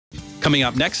Coming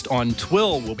up next on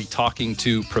Twill, we'll be talking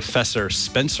to Professor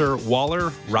Spencer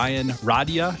Waller, Ryan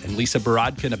Radia, and Lisa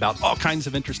Borodkin about all kinds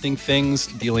of interesting things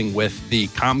dealing with the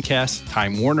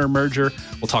Comcast-Time Warner merger.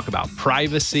 We'll talk about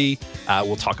privacy.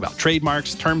 We'll talk about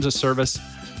trademarks, terms of service,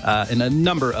 and a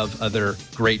number of other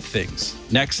great things.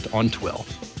 Next on Twill.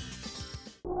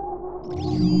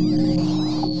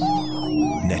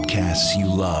 Netcasts you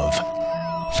love.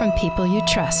 From people you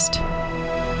trust.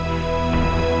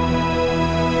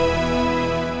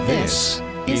 This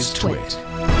is Twit.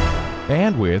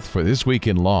 Bandwidth for This Week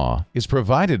in Law is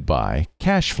provided by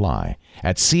CacheFly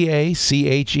at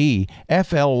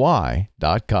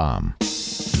CacheFly.com.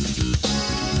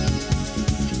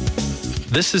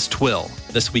 This is Twill,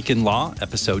 This Week in Law,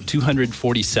 episode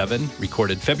 247,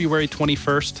 recorded February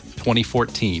 21st,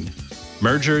 2014.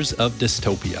 Mergers of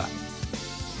Dystopia.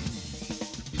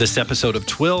 This episode of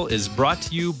Twill is brought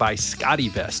to you by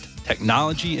ScottyVest,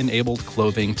 technology-enabled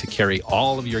clothing to carry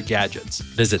all of your gadgets.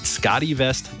 Visit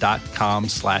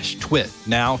scottywest.com/twit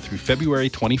now through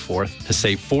February 24th to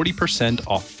save 40%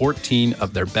 off 14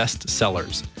 of their best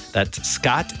sellers. That's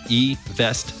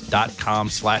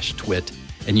scottevest.com/twit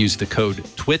and use the code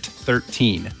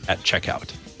TWIT13 at checkout.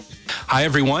 Hi,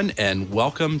 everyone, and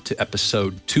welcome to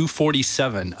episode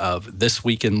 247 of This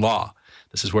Week in Law.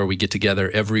 This is where we get together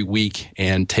every week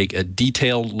and take a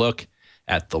detailed look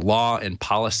at the law and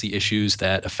policy issues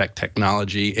that affect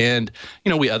technology. And,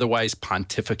 we otherwise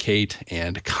pontificate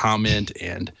and comment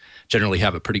and generally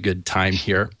have a pretty good time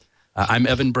here. I'm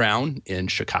Evan Brown in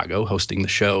Chicago, hosting the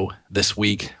show this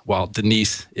week while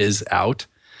Denise is out.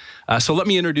 So let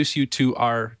me introduce you to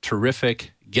our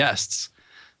terrific guests.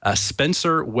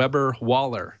 Spencer Weber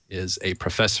Waller is a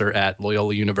professor at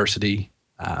Loyola University,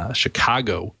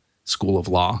 Chicago School of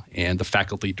Law, and the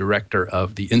faculty director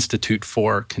of the Institute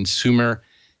for Consumer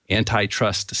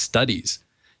Antitrust Studies.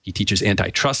 He teaches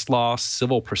antitrust law,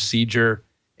 civil procedure,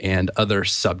 and other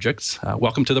subjects.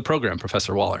 Welcome to the program,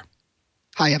 Professor Waller.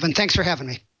 Hi, Evan. Thanks for having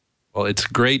me. Well, it's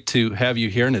great to have you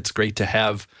here, and it's great to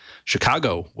have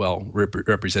Chicago well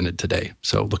represented today.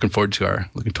 So looking forward to our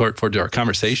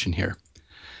conversation here.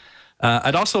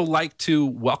 I'd also like to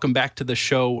welcome back to the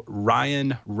show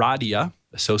Ryan Radia,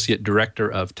 Associate Director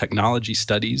of Technology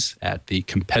Studies at the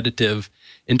Competitive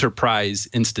Enterprise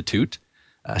Institute.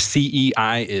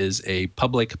 CEI is a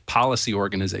public policy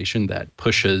organization that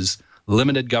pushes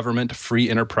limited government, free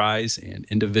enterprise, and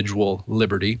individual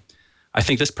liberty. I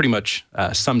think this pretty much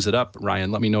sums it up,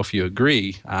 Ryan. Let me know if you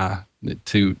agree, to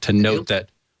note that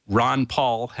Ron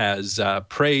Paul has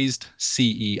praised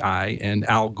CEI and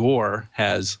Al Gore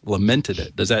has lamented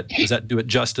it. Does that do it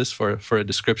justice for a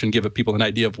description, give people an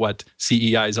idea of what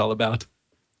CEI is all about?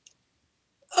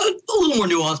 A little more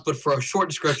nuanced, but for a short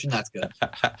description, that's good.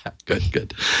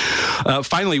 Good.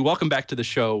 Finally, welcome back to the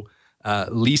show,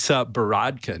 Lisa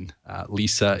Borodkin.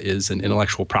 Lisa is an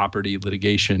intellectual property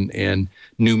litigation and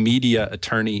new media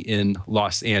attorney in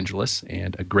Los Angeles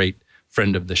and a great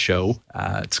friend of the show.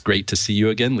 It's great to see you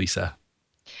again, Lisa.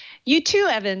 You too,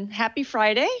 Evan. Happy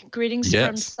Friday. Greetings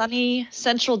from sunny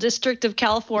Central District of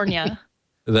California.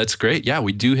 That's great. Yeah,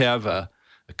 we do have a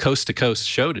coast-to-coast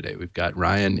show today. We've got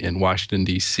Ryan in Washington,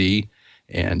 D.C.,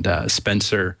 and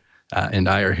Spencer and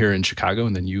I are here in Chicago,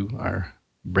 and then you are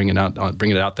bringing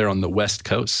it out there on the West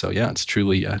Coast. So yeah, it's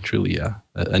truly a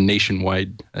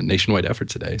nationwide effort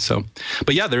today. So,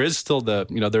 but yeah, there is still the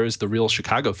real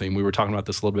Chicago thing. We were talking about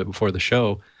this a little bit before the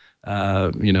show.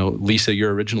 Lisa,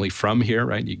 you're originally from here,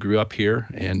 right? You grew up here,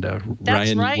 and That's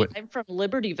Ryan. Right. I'm from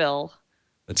Libertyville.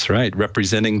 That's right,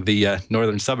 representing the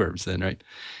northern suburbs, then, right?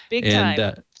 Big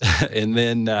time. And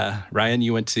then Ryan,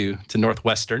 you went to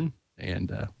Northwestern.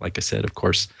 And like I said, of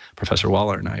course, Professor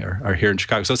Waller and I are here in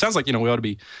Chicago. So it sounds like, we ought to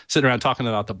be sitting around talking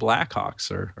about the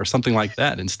Blackhawks or something like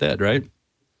that instead, right?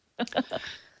 But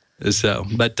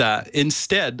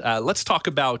instead, let's talk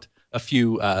about a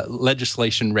few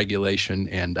legislation, regulation,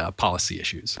 and policy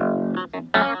issues.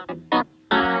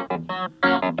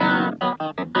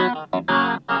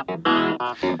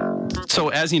 So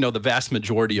as you know, the vast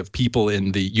majority of people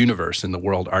in the universe, in the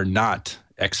world, are not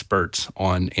experts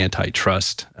on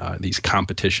antitrust, these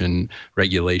competition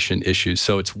regulation issues.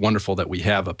 So it's wonderful that we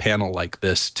have a panel like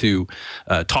this to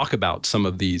talk about some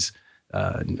of these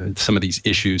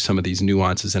issues, some of these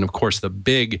nuances. And of course, the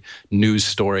big news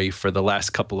story for the last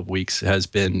couple of weeks has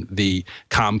been the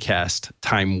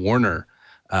Comcast-Time Warner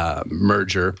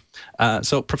merger.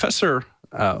 So Professor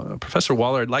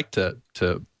Waller, I'd like to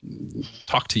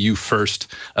talk to you first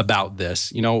about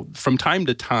this. From time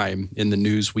to time in the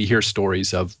news, we hear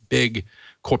stories of big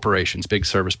corporations, big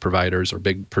service providers, or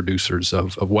big producers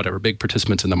of whatever, big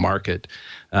participants in the market,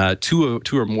 two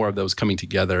or more of those coming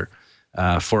together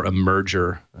for a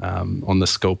merger on the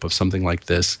scope of something like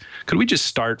this. Could we just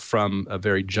start from a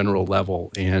very general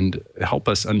level and help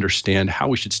us understand how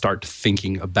we should start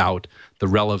thinking about the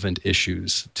relevant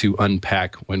issues to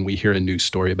unpack when we hear a news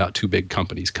story about two big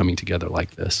companies coming together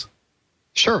like this?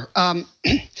 Sure.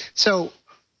 So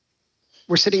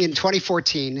we're sitting in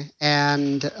 2014,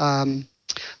 and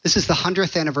this is the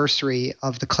 100th anniversary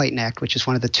of the Clayton Act, which is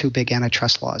one of the two big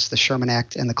antitrust laws, the Sherman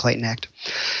Act and the Clayton Act.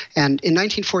 And in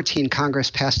 1914,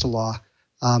 Congress passed a law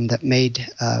that made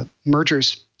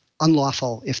mergers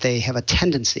unlawful if they have a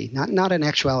tendency, not an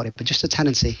actuality, but just a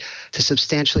tendency to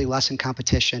substantially lessen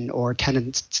competition or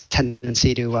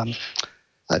tendency to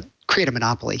create a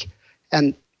monopoly.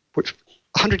 And we're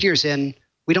 100 years in,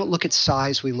 we don't look at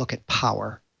size, we look at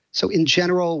power. So in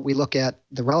general, we look at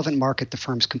the relevant market the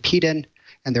firms compete in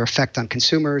and their effect on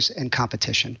consumers and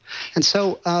competition. And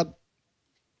so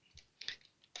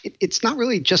it's not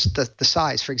really just the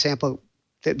size. For example,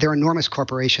 they're enormous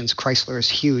corporations. Chrysler is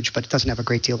huge, but it doesn't have a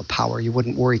great deal of power. You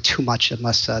wouldn't worry too much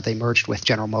unless they merged with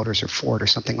General Motors or Ford or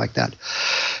something like that.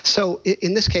 So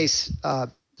in this case,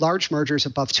 large mergers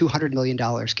above $200 million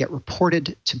get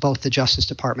reported to both the Justice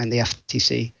Department and the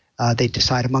FTC. They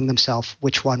decide among themselves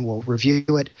which one will review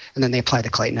it, and then they apply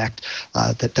the Clayton Act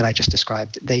that I just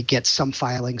described. They get some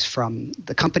filings from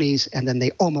the companies, and then they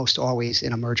almost always,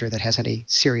 in a merger that has any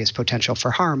serious potential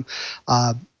for harm,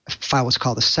 file what's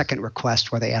called a second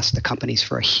request, where they ask the companies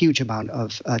for a huge amount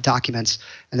of documents,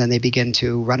 and then they begin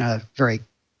to run a very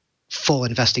full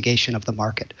investigation of the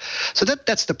market. So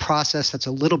that's the process. That's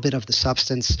a little bit of the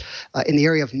substance. In the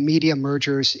area of media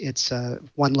mergers, it's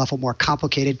one level more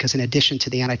complicated because in addition to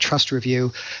the antitrust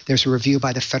review, there's a review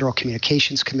by the Federal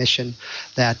Communications Commission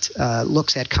that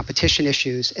looks at competition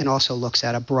issues and also looks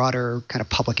at a broader kind of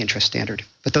public interest standard.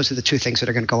 But those are the two things that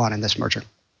are going to go on in this merger.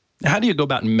 How do you go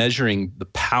about measuring the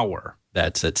power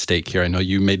that's at stake here? I know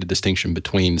you made a distinction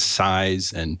between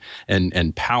size and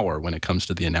power when it comes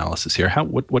to the analysis here.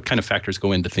 What kind of factors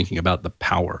go into thinking about the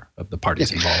power of the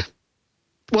parties involved?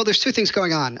 Well, there's two things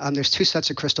going on. There's two sets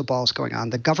of crystal balls going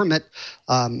on. The government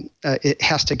it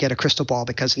has to get a crystal ball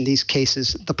because in these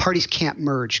cases, the parties can't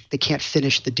merge. They can't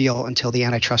finish the deal until the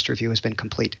antitrust review has been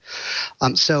complete.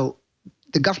 So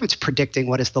the government's predicting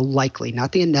what is the likely,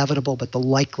 not the inevitable, but the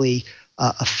likely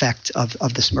effect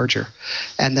of this merger.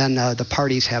 And then the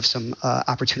parties have some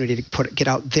opportunity to get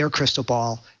out their crystal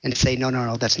ball and say,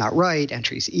 no, that's not right.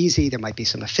 Entry's easy. There might be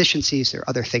some efficiencies. There are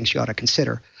other things you ought to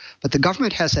consider. But the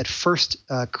government has that first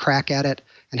crack at it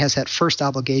and has that first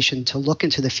obligation to look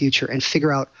into the future and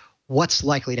figure out what's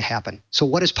likely to happen. So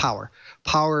what is power?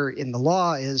 Power in the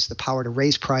law is the power to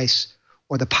raise price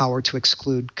or the power to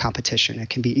exclude competition. It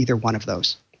can be either one of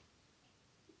those.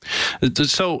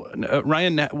 So,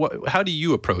 Ryan, how do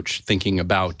you approach thinking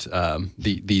about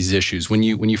these issues when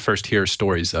you first hear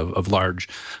stories of large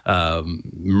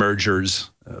mergers,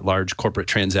 large corporate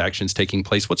transactions taking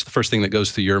place? What's the first thing that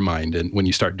goes through your mind, and when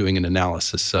you start doing an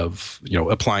analysis of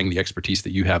applying the expertise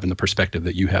that you have and the perspective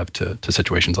that you have to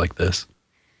situations like this?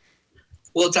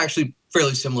 Well, it's actually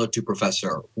fairly similar to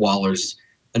Professor Waller's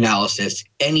analysis.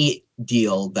 Any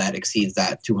deal that exceeds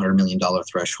that $200 million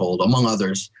threshold, among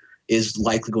others, is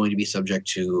likely going to be subject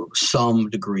to some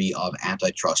degree of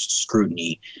antitrust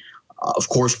scrutiny. Of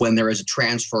course, when there is a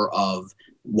transfer of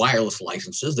wireless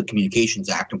licenses, the Communications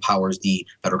Act empowers the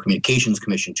Federal Communications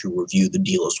Commission to review the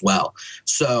deal as well.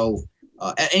 So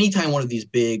at any time one of these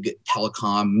big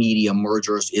telecom media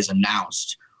mergers is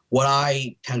announced, what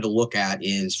I tend to look at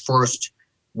is first,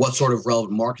 what sort of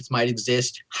relevant markets might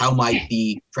exist? How might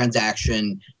the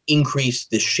transaction increase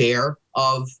the share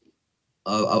of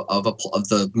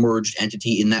the merged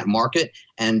entity in that market?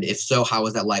 And if so, how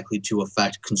is that likely to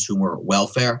affect consumer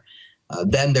welfare?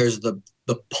 Then there's the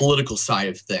political side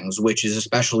of things, which is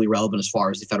especially relevant as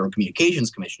far as the Federal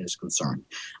Communications Commission is concerned.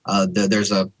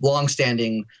 There's a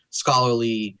longstanding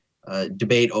scholarly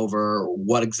debate over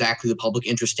what exactly the public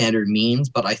interest standard means,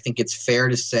 but I think it's fair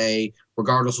to say,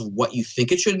 regardless of what you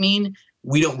think it should mean,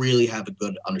 we don't really have a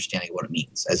good understanding of what it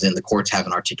means, as in the courts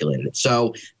haven't articulated it.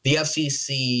 So the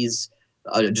FCC's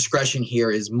discretion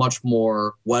here is much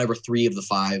more whatever three of the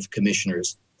five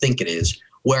commissioners think it is.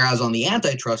 Whereas on the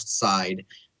antitrust side,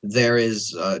 there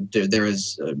is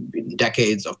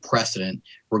decades of precedent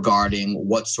regarding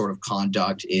what sort of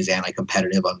conduct is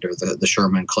anti-competitive under the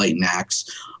Sherman-Clayton Acts.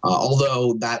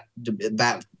 Although that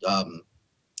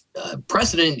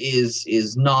precedent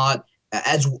is not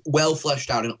as well fleshed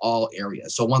out in all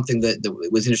areas. So one thing that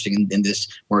was interesting in this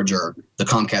merger, the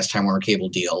Comcast Time Warner Cable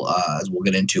deal, as we'll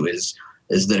get into, is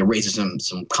that it raises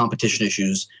some competition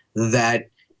issues that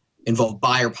involve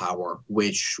buyer power,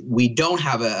 which we don't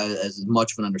have as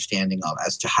much of an understanding of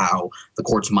as to how the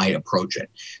courts might approach it.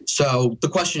 So the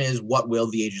question is, what will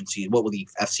the agency, what will the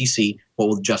FCC, what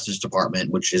will the Justice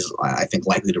Department, which is, I think,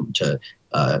 likely to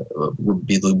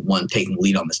be the one taking the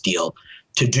lead on this deal,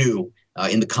 to do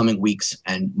in the coming weeks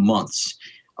and months?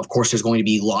 Of course, there's going to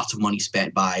be lots of money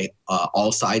spent by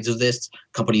all sides of this,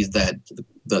 companies that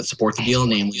support the deal,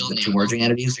 namely the two merging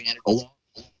entities,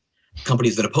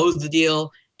 companies that oppose the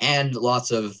deal, and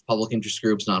lots of public interest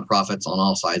groups, nonprofits on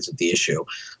all sides of the issue.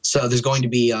 So there's going to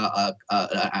be a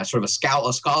sort of a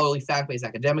scholarly, fact-based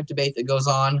academic debate that goes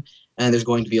on, and there's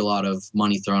going to be a lot of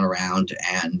money thrown around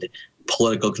and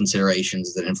political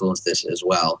considerations that influence this as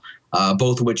well,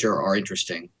 both of which are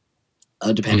interesting,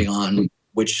 depending on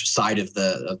which side of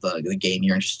the game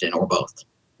you're interested in, or both.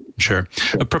 Sure.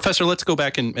 Professor, let's go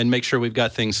back and make sure we've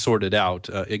got things sorted out.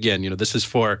 Again, this is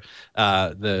for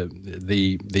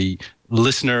the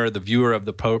listener, the viewer of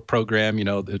the program.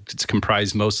 It's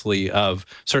comprised mostly of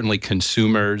certainly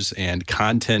consumers and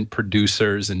content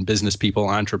producers and business people,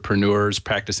 entrepreneurs,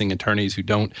 practicing attorneys who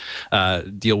don't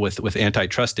deal with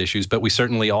antitrust issues. But we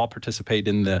certainly all participate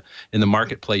in the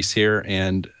marketplace here,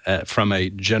 and from a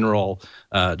general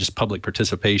just public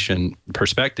participation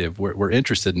perspective, we're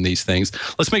interested in these things.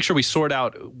 Let's make sure we sort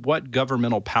out what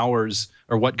governmental powers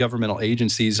or what governmental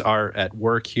agencies are at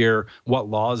work here, what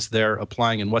laws they're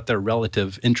applying, and what their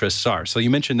relative interests are. So you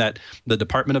mentioned that the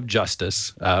Department of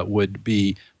Justice would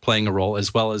be playing a role,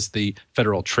 as well as the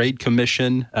Federal Trade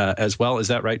Commission as well. Is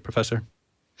that right, Professor?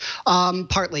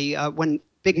 Partly. When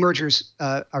big mergers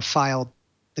are filed,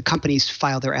 the companies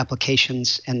file their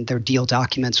applications and their deal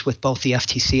documents with both the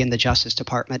FTC and the Justice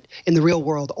Department. In the real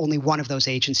world, only one of those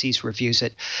agencies reviews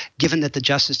it. Given that the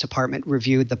Justice Department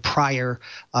reviewed the prior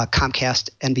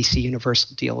Comcast NBC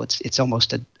Universal deal, it's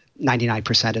almost a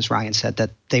 99%, as Ryan said,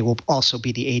 that they will also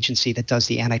be the agency that does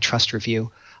the antitrust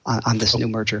review on this new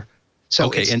merger. So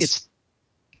okay,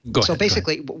 so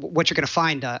basically, what you're going to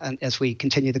find as we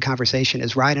continue the conversation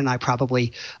is Ryan and I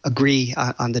probably agree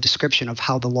on the description of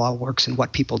how the law works and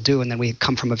what people do, and then we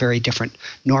come from a very different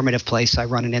normative place. I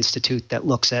run an institute that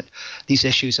looks at these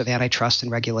issues of antitrust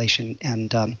and regulation,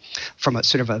 and from a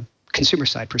sort of a consumer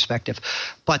side perspective.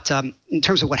 But in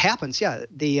terms of what happens,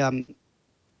 the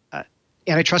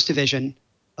antitrust division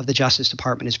of the Justice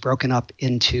Department is broken up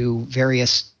into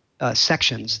various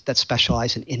sections that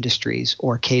specialize in industries,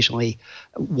 or occasionally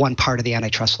one part of the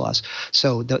antitrust laws.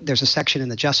 So there's a section in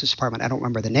the Justice Department, I don't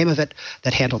remember the name of it,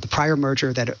 that handled the prior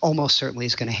merger, that almost certainly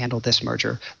is going to handle this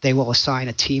merger. They will assign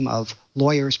a team of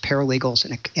lawyers, paralegals,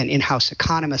 and in-house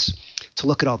economists to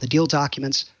look at all the deal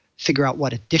documents, figure out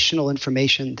what additional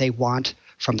information they want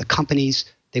from the companies.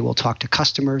 They will talk to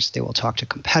customers. They will talk to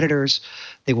competitors.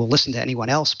 They will listen to anyone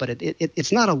else. But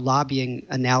it's not a lobbying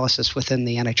analysis within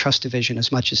the antitrust division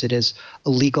as much as it is a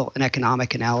legal and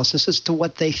economic analysis as to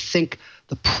what they think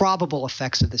the probable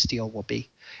effects of this deal will be.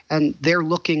 And they're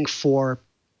looking for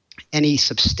any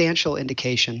substantial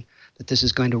indication that this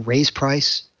is going to raise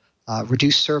price,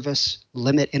 reduce service,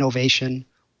 limit innovation,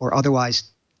 or otherwise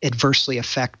adversely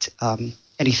affect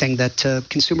anything that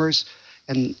consumers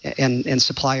and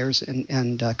suppliers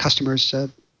and customers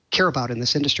care about in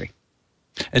this industry.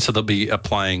 And so they'll be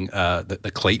applying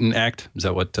the Clayton Act. Is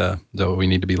that what we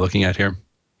need to be looking at here?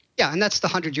 Yeah, and that's the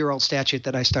 100-year-old statute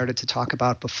that I started to talk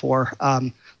about before.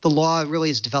 The law really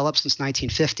has developed since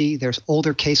 1950. There's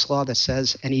older case law that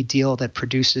says any deal that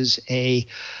produces a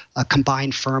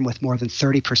combined firm with more than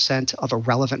 30% of a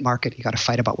relevant market, you got to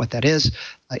fight about what that is.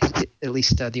 At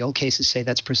least the old cases say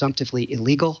that's presumptively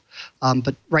illegal.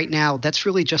 But right now, that's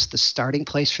really just the starting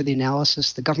place for the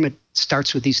analysis. The government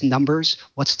starts with these numbers.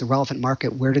 What's the relevant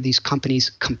market? Where do these companies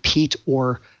compete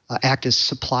or act as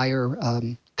supplier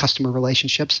customer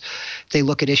relationships? They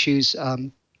look at issues,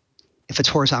 if it's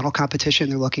horizontal competition,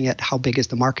 they're looking at how big is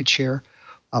the market share,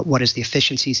 what is the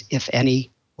efficiencies, if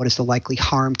any, what is the likely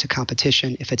harm to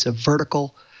competition. If it's a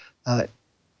vertical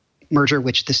merger,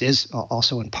 which this is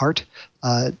also in part,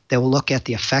 they will look at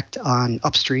the effect on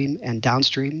upstream and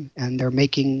downstream, and they're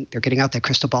getting out that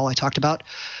crystal ball I talked about,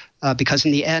 because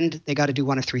in the end, they got to do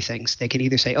one of three things. They can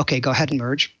either say, okay, go ahead and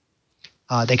merge.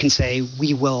 They can say,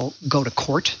 we will go to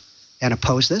court and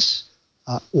oppose this,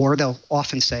 or they'll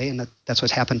often say, and that's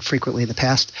what's happened frequently in the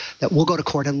past, that we'll go to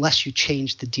court unless you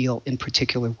change the deal in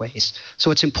particular ways.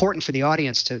 So it's important for the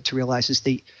audience to realize is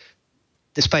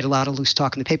despite a lot of loose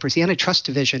talk in the papers, the antitrust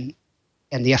division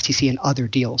and the FTC and other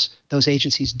deals, those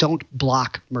agencies don't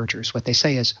block mergers. What they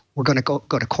say is, we're going to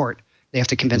go to court. They have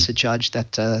to convince a judge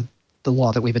that the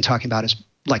law that we've been talking about is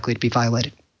likely to be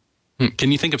violated.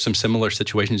 Can you think of some similar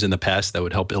situations in the past that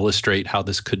would help illustrate how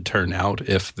this could turn out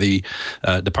if the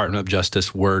Department of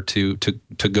Justice were to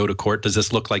go to court? Does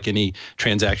this look like any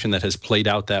transaction that has played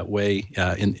out that way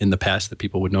in the past that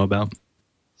people would know about?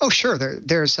 Oh, sure.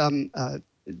 There's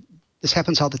this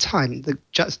happens all the time.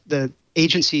 The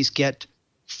agencies get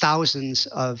thousands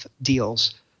of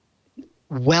deals.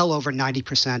 Well over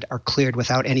 90% are cleared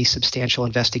without any substantial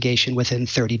investigation within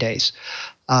 30 days.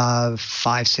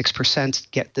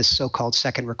 5-6% get this so-called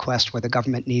second request where the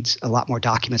government needs a lot more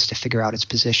documents to figure out its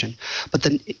position. But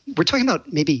then we're talking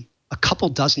about maybe a couple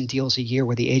dozen deals a year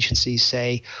where the agencies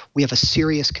say, we have a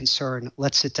serious concern,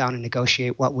 let's sit down and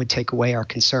negotiate what would take away our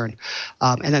concern.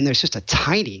 And then there's just a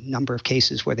tiny number of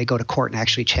cases where they go to court and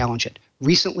actually challenge it.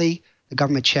 Recently, the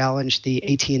government challenged the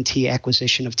AT&T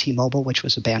acquisition of T-Mobile, which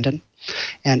was abandoned.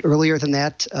 And earlier than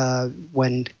that,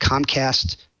 when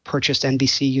Comcast purchased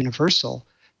NBC Universal,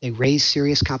 they raised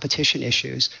serious competition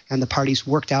issues, and the parties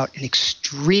worked out an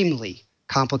extremely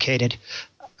complicated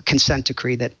consent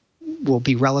decree that will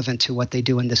be relevant to what they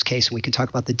do in this case. And we can talk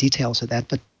about the details of that.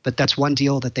 But that's one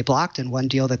deal that they blocked and one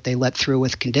deal that they let through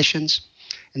with conditions.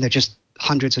 And they're just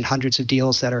hundreds and hundreds of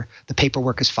deals that the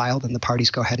paperwork is filed and the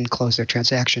parties go ahead and close their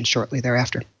transaction shortly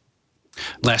thereafter.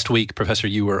 Last week, Professor,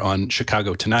 you were on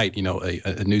Chicago Tonight,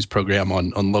 a news program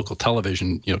on local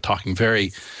television, talking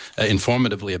very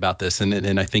informatively about this.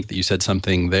 And I think that you said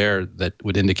something there that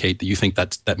would indicate that you think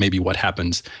that may be what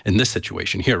happens in this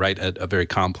situation here, right? A very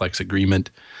complex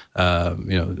agreement,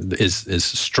 is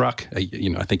struck.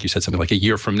 I think you said something like a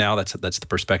year from now. That's the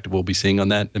perspective we'll be seeing on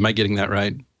that. Am I getting that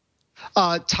right?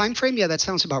 Time frame, yeah, that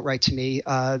sounds about right to me.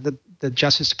 The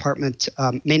Justice Department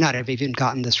may not have even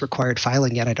gotten this required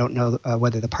filing yet. I don't know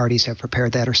whether the parties have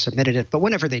prepared that or submitted it. But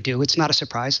whenever they do, it's not a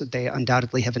surprise that they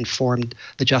undoubtedly have informed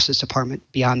the Justice Department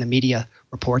beyond the media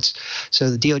reports.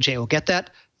 So the DOJ will get that.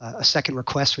 A second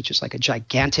request, which is like a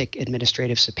gigantic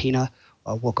administrative subpoena,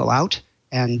 will go out.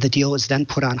 And the deal is then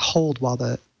put on hold while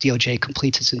the DOJ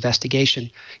completes its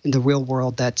investigation. In the real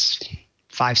world, that's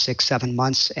 5, 6, 7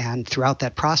 months. And throughout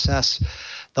that process,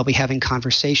 they'll be having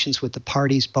conversations with the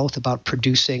parties, both about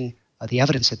producing the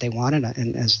evidence that they want.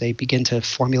 And as they begin to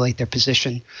formulate their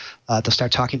position, they'll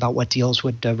start talking about what deals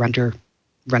would render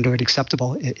it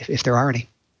acceptable, if there are any.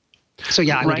 So,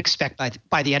 yeah, I would expect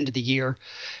by the end of the year,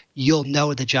 you'll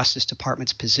know the Justice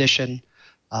Department's position.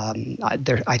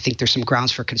 I think there's some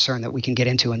grounds for concern that we can get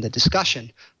into in the discussion.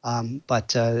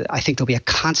 But I think there'll be a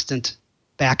constant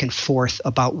back and forth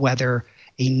about whether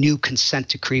a new consent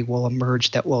decree will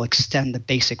emerge that will extend the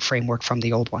basic framework from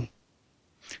the old one.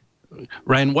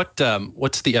 Ryan, what's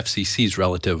the FCC's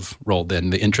relative role then,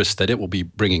 the interest that it will be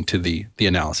bringing to the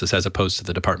analysis as opposed to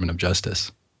the Department of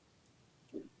Justice?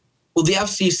 Well, the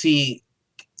FCC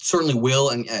certainly will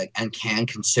and can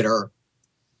consider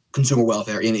consumer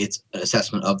welfare in its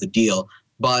assessment of the deal,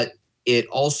 but it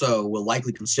also will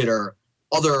likely consider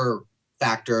other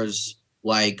factors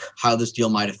like how this deal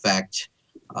might affect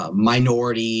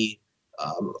minority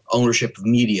ownership of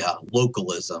media,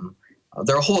 localism.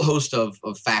 There are a whole host of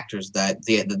factors that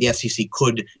the FCC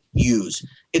could use.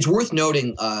 It's worth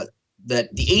noting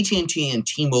that the AT&T and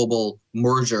T-Mobile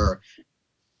merger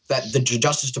that the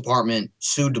Justice Department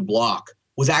sued to block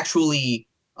was actually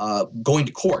going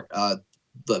to court.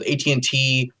 The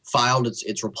AT&T filed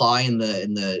its reply in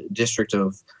the District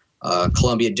of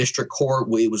Columbia District Court.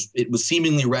 It was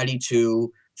seemingly ready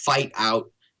to fight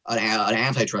out an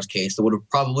antitrust case that would have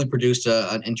probably produced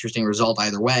an interesting result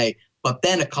either way. But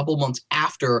then a couple months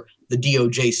after the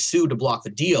DOJ sued to block the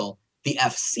deal, the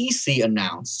FCC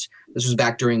announced, this was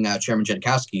back during Chairman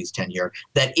Jankowski's tenure,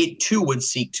 that it too would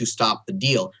seek to stop the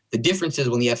deal. The difference is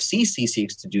when the FCC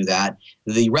seeks to do that,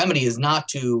 the remedy is not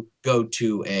to go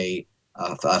to an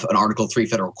Article III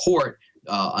federal court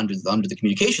under the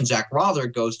Communications Act. Rather,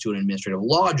 it goes to an administrative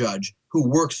law judge who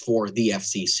works for the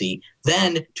FCC,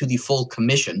 then to the full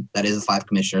commission, that is the 5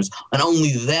 commissioners, and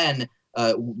only then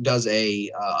does an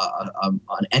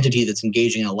entity that's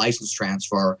engaging in a license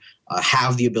transfer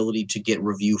have the ability to get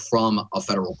review from a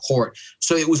federal court.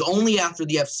 So it was only after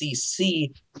the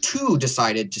FCC too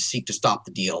decided to seek to stop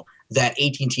the deal that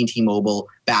AT&T and T-Mobile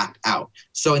backed out.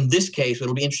 So in this case,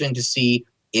 it'll be interesting to see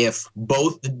if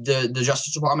both the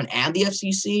Justice Department and the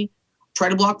FCC try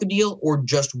to block the deal or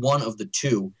just one of the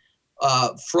two.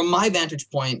 From my vantage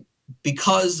point,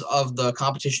 because of the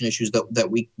competition issues that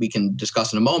we can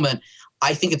discuss in a moment,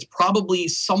 I think it's probably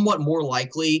somewhat more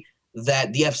likely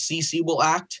that the FCC will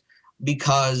act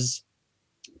because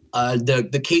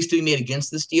the case to be made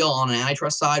against this deal on an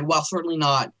antitrust side, while certainly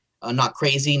not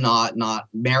crazy, not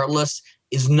meritless,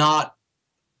 is not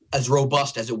as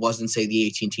robust as it was in, say, the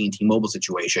AT&T and T-Mobile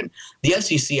situation. The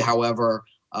FCC, however,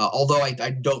 although I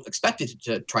don't expect it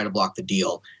to try to block the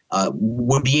deal,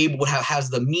 has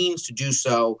the means to do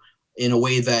so in a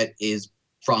way that is,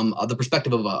 from the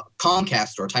perspective of a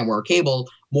Comcast or a Time Warner Cable,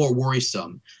 more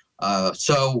worrisome.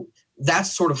 So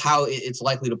that's sort of how it's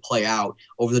likely to play out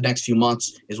over the next few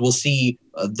months. Is we'll see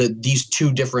these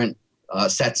two different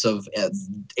sets of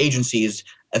agencies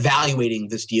evaluating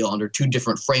this deal under two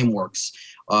different frameworks,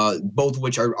 both of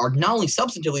which are not only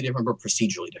substantively different but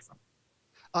procedurally different.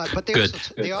 But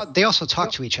they also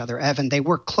talk to each other, Evan. They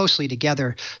work closely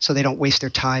together so they don't waste their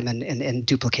time and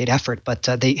duplicate effort. But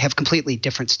they have completely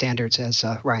different standards, as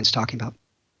Ryan's talking about.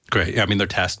 Great. I mean, they're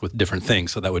tasked with different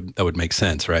things, so that would make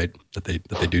sense, right? That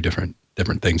they do different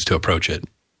things to approach it.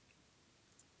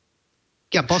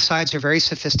 Yeah, both sides are very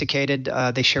sophisticated.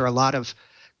 They share a lot of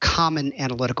common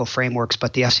analytical frameworks,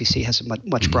 but the FCC has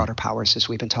much broader powers, as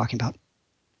we've been talking about.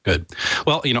 Good.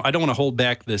 Well, I don't want to hold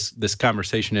back this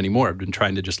conversation anymore. I've been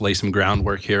trying to just lay some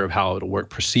groundwork here of how it'll work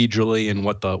procedurally and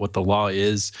what the law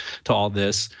is to all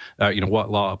this. What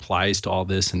law applies to all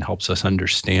this and helps us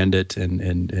understand it,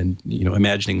 and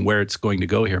imagining where it's going to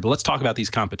go here. But let's talk about these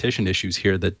competition issues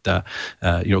here that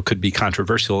could be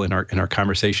controversial in our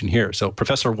conversation here. So,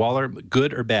 Professor Waller,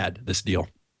 good or bad, this deal?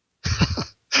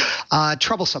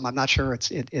 Troublesome. I'm not sure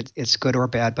it's good or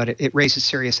bad, but it raises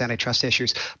serious antitrust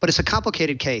issues. But it's a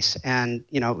complicated case, and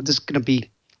this is going to be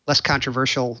less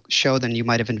controversial show than you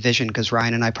might have envisioned, because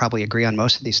Ryan and I probably agree on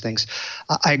most of these things.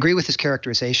 I agree with his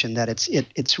characterization that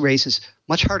it raises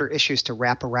much harder issues to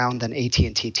wrap around than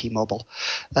AT&T T-Mobile.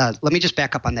 Let me just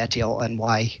back up on that deal and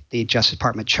why the Justice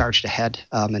Department charged ahead,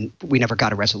 and we never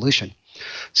got a resolution.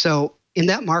 So in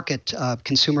that market,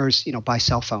 consumers buy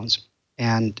cell phones.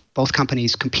 And both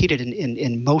companies competed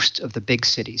in most of the big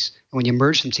cities. And when you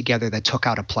merge them together, that took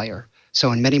out a player.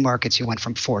 So in many markets, you went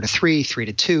from 4 to 3, 3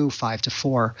 to 2, 5 to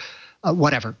 4,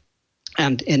 whatever.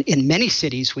 And in many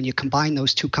cities, when you combine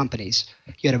those two companies,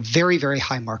 you had a very, very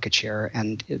high market share.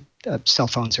 And cell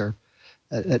phones are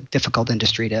a difficult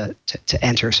industry to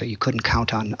enter, so you couldn't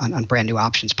count on brand new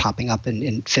options popping up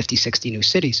in 50, 60 new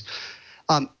cities.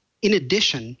 In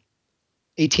addition,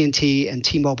 AT&T and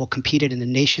T-Mobile competed in a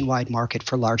nationwide market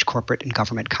for large corporate and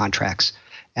government contracts.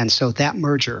 And so that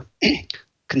merger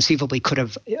conceivably could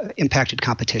have impacted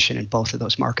competition in both of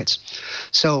those markets.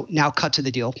 So now cut to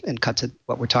the deal and cut to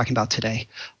what we're talking about today.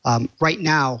 Right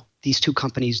now, these two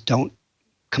companies don't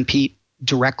compete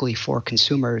directly for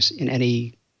consumers in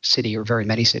any city or very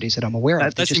many cities that I'm aware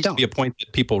of. That seems to be a point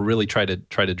that people really try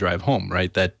to drive home,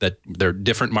 right? That they're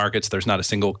different markets. There's not a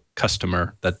single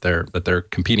customer that they're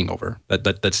competing over.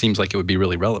 That seems like it would be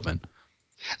really relevant.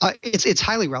 It's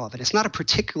highly relevant. It's not a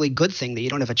particularly good thing that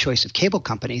you don't have a choice of cable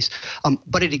companies,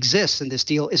 but it exists, and this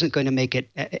deal isn't going to make it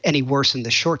any worse in the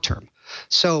short term.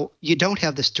 So you don't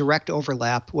have this direct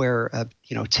overlap where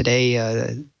today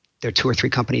there are 2 or 3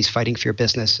 companies fighting for your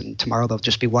business, and tomorrow there'll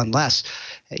just be one less.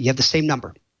 You have the same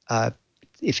number.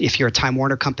 If you're a Time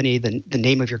Warner company, then the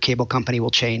name of your cable company will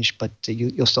change, but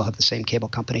you'll still have the same cable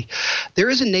company. There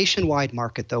is a nationwide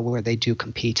market, though, where they do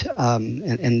compete,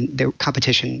 and their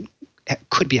competition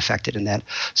could be affected in that.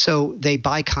 So they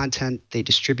buy content, they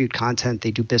distribute content,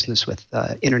 they do business with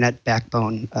internet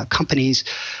backbone companies.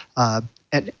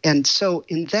 And so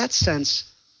in that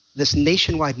sense, this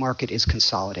nationwide market is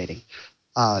consolidating.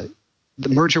 The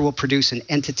merger will produce an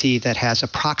entity that has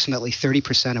approximately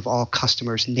 30% of all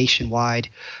customers nationwide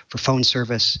for phone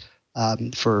service,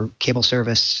 for cable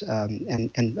service,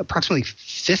 and approximately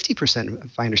 50%,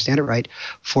 if I understand it right,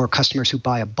 for customers who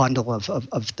buy a bundle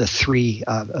of the 3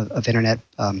 of internet,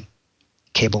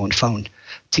 cable, and phone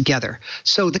together.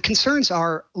 So the concerns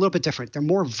are a little bit different. They're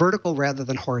more vertical rather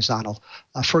than horizontal.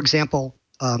 For example,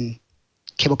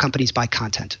 cable companies buy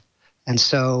content. And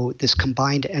so this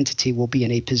combined entity will be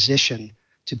in a position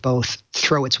to both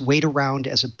throw its weight around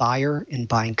as a buyer in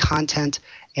buying content,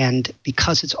 and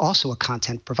because it's also a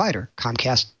content provider.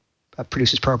 Comcast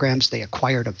produces programs. They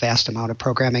acquired a vast amount of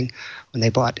programming when they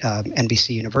bought NBC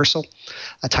Universal.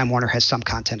 Time Warner has some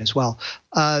content as well.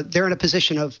 They're in a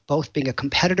position of both being a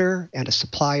competitor and a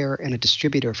supplier and a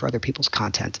distributor for other people's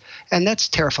content. And that's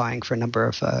terrifying for a number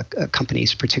of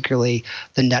companies, particularly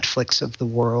the Netflix of the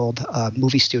world,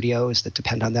 movie studios that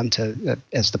depend on them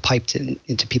as the pipe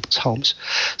into people's homes.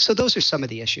 So those are some of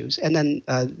the issues. And then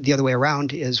the other way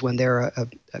around is when they're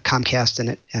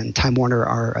Comcast and Time Warner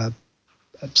are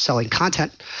selling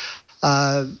content,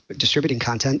 distributing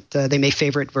content, they may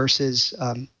favor it versus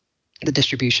the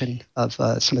distribution of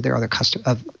some of their other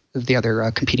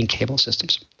competing cable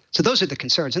systems. So those are the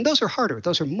concerns, and those are harder.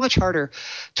 Those are much harder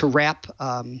to wrap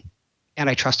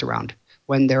antitrust around.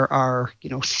 When there are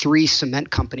 3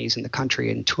 cement companies in the country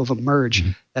and 2 of them merge,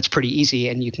 that's pretty easy,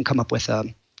 and you can come up with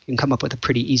you can come up with a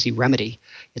pretty easy remedy.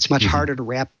 It's much harder to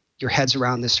wrap your heads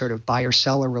around this sort of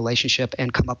buyer-seller relationship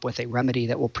and come up with a remedy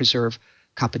that will preserve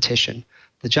competition.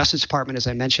 The Justice Department, as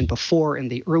I mentioned before in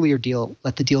the earlier deal,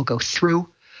 let the deal go through,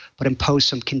 but imposed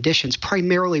some conditions,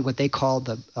 primarily what they called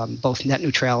the both net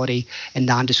neutrality and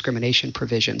non-discrimination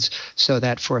provisions, so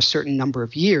that for a certain number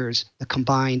of years, the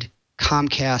combined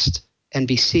Comcast,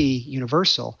 NBC,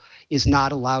 Universal is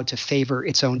not allowed to favor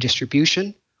its own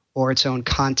distribution or its own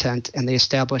content, and they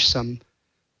established some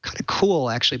kind of cool,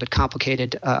 actually, but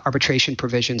complicated arbitration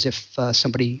provisions if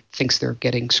somebody thinks they're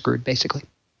getting screwed, basically.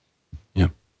 Yeah.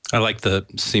 I like the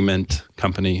cement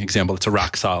company example. It's a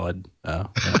rock solid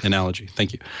analogy.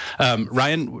 Thank you.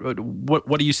 Ryan,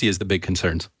 what do you see as the big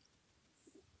concerns?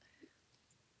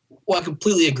 Well, I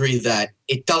completely agree that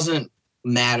it doesn't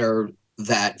matter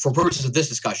that, for purposes of this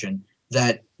discussion,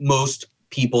 that most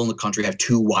people in the country have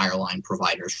two wireline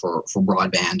providers for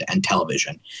broadband and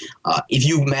television. If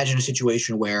you imagine a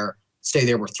situation where, say,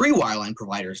 there were three wireline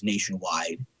providers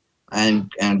nationwide,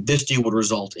 and this deal would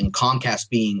result in Comcast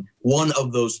being one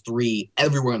of those three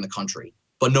everywhere in the country,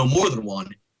 but no more than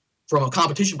one. From a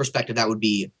competition perspective, that would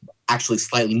be actually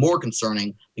slightly more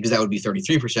concerning because that would be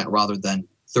 33% rather than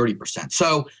 30%.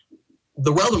 So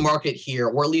the relevant market here,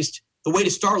 or at least the way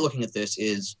to start looking at this,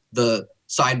 is the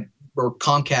side where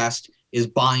Comcast is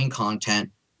buying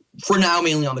content, for now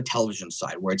mainly on the television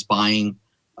side, where it's buying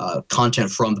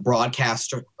content from the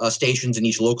broadcast stations in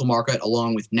each local market,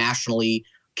 along with nationally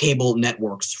cable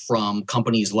networks from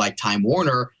companies like Time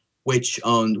Warner, which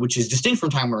is distinct from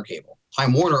Time Warner Cable.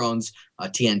 Time Warner owns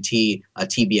TNT,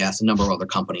 TBS, a number of other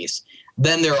companies.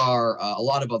 Then there are a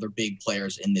lot of other big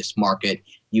players in this market.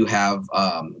 You have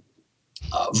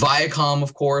Viacom,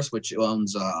 of course, which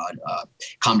owns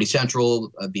Comedy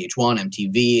Central, VH1,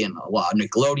 MTV, and a lot of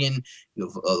Nickelodeon. You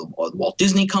have the Walt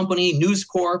Disney Company, News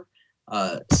Corp,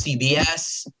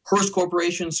 CBS, Hearst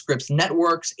Corporation, Scripps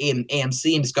Networks,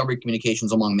 AMC, and Discovery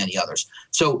Communications, among many others.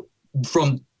 So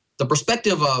from the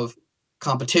perspective of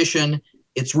competition,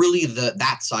 it's really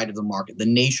that side of the market, the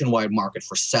nationwide market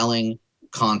for selling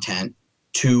content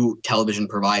to television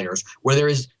providers, where there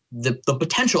is the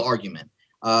potential argument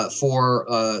for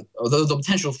the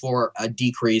potential for a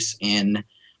decrease in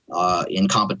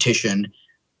competition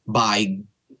by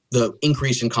the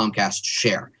increase in Comcast's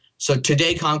share. So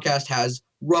today, Comcast has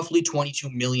roughly 22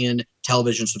 million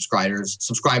television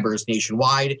subscribers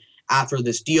nationwide. After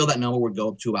this deal, that number would go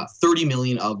up to about 30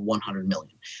 million of 100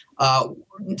 million.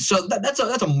 So that's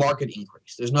a market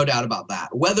increase. There's no doubt about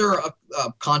that. Whether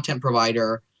a content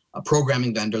provider, a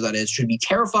programming vendor, that is, should be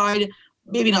terrified,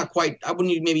 maybe not quite. I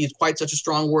wouldn't maybe use quite such a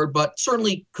strong word, but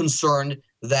certainly concerned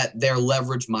that their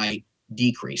leverage might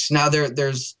decrease. Now,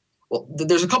 there's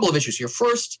a couple of issues here.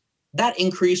 First, that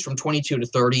increase from 22 to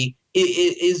 30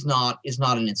 is not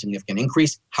an insignificant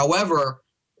increase. However,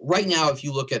 right now, if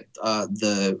you look at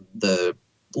the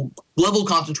level of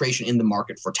concentration in the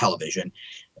market for television,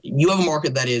 you have a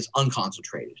market that is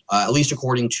unconcentrated, at least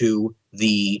according to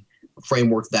the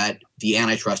framework that the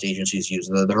antitrust agencies use,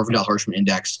 the Herfindahl-Hirschman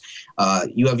Index.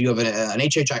 You have an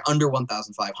HHI under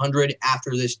 1,500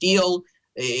 after this deal.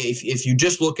 If you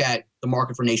just look at the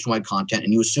market for nationwide content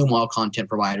and you assume all content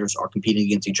providers are competing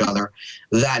against each other,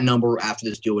 that number after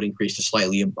this deal would increase to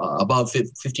slightly above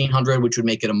 1,500, which would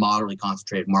make it a moderately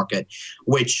concentrated market,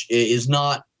 which is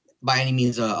not by any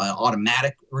means an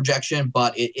automatic rejection,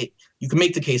 but you can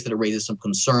make the case that it raises some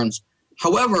concerns.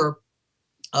 However,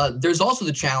 there's also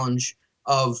the challenge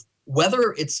of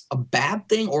whether it's a bad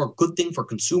thing or a good thing for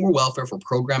consumer welfare, for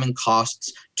programming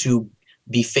costs to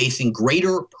be facing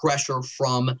greater pressure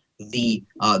from the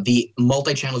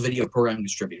multi-channel video programming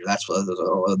distributor. That's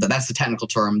the technical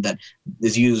term that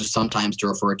is used sometimes to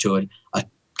refer to a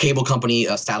cable company,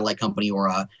 a satellite company, or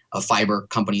a fiber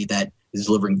company that is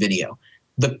delivering video.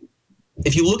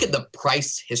 If you look at the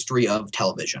price history of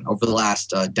television over the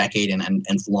last decade and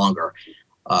longer,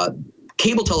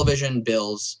 cable television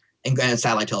bills and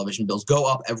satellite television bills go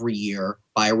up every year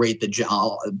by a rate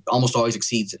that almost always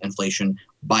exceeds inflation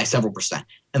by several percent.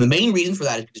 And the main reason for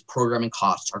that is because programming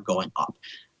costs are going up.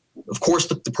 Of course,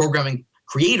 the programming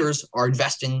creators are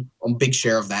investing a big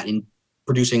share of that in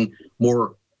producing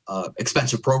more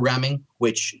expensive programming,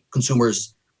 which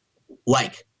consumers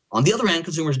like. On the other hand,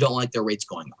 consumers don't like their rates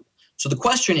going up. So the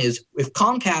question is, if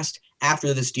Comcast,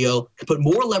 after this deal, could put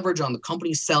more leverage on the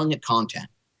companies selling it content,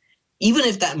 even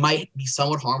if that might be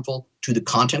somewhat harmful to the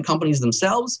content companies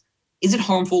themselves, is it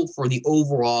harmful for the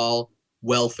overall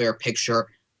welfare picture?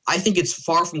 I think it's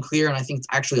far from clear, and I think it's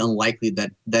actually unlikely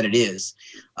that it is.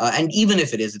 And even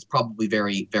if it is, it's probably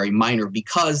very, very minor,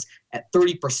 because at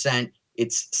 30%,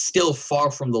 it's still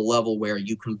far from the level where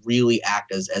you can really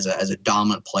act as a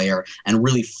dominant player and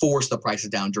really force the prices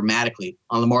down dramatically.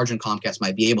 On the margin, Comcast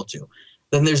might be able to.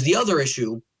 Then there's the other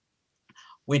issue,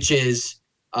 which is,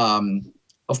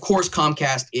 of course,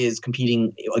 Comcast is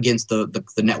competing against the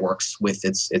networks with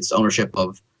its ownership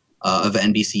of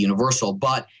NBC Universal,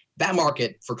 but that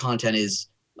market for content is,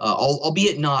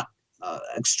 albeit not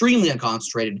extremely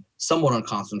unconcentrated, somewhat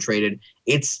unconcentrated.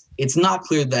 It's not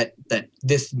clear that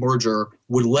this merger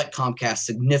would let Comcast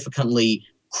significantly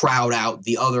crowd out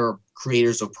the other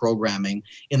creators of programming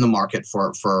in the market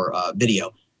for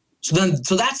video. So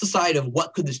that's the side of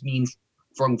what could this mean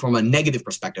from a negative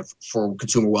perspective for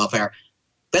consumer welfare.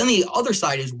 Then the other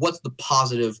side is what's the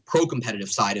positive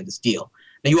pro-competitive side of this deal.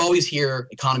 Now, you always hear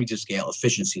economies of scale,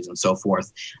 efficiencies, and so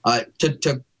forth.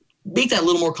 To make that a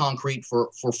little more concrete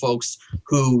for folks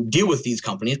who deal with these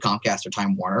companies, Comcast or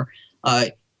Time Warner,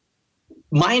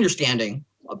 my understanding,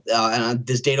 and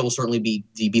this data will certainly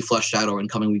be fleshed out over in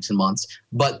coming weeks and months,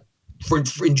 but for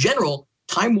in general,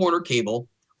 Time Warner Cable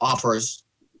offers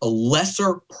a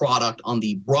lesser product on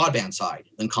the broadband side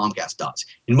than Comcast does.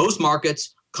 In most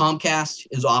markets, Comcast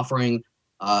is offering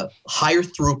higher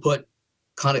throughput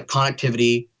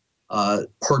connectivity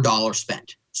per dollar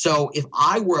spent. So if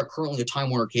I were currently a Time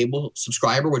Warner Cable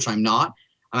subscriber, which I'm not,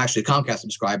 I'm actually a Comcast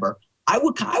subscriber, I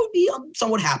would be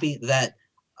somewhat happy that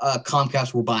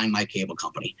Comcast were buying my cable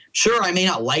company. Sure, I may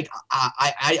not like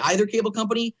either cable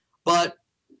company, but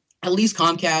at least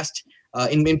Comcast,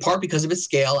 in part because of its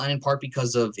scale and in part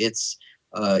because of its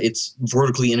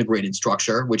vertically integrated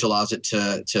structure, which allows it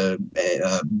to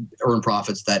earn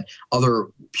profits that other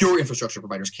pure infrastructure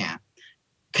providers can't,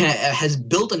 has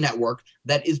built a network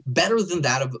that is better than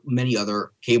that of many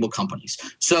other cable companies.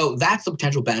 So that's the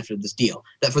potential benefit of this deal,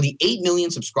 that for the 8 million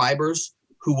subscribers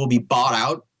who will be bought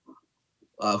out,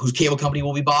 whose cable company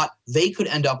will be bought, they could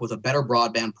end up with a better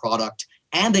broadband product,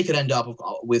 and they could end up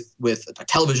with a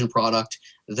television product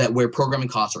where programming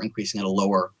costs are increasing at a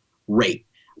lower rate.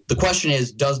 The question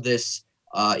is,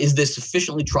 is this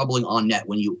sufficiently troubling on net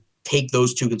when you take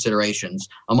those two considerations,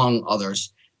 among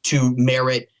others, to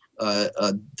merit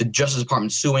the Justice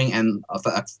Department suing and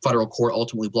a federal court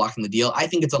ultimately blocking the deal? I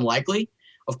think it's unlikely.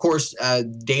 Of course,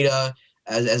 data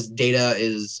as data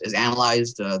is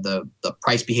analyzed, the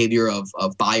price behavior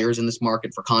of buyers in this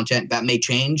market for content, that may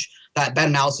change. That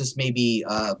analysis may be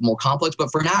more complex,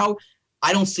 but for now,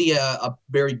 I don't see a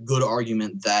very good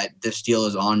argument that this deal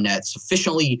is on net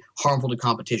sufficiently harmful to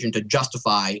competition to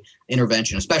justify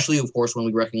intervention, especially, of course, when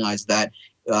we recognize that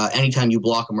anytime you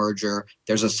block a merger,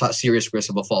 there's a serious risk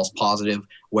of a false positive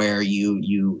where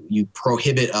you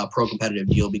prohibit a pro-competitive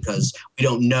deal because we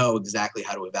don't know exactly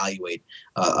how to evaluate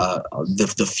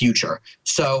the future.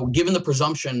 So given the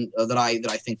presumption that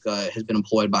I think has been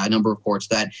employed by a number of courts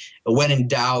that when in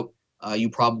doubt,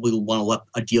 you probably want to let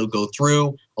a deal go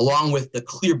through, along with the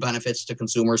clear benefits to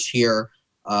consumers here.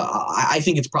 I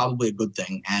think it's probably a good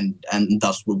thing, and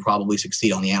thus will probably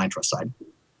succeed on the antitrust side.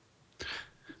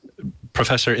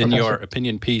 Professor, in your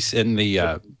opinion piece in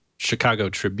the Chicago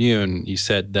Tribune, you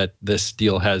said that this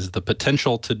deal has the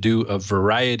potential to do a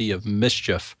variety of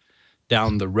mischief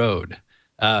down the road.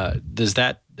 Does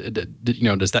that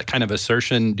kind of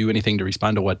assertion do anything to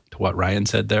respond to what Ryan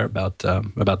said there about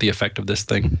the effect of this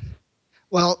thing?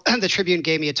 Well, the Tribune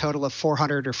gave me a total of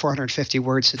 400 or 450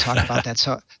 words to talk about that,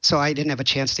 so I didn't have a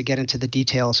chance to get into the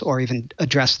details or even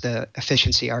address the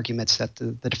efficiency arguments that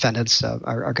the defendants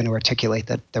are going to articulate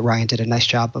that Ryan did a nice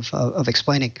job of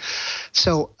explaining.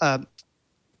 So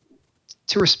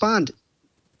to respond,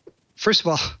 first of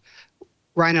all,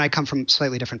 Ryan and I come from a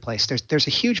slightly different place. There's a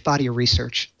huge body of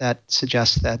research that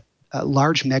suggests that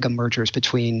large mega mergers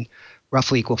between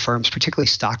roughly equal firms, particularly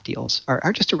stock deals,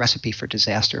 are just a recipe for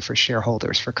disaster for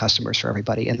shareholders, for customers, for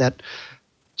everybody. And that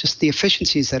just the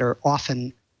efficiencies that are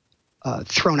often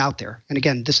thrown out there. And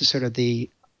again, this is sort of the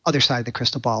other side of the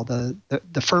crystal ball.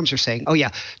 The firms are saying, oh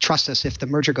yeah, trust us, if the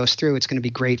merger goes through, it's going to be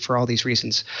great for all these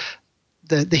reasons.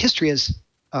 The history is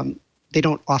they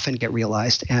don't often get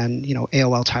realized. And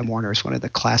AOL Time Warner is one of the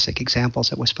classic examples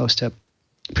that was supposed to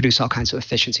produce all kinds of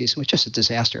efficiencies. It was just a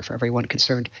disaster for everyone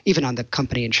concerned, even on the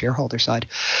company and shareholder side.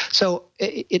 So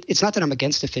it's not that I'm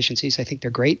against efficiencies. I think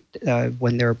they're great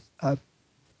when they're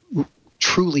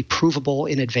truly provable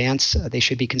in advance. They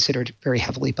should be considered very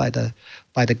heavily by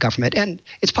the government. And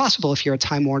it's possible if you're a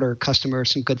Time Warner customer,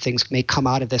 some good things may come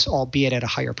out of this, albeit at a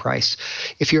higher price.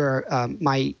 If you're,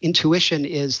 my intuition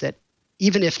is that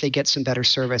even if they get some better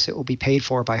service, it will be paid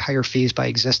for by higher fees by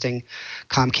existing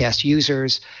Comcast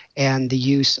users and the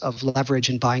use of leverage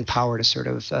and buying power to sort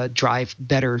of drive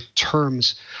better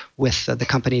terms with the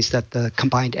companies that the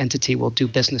combined entity will do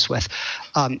business with.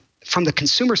 from the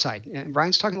consumer side, and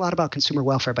Ryan's talking a lot about consumer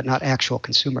welfare, but not actual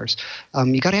consumers.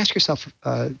 You got to ask yourself,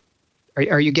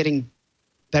 are you getting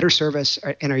better service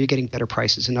and are you getting better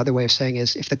prices? Another way of saying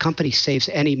is, if the company saves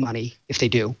any money, if they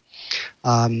do,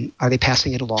 are they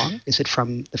passing it along? Is it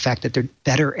from the fact that they're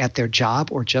better at their job,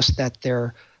 or just that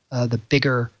they're the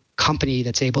bigger company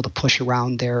that's able to push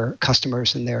around their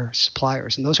customers and their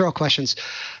suppliers? And those are all questions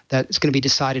that is going to be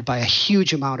decided by a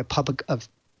huge amount of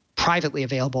privately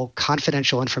available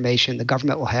confidential information the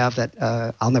government will have that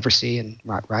I'll never see and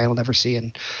Ryan will never see,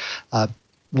 and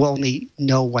we'll only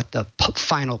know what the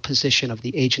final position of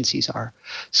the agencies are.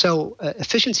 So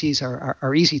efficiencies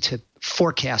are easy to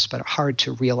forecast, but hard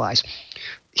to realize.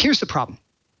 Here's the problem.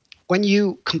 When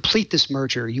you complete this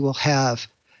merger, you will have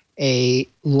a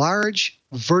large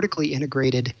vertically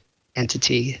integrated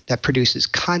entity that produces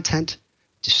content,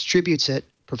 distributes it,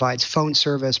 provides phone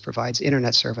service, provides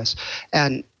internet service,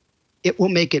 and it will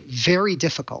make it very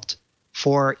difficult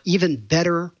for even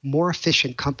better, more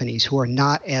efficient companies who are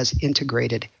not as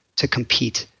integrated to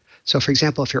compete. So, for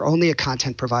example, if you're only a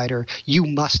content provider, you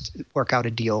must work out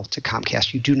a deal to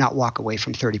Comcast. You do not walk away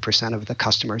from 30% of the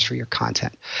customers for your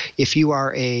content. If you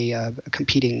are a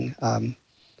competing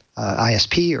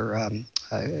ISP or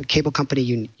a cable company,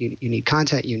 you need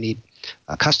content, you need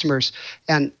customers.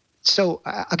 And so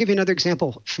I'll give you another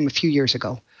example from a few years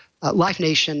ago. Live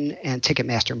Nation and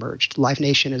Ticketmaster merged. Live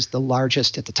Nation is the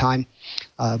largest at the time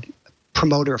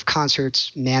promoter of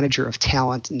concerts, manager of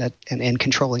talent, and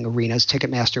controlling arenas.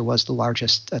 Ticketmaster was the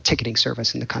largest ticketing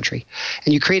service in the country.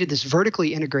 And you created this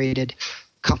vertically integrated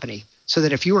company so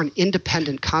that if you were an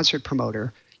independent concert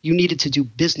promoter, you needed to do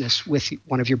business with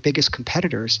one of your biggest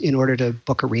competitors in order to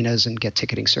book arenas and get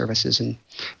ticketing services and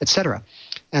et cetera.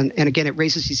 And again, it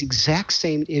raises these exact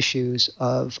same issues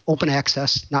of open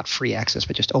access, not free access,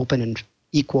 but just open and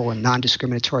equal and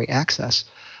non-discriminatory access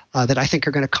that I think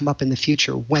are going to come up in the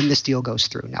future when this deal goes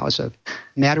through. Now, as a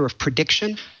matter of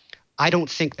prediction, I don't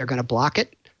think they're going to block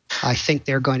it. I think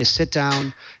they're going to sit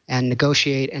down and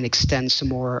negotiate and extend some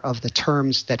more of the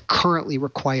terms that currently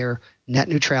require net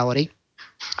neutrality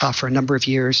for a number of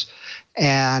years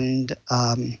and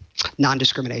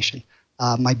non-discrimination.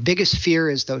 My biggest fear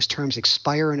is those terms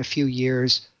expire in a few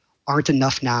years, aren't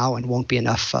enough now, and won't be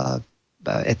enough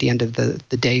at the end of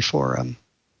the day for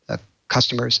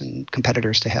customers and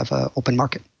competitors to have an open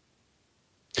market.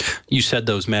 You said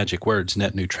those magic words,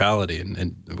 net neutrality,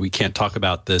 and we can't talk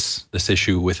about this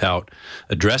issue without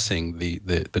addressing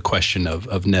the question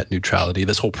of net neutrality.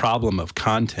 This whole problem of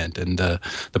content and the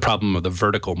problem of the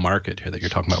vertical market here that you're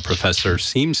talking about, Professor,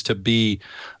 seems to be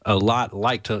a lot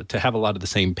like to have a lot of the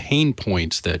same pain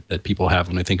points that people have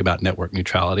when they think about network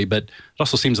neutrality, but it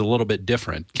also seems a little bit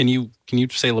different. Can you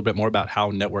say a little bit more about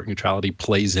how network neutrality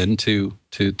plays into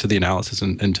the analysis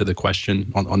and to the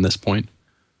question on this point?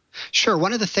 Sure.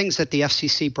 One of the things that the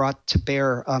FCC brought to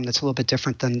bear that's a little bit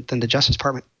different than the Justice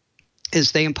Department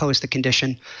is they imposed the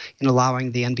condition in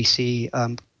allowing the NBC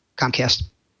Comcast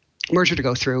merger to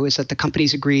go through is that the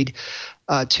companies agreed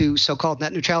to so-called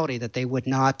net neutrality, that they would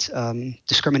not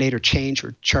discriminate or change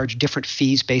or charge different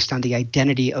fees based on the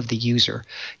identity of the user.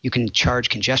 You can charge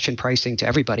congestion pricing to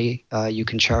everybody. You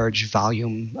can charge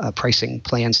volume pricing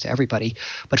plans to everybody.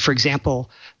 But for example,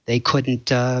 they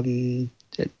couldn't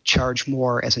charge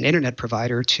more as an internet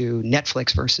provider to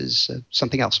Netflix versus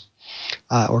something else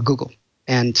or Google.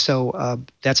 And so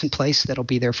that's in place. That'll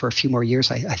be there for a few more years.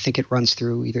 I think it runs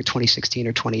through either 2016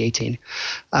 or 2018.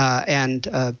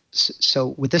 So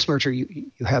with this merger,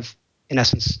 you have, in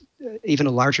essence, even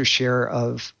a larger share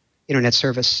of internet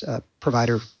service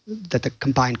provider that the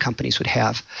combined companies would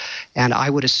have. And I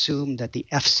would assume that the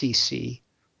FCC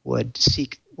would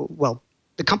seek, well,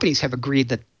 the companies have agreed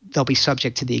that they'll be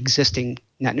subject to the existing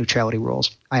net neutrality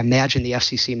rules. I imagine the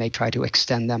FCC may try to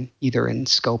extend them either in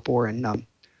scope or in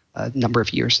a number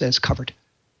of years that is covered.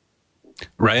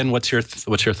 Ryan, what are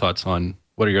your thoughts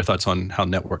on how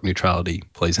network neutrality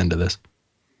plays into this?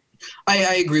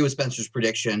 I agree with Spencer's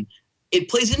prediction. It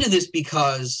plays into this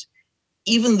because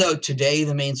even though today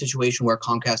the main situation where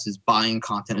Comcast is buying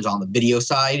content is on the video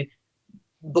side,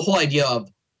 the whole idea of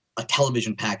a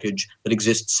television package that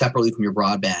exists separately from your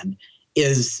broadband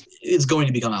is going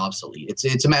to become obsolete.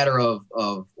 It's a matter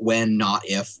of when, not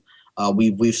if.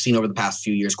 We've seen over the past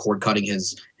few years cord cutting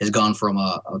has gone from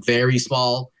a very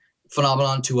small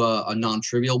phenomenon to a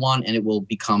non-trivial one, and it will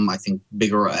become, I think,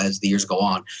 bigger as the years go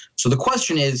on. So the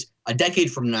question is, a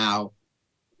decade from now,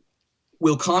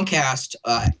 will Comcast,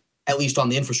 at least on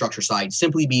the infrastructure side,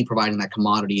 simply be providing that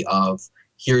commodity of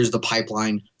here's the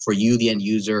pipeline for you, the end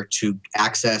user, to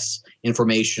access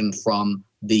information from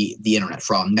the internet,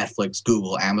 from Netflix,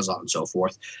 Google, Amazon, and so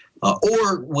forth?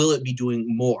 Or will it be doing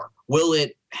more? Will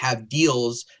it have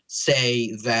deals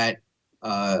say that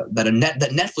that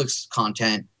Netflix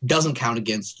content doesn't count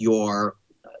against your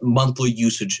monthly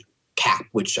usage cap,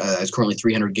 which is currently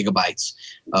 300 gigabytes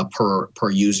per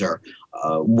user,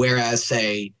 whereas,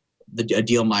 say, a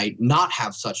deal might not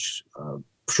have such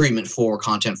treatment for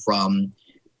content from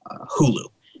Hulu.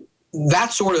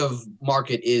 That sort of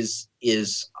market is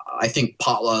I think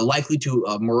likely to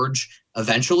emerge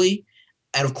eventually,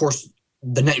 and of course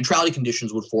the net neutrality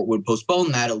conditions would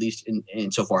postpone that, at least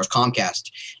in so far as Comcast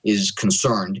is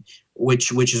concerned,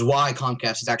 which is why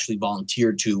Comcast has actually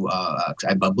volunteered to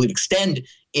I believe extend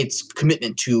its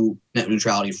commitment to net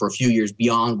neutrality for a few years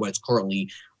beyond what it's currently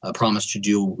promised to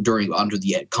do under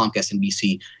the Comcast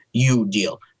NBCU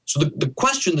deal. So the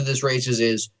question that this raises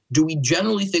is, do we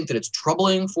generally think that it's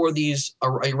troubling for these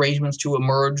arrangements to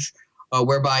emerge,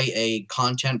 whereby a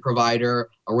content provider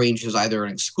arranges either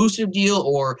an exclusive deal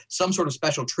or some sort of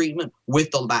special treatment with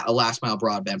a last mile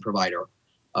broadband provider?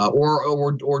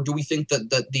 Or do we think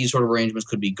that these sort of arrangements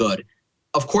could be good?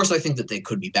 Of course, I think that they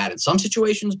could be bad in some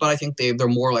situations, but I think they're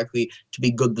more likely to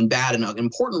be good than bad. And an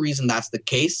important reason that's the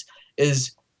case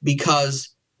is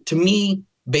because, to me,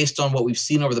 based on what we've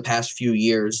seen over the past few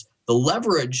years, the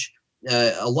leverage,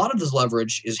 a lot of this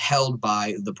leverage is held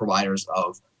by the providers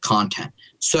of content.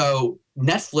 So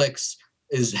Netflix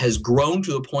has grown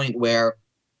to the point where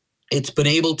it's been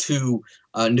able to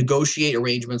negotiate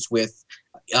arrangements with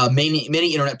many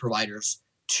internet providers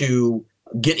to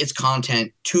get its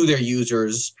content to their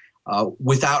users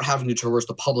without having to traverse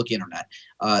the public internet,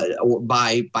 or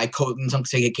in some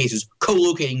cases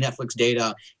co-locating Netflix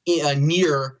data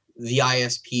near the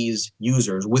ISP's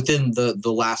users within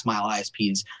the last mile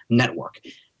ISP's network.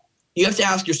 You have to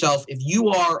ask yourself, if you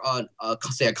are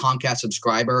say a Comcast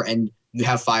subscriber and you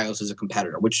have Fios as a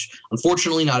competitor, which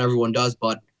unfortunately not everyone does,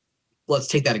 but let's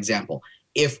take that example.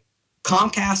 If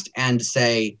Comcast and,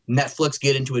 say, Netflix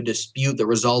get into a dispute that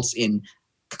results in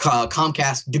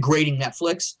Comcast degrading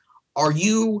Netflix, are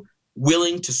you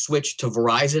willing to switch to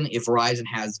Verizon if Verizon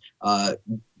has a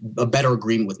better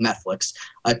agreement with Netflix?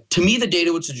 To me, the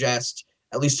data would suggest,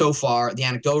 at least so far, the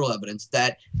anecdotal evidence,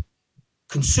 that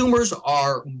consumers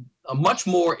are much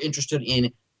more interested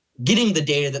in getting the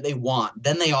data that they want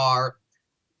than they are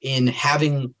in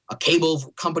having a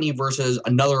cable company versus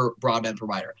another broadband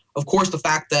provider. Of course, the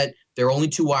fact that there are only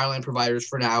two wireline providers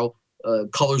for now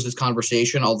colors this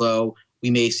conversation, although we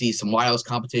may see some wireless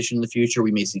competition in the future.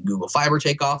 We may see Google Fiber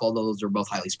take off, although those are both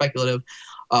highly speculative.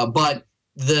 But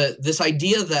this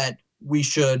idea that we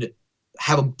should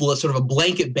have sort of a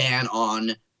blanket ban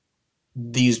on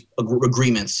these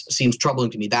agreements seems troubling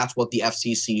to me. That's what the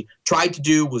FCC tried to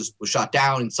do, was shot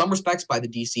down in some respects by the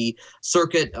DC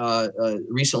Circuit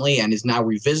recently, and is now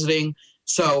revisiting.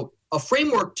 So a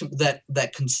framework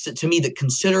that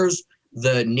considers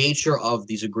the nature of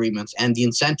these agreements and the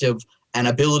incentive and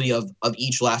ability of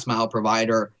each last mile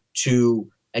provider to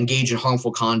engage in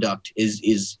harmful conduct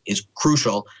is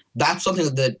crucial. That's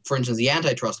something that, for instance, the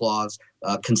antitrust laws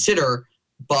consider,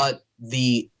 but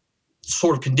the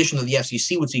sort of condition that the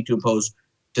FCC would seek to impose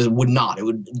would not. It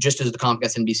would, just as the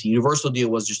Comcast NBC Universal deal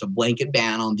was just a blanket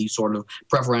ban on these sort of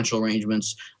preferential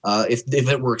arrangements. If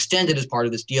it were extended as part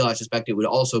of this deal, I suspect it would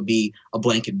also be a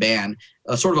blanket ban.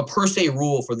 Sort of a per se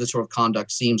rule for this sort of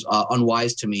conduct seems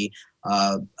unwise to me.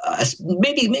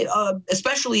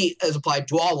 Especially as applied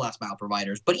to all last mile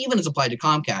providers, but even as applied to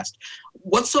Comcast.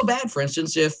 What's so bad, for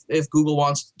instance, if Google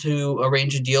wants to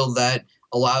arrange a deal that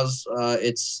allows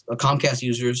its Comcast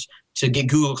users to get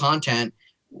Google content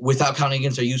without counting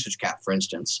against their usage cap, for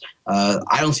instance?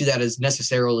 I don't see that as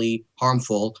necessarily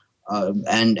harmful,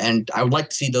 and I would like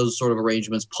to see those sort of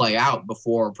arrangements play out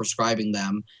before prescribing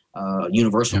them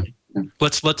universally. Yeah.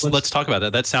 Let's talk about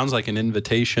that. That sounds like an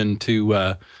invitation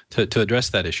to address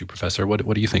that issue, Professor.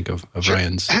 What do you think of Sure.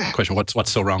 Ryan's question?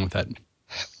 What's so wrong with that?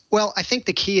 Well, I think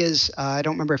the key is, I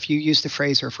don't remember if you used the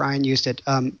phrase or if Ryan used it,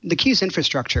 the key is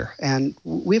infrastructure. And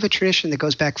we have a tradition that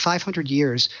goes back 500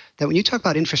 years that when you talk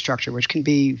about infrastructure, which can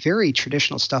be very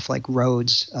traditional stuff like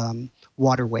roads,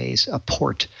 waterways, a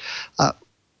port,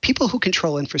 people who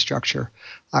control infrastructure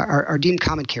are deemed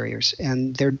common carriers,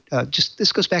 and they're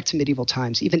this goes back to medieval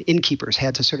times. Even innkeepers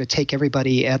had to sort of take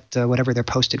everybody at whatever their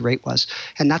posted rate was,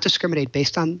 and not discriminate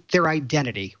based on their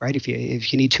identity. Right? If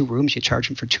you need 2 rooms, you charge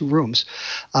them for 2 rooms.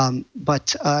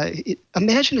 But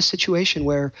imagine a situation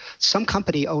where some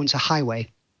company owns a highway,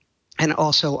 and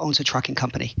also owns a trucking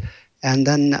company. And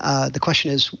then the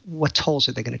question is, what tolls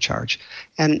are they going to charge?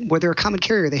 And where they're a common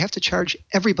carrier, they have to charge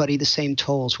everybody the same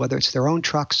tolls, whether it's their own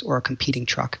trucks or a competing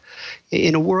truck.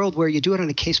 In a world where you do it on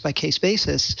a case-by-case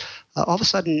basis, all of a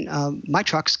sudden, my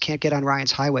trucks can't get on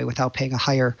Ryan's highway without paying a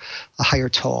higher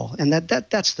toll. And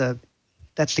that's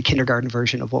the kindergarten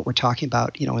version of what we're talking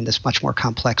about, in this much more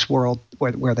complex world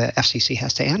where the FCC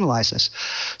has to analyze this.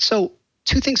 So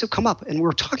two things have come up, and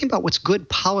we're talking about what's good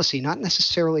policy, not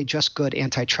necessarily just good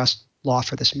antitrust law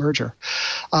for this merger.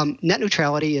 Net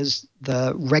neutrality is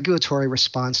the regulatory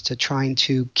response to trying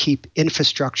to keep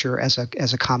infrastructure as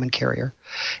a common carrier.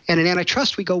 And in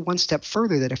antitrust, we go one step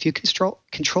further, that if you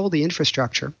control the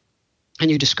infrastructure and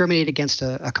you discriminate against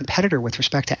a competitor with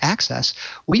respect to access,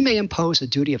 we may impose a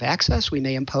duty of access. We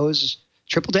may impose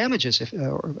triple damages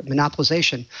or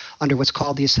monopolization under what's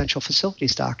called the essential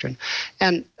facilities doctrine.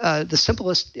 And the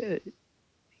simplest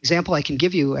example I can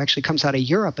give you actually comes out of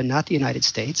Europe and not the United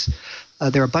States.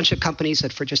 There are a bunch of companies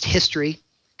that, for just history,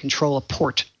 control a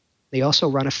port. They also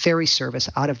run a ferry service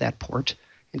out of that port.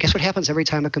 And guess what happens every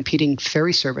time a competing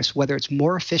ferry service, whether it's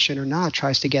more efficient or not,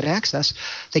 tries to get access?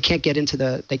 They can't get into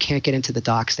the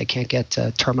docks. They can't get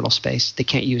terminal space. They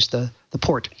can't use the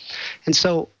port. And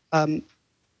so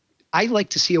I like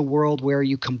to see a world where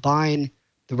you combine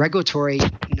the regulatory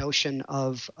notion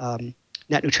of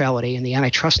net neutrality and the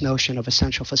antitrust notion of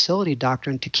essential facility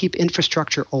doctrine to keep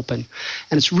infrastructure open.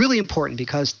 And it's really important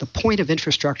because the point of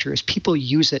infrastructure is people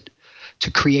use it to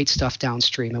create stuff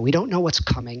downstream. And we don't know what's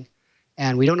coming.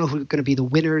 And we don't know who are going to be the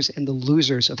winners and the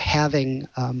losers of having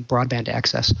broadband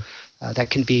access. That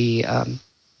can be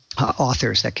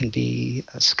authors, that can be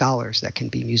scholars, that can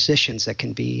be musicians, that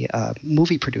can be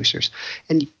movie producers.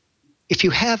 And if you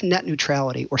have net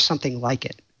neutrality or something like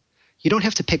it, you don't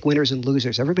have to pick winners and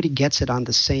losers. Everybody gets it on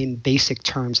the same basic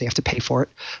terms. They have to pay for it,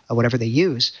 whatever they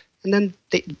use. And then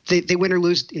they win or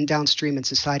lose in downstream, and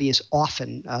society is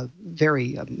often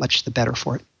very much the better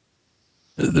for it.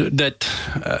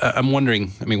 I'm wondering,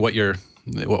 what you're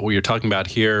talking about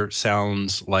here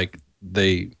sounds like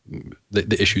the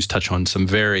issues touch on some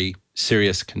very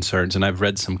serious concerns. And I've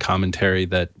read some commentary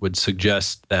that would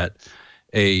suggest that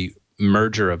a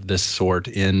merger of this sort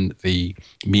in the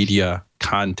media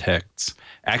context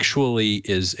actually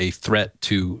is a threat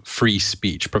to free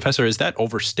speech. Professor, is that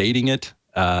overstating it?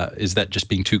 Is that just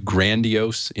being too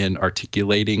grandiose in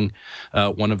articulating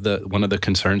one of the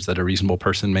concerns that a reasonable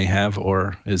person may have,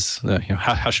 or is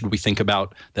how should we think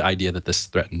about the idea that this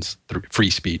threatens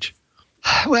free speech?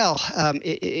 Well,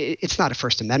 it's not a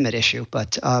First Amendment issue,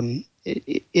 but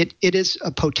it is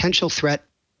a potential threat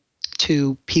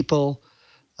to people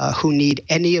who need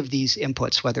any of these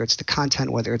inputs, whether it's the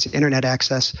content, whether it's internet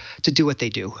access, to do what they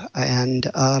do.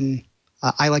 And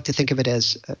I like to think of it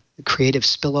as creative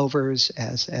spillovers,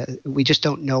 as we just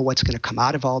don't know what's going to come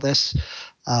out of all this.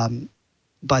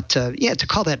 But to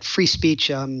call that free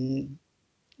speech,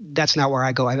 that's not where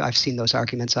I go. I've seen those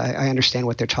arguments. I understand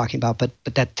what they're talking about, but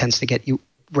that tends to get you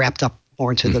wrapped up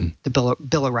more into the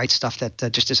Bill of Rights stuff that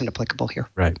just isn't applicable here.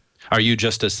 Right. Are you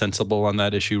just as sensible on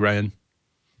that issue, Ryan?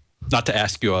 Not to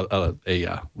ask you a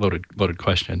loaded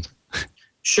question.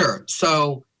 Sure.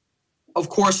 So, of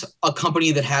course, a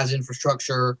company that has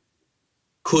infrastructure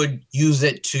could use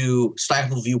it to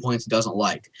stifle viewpoints it doesn't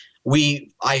like.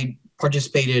 I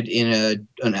participated in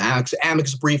an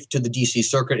amicus brief to the D.C.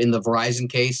 Circuit in the Verizon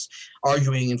case,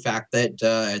 arguing, in fact, that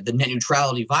the net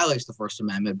neutrality violates the First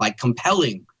Amendment by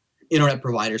compelling internet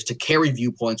providers to carry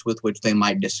viewpoints with which they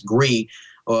might disagree,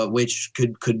 which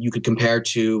you could compare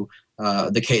to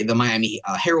the Miami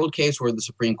Herald case, where the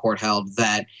Supreme Court held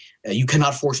that you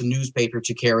cannot force a newspaper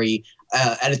to carry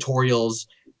editorials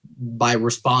by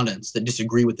respondents that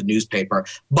disagree with the newspaper.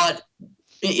 But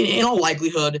in all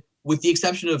likelihood, with the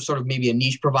exception of sort of maybe a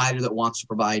niche provider that wants to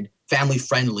provide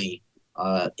family-friendly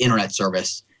internet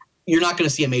service, you're not going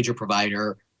to see a major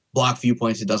provider block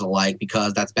viewpoints it doesn't like,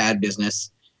 because that's bad business.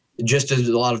 Just as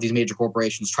a lot of these major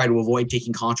corporations try to avoid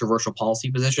taking controversial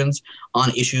policy positions on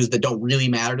issues that don't really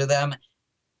matter to them.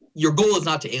 Your goal is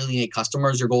not to alienate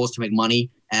customers. Your goal is to make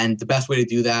money. And the best way to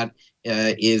do that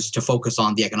is to focus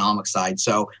on the economic side.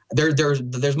 So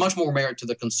there's much more merit to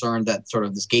the concern that sort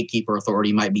of this gatekeeper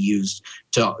authority might be used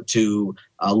to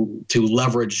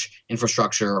leverage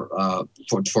infrastructure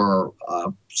for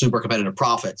super competitive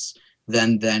profits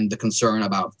than the concern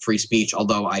about free speech,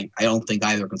 although I don't think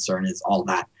either concern is all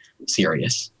that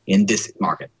serious in this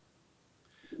market.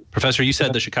 Professor, you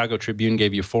said the Chicago Tribune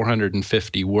gave you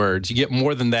 450 words. You get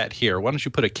more than that here. Why don't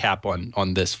you put a cap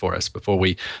on this for us before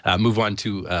we move on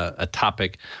to a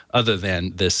topic other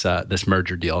than this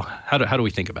merger deal? How do we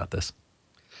think about this?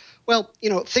 Well,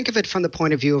 think of it from the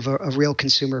point of view of a real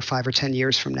consumer 5 or 10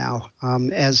 years from now.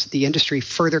 As the industry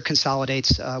further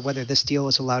consolidates, whether this deal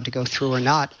is allowed to go through or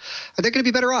not, are they going to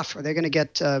be better off? Are they going to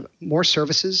get more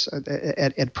services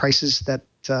at prices that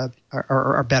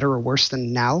are better or worse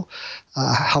than now?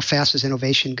 How fast is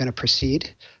innovation going to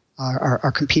proceed?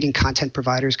 Are competing content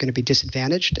providers going to be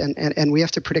disadvantaged? And we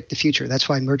have to predict the future. That's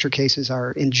why merger cases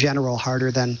are, in general,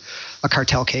 harder than a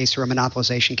cartel case or a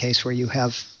monopolization case where you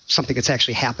have something that's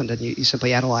actually happened and you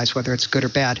simply analyze whether it's good or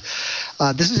bad.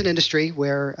 This is an industry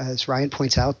where, as Ryan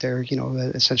points out, there are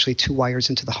essentially two wires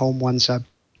into the home. One's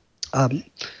on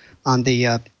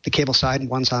the cable side and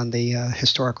one's on the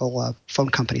historical phone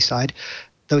company side.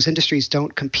 Those industries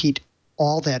don't compete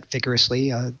all that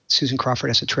vigorously. Susan Crawford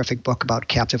has a terrific book about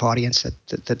captive audience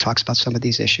that talks about some of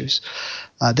these issues.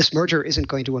 This merger isn't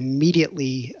going to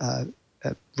immediately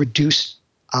reduce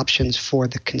options for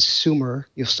the consumer.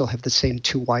 You'll still have the same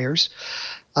two wires.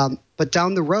 But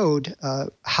down the road,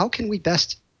 how can we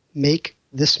best make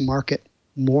this market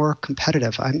more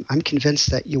competitive? I'm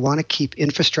convinced that you want to keep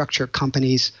infrastructure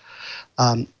companies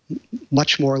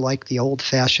much more like the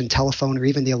old-fashioned telephone or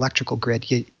even the electrical grid.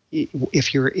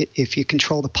 If you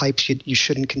control the pipes, you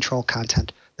shouldn't control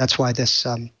content. That's why this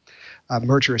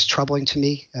merger is troubling to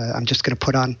me. I'm just going to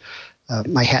put on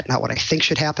my hat, not what I think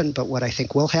should happen, but what I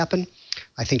think will happen.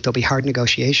 I think there'll be hard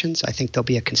negotiations. I think there'll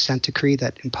be a consent decree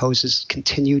that imposes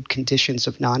continued conditions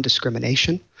of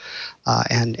non-discrimination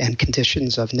and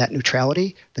conditions of net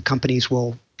neutrality. The companies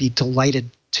will be delighted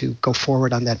to go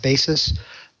forward on that basis.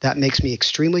 That makes me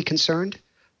extremely concerned.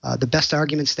 The best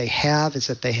arguments they have is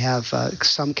that they have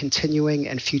some continuing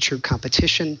and future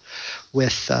competition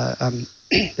with the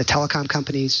telecom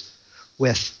companies,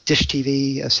 with dish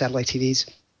TV, satellite TVs,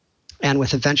 and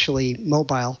with eventually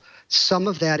mobile. Some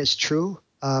of that is true.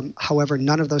 However,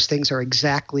 none of those things are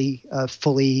exactly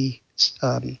fully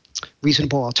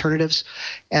reasonable alternatives.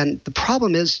 And the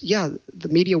problem is, the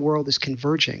media world is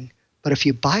converging. But if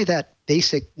you buy that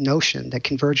basic notion that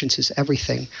convergence is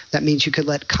everything, that means you could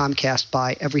let Comcast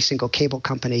buy every single cable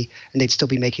company, and they'd still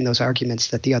be making those arguments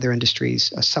that the other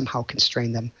industries somehow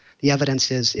constrain them. The evidence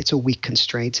is it's a weak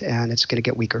constraint, and it's going to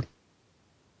get weaker.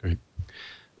 Great.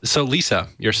 So, Lisa,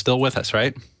 you're still with us,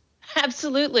 right?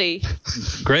 Absolutely.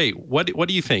 Great. What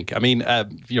do you think? I mean,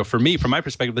 for me, from my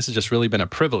perspective, this has just really been a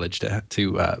privilege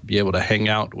to be able to hang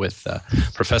out with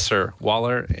Professor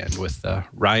Waller and with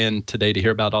Ryan today to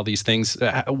hear about all these things.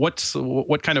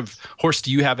 What kind of horse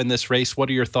do you have in this race? What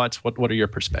are your thoughts? What are your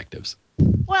perspectives?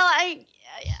 Well, I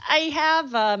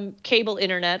have cable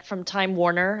internet from Time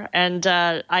Warner, and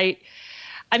I'm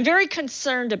very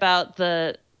concerned about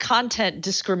the content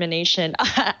discrimination.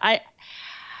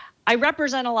 I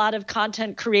represent a lot of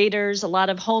content creators, a lot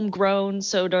of homegrown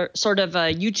sort of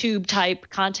YouTube type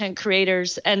content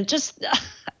creators, and just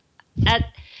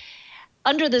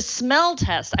under the smell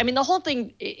test, I mean, the whole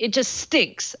thing, it just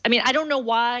stinks. I mean, I don't know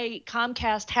why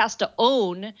Comcast has to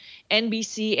own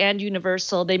NBC and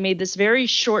Universal. They made this very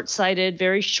short-sighted,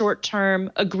 very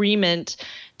short-term agreement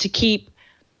to keep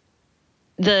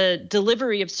the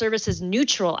delivery of services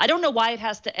neutral. I don't know why it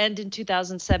has to end in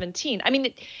 2017. I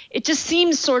mean, it just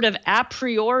seems sort of a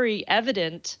priori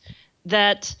evident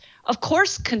that, of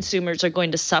course, consumers are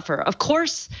going to suffer. Of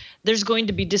course, there's going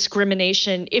to be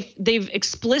discrimination if they've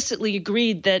explicitly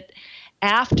agreed that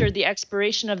after the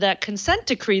expiration of that consent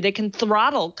decree, they can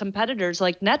throttle competitors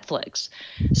like Netflix.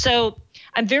 So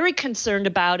I'm very concerned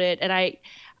about it, and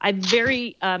I'm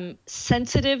very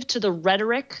sensitive to the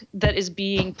rhetoric that is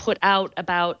being put out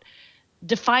about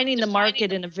defining the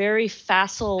market in a very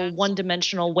facile,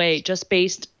 one-dimensional way, just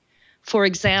based, for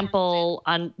example,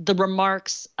 on the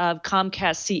remarks of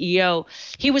Comcast CEO.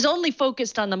 He was only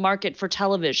focused on the market for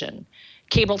television,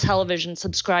 cable television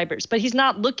subscribers, but he's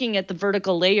not looking at the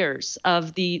vertical layers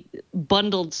of the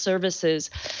bundled services.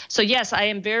 So yes, I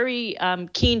am very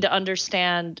keen to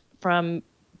understand from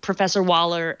Professor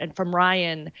Waller and from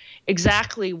Ryan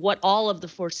exactly what all of the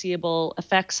foreseeable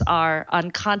effects are on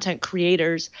content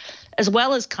creators as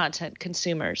well as content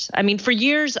consumers. I mean, for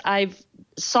years I've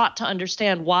sought to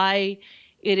understand why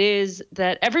it is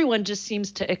that everyone just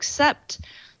seems to accept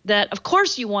that, of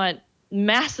course, you want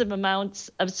massive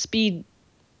amounts of speed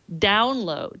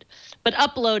download, but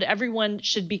upload, everyone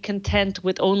should be content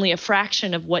with only a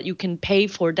fraction of what you can pay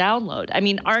for download. I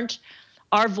mean, aren't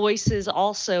our voices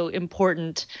also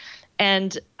important?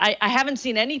 And I haven't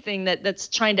seen anything that's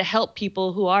trying to help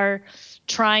people who are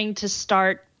trying to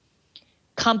start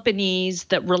companies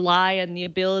that rely on the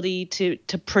ability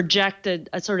to project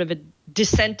a sort of a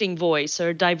dissenting voice or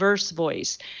a diverse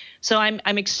voice. So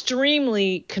I'm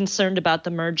extremely concerned about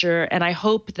the merger, and I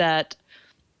hope that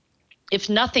if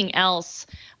nothing else,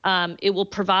 it will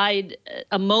provide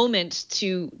a moment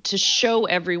to show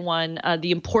everyone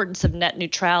the importance of net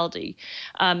neutrality.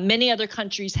 Many other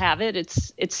countries have it.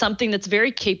 It's something that's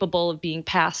very capable of being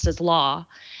passed as law,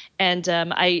 and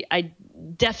I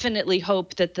definitely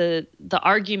hope that the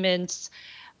arguments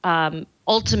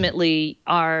ultimately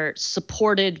are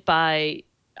supported by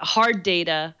hard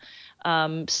data,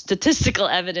 statistical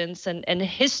evidence, and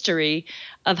history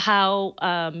of how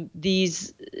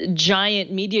these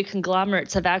giant media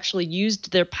conglomerates have actually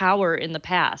used their power in the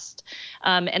past.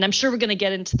 And I'm sure we're going to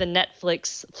get into the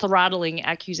Netflix throttling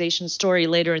accusation story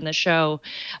later in the show,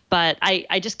 but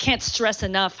I just can't stress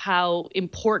enough how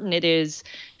important it is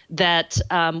that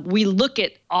we look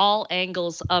at all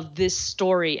angles of this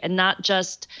story and not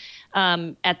just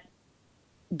at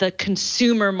the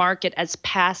consumer market as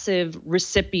passive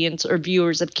recipients or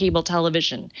viewers of cable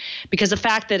television, because the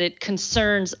fact that it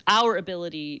concerns our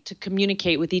ability to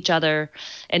communicate with each other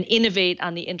and innovate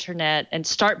on the internet and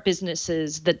start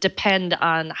businesses that depend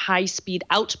on high-speed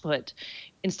output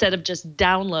instead of just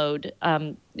download,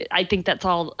 I think that's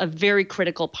all a very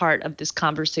critical part of this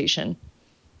conversation.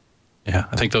 Yeah,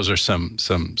 I think those are some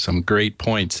great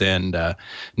points, and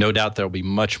no doubt there'll be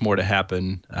much more to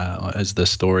happen as the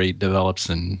story develops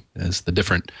and as the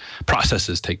different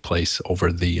processes take place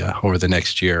over the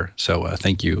next year. So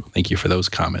thank you for those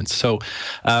comments. So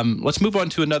let's move on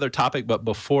to another topic, but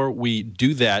before we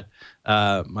do that,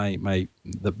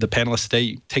 the panelists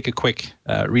today take a quick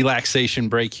relaxation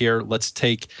break here. Let's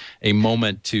take a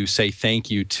moment to say thank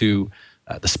you to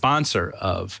the sponsor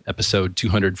of episode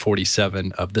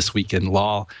 247 of This Week in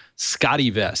Law, Scotty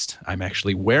Vest. I'm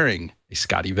actually wearing a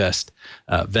Scotty Vest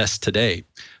today.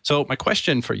 So my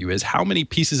question for you is, how many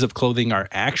pieces of clothing are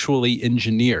actually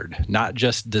engineered, not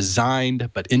just designed,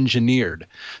 but engineered?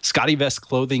 Scotty Vest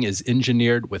clothing is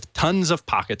engineered with tons of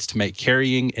pockets to make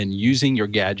carrying and using your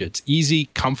gadgets easy,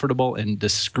 comfortable, and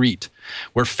discreet.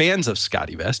 We're fans of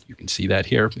Scotty Vest. You can see that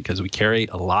here because we carry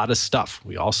a lot of stuff.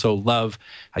 We also love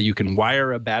how you can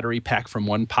wire a battery pack from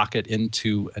one pocket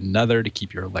into another to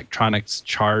keep your electronics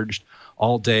charged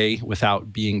all day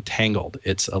without being tangled.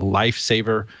 It's a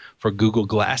lifesaver for Google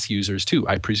Glass users too.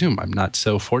 I presume I'm not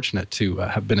so fortunate to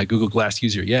have been a Google Glass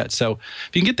user yet. So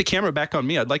if you can get the camera back on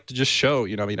me, I'd like to just show,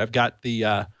 I've got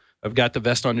the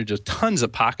vest on. There's just tons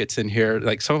of pockets in here.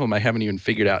 Like some of them I haven't even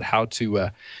figured out how to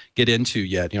get into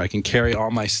yet. I can carry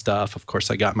all my stuff. Of course,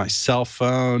 I got my cell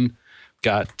phone,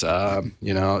 got,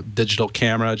 digital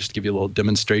camera, just to give you a little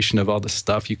demonstration of all the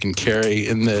stuff you can carry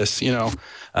in this,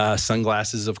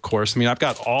 sunglasses, of course. I've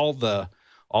got all the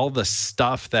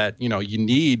stuff that, you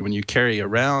need when you carry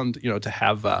around, to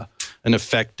have an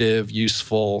effective,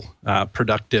 useful,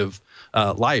 productive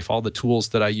life, all the tools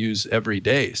that I use every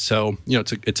day. So,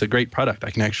 it's a great product.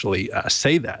 I can actually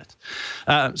say that.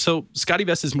 So Scotty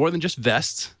Vest is more than just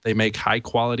vests. They make high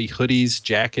quality hoodies,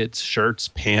 jackets, shirts,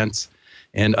 pants,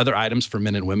 and other items for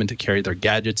men and women to carry their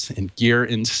gadgets and gear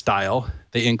in style.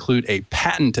 They include a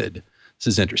patented, this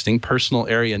is interesting, personal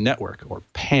area network, or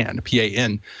PAN,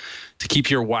 P-A-N, to keep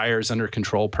your wires under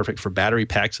control, perfect for battery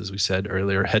packs, as we said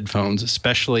earlier, headphones,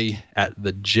 especially at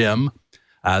the gym.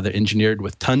 They're engineered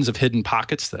with tons of hidden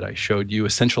pockets that I showed you,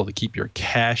 essential to keep your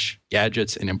cash,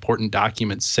 gadgets, and important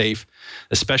documents safe,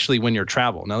 especially when you're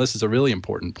travel. Now, this is a really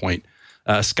important point.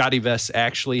 Scotty Vest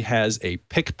actually has a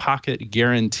pickpocket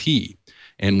guarantee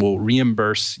and will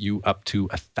reimburse you up to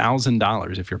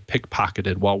 $1,000 if you're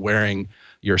pickpocketed while wearing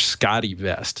your Scotty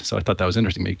Vest. So I thought that was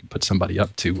interesting. Maybe you could put somebody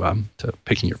up to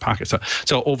picking your pockets.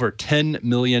 So over 10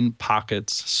 million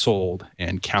pockets sold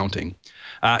and counting.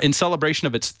 In celebration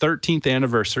of its 13th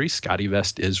anniversary, Scotty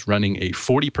Vest is running a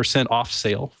 40% off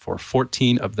sale for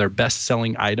 14 of their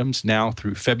best-selling items now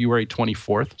through February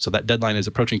 24th. So that deadline is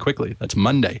approaching quickly. That's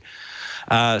Monday.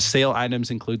 Sale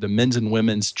items include the men's and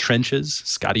women's trenches,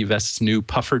 Scotty Vest's new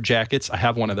puffer jackets. I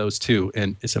have one of those too,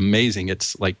 and it's amazing.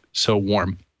 It's like so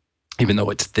warm, even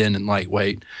though it's thin and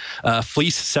lightweight.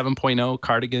 Fleece 7.0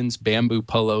 cardigans, bamboo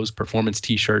polos, performance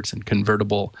t-shirts, and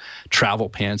convertible travel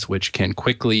pants, which can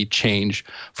quickly change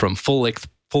from full-length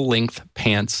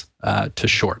pants to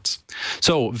shorts.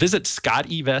 So visit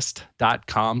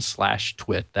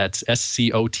scottevest.com/twit. That's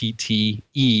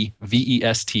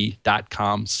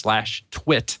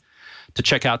SCOTTEVEST.com/twit to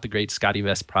check out the great Scotty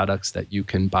Vest products that you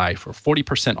can buy for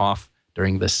 40% off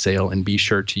during this sale. And be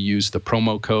sure to use the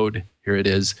promo code, here it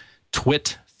is,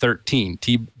 TWIT13,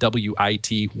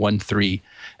 TWIT13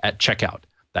 at checkout.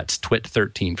 That's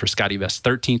TWIT13 for Scotty Vest's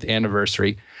 13th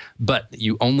anniversary. But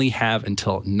you only have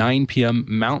until 9 p.m.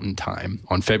 Mountain Time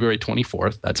on February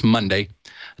 24th, that's Monday,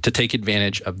 to take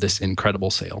advantage of this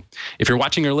incredible sale. If you're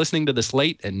watching or listening to this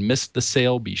late and missed the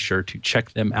sale, be sure to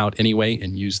check them out anyway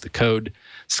and use the code.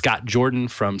 Scott Jordan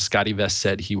from Scotty Vest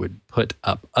said he would put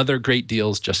up other great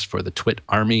deals just for the TWIT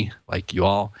Army, like you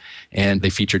all, and they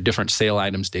feature different sale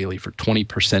items daily for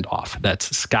 20% off. That's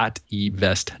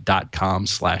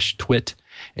scottevest.com/twit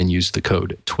and use the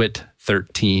code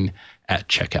TWIT13 at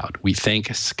checkout. We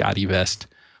thank Scotty Vest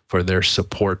for their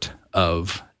support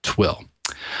of Twill.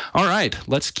 All right,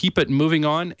 let's keep it moving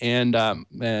on and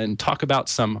talk about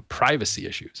some privacy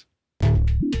issues.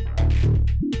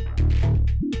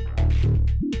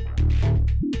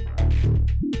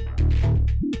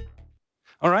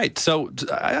 All right, so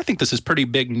I think this is pretty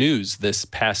big news this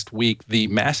past week. The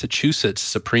Massachusetts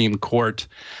Supreme Court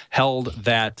held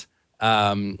that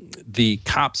the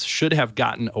cops should have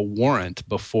gotten a warrant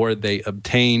before they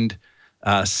obtained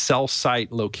cell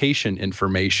site location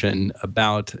information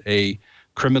about a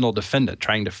criminal defendant,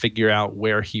 trying to figure out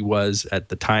where he was at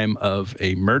the time of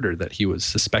a murder that he was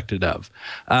suspected of.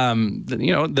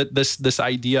 This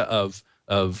idea of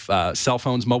cell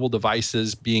phones, mobile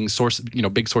devices being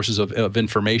big sources of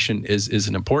information is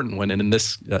an important one. And in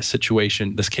this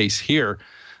situation, this case here,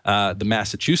 the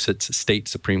Massachusetts State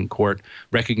Supreme Court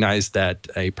recognized that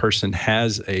a person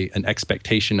has an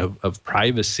expectation of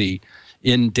privacy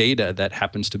in data that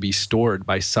happens to be stored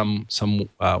by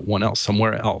someone else,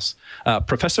 somewhere else.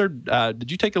 Professor, did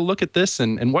you take a look at this,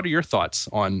 and what are your thoughts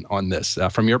on this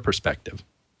from your perspective?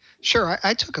 Sure.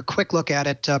 I took a quick look at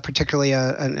it, particularly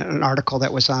an article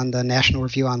that was on the National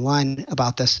Review Online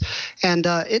about this. And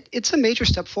it's a major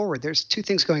step forward. There's two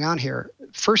things going on here.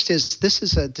 First is this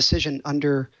is a decision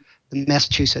under the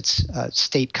Massachusetts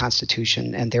state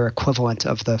constitution and their equivalent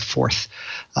of the Fourth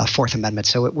Amendment.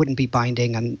 So it wouldn't be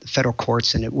binding on federal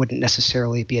courts, and it wouldn't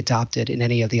necessarily be adopted in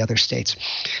any of the other states.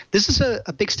 This is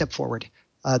a big step forward.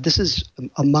 This is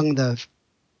among the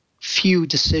few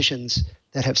decisions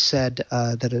that have said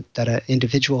that an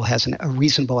individual has a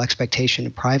reasonable expectation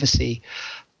of privacy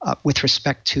with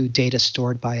respect to data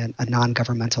stored by a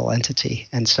non-governmental entity.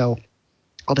 And so,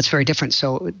 well, that's very different.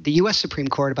 So the U.S. Supreme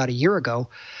Court about a year ago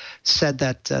said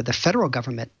that the federal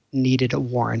government needed a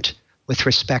warrant with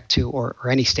respect to, or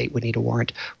any state would need a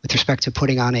warrant with respect to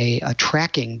putting on a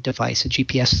tracking device, a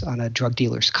GPS on a drug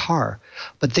dealer's car.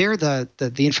 But there, the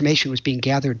information was being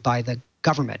gathered by the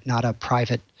government, not a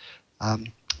private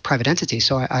entity.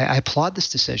 So I applaud this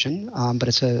decision, but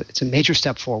it's a major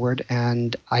step forward,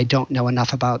 and I don't know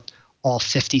enough about all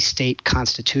 50 state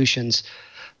constitutions.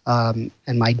 And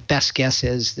my best guess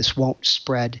is this won't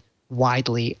spread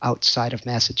widely outside of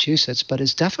Massachusetts, but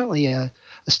is definitely a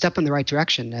step in the right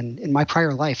direction. And in my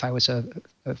prior life, I was a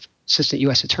assistant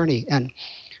U.S. attorney, and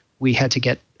we had to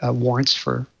get warrants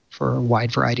for a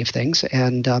wide variety of things.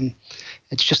 And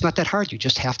it's just not that hard. You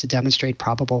just have to demonstrate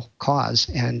probable cause,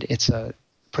 and it's a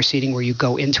proceeding where you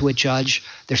go into a judge.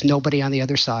 There's nobody on the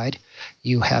other side.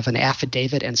 You have an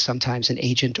affidavit and sometimes an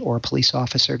agent or a police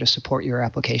officer to support your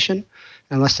application.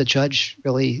 Unless the judge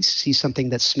really sees something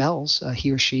that smells,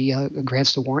 he or she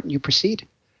grants the warrant and you proceed.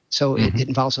 So it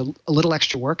involves a little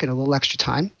extra work and a little extra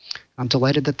time. I'm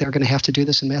delighted that they're going to have to do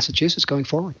this in Massachusetts going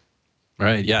forward.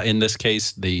 Right. Yeah. In this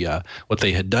case, what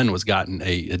they had done was gotten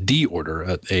a D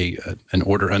order, an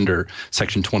order under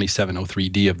Section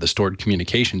 2703D of the Stored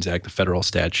Communications Act, the federal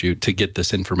statute, to get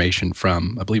this information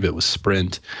from, I believe it was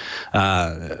Sprint,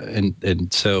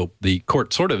 and so the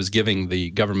court sort of is giving the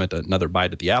government another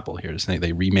bite at the apple here, to say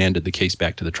they remanded the case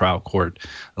back to the trial court,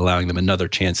 allowing them another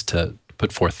chance to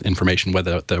put forth information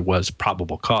whether there was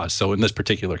probable cause. So in this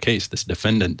particular case, this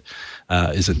defendant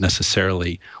isn't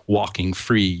necessarily walking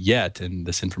free yet, and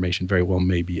this information very well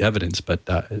may be evidence, but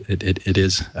it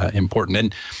is important.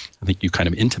 And I think you kind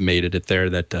of intimated it there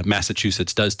that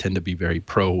Massachusetts does tend to be very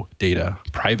pro-data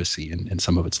privacy in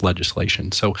some of its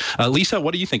legislation. So Lisa,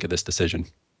 what do you think of this decision?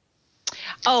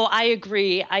 Oh, I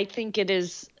agree. I think it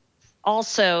is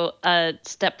also a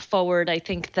step forward. I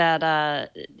think that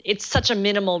it's such a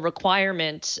minimal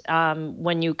requirement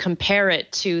when you compare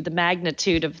it to the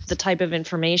magnitude of the type of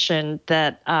information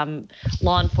that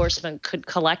law enforcement could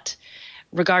collect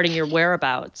regarding your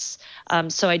whereabouts.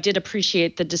 So I did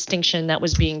appreciate the distinction that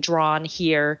was being drawn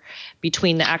here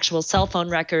between the actual cell phone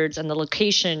records and the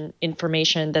location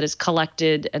information that is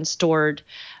collected and stored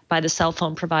by the cell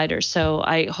phone provider. So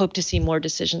I hope to see more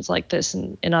decisions like this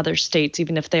in other states,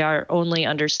 even if they are only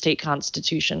under state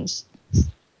constitutions.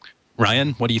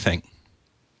 Ryan, what do you think?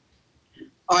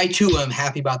 I, too, am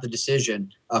happy about the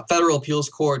decision. Federal appeals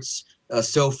courts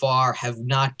so far have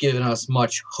not given us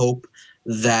much hope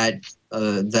that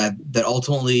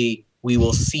ultimately we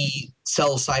will see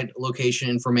cell site location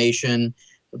information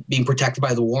being protected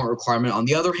by the warrant requirement. On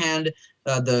the other hand,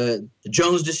 the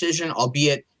Jones decision,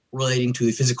 albeit relating to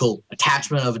the physical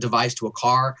attachment of a device to a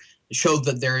car, showed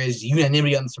that there is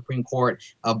unanimity on the Supreme Court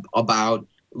about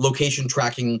location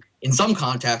tracking in some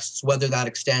contexts, whether that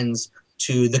extends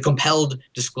to the compelled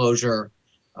disclosure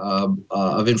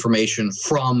of information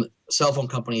from cell phone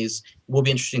companies will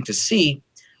be interesting to see.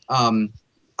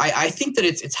 I think that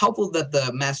it's helpful that the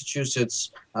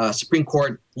Massachusetts Supreme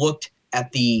Court looked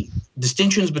at the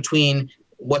distinctions between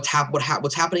what's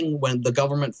happening when the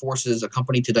government forces a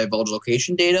company to divulge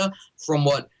location data from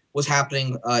what was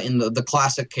happening in the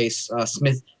classic case,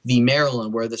 Smith v.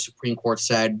 Maryland, where the Supreme Court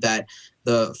said that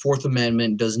the Fourth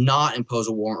Amendment does not impose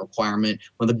a warrant requirement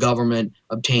when the government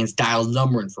obtains dial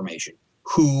number information,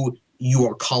 who you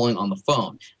are calling on the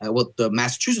phone. What the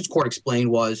Massachusetts court explained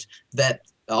was that,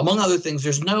 among other things,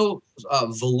 there's no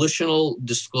volitional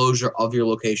disclosure of your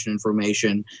location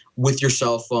information with your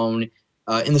cell phone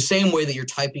in the same way that you're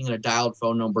typing in a dialed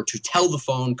phone number to tell the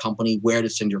phone company where to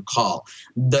send your call.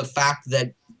 The fact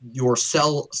that your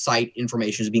cell site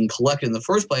information is being collected in the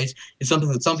first place is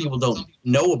something that some people don't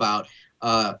know about.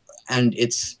 And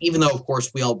it's, even though, of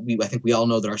course, I think we all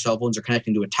know that our cell phones are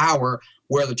connecting to a tower,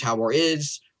 where the tower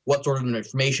is, what sort of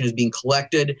information is being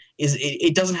collected,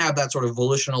 it doesn't have that sort of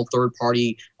volitional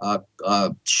third-party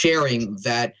sharing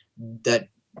that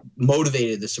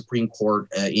motivated the Supreme Court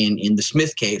in the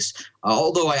Smith case.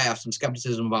 Although I have some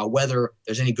skepticism about whether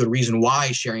there's any good reason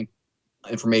why sharing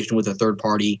information with a third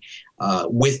party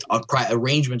with a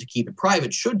arrangement to keep it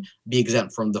private should be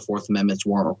exempt from the Fourth Amendment's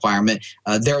warrant requirement.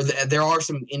 There are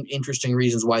some interesting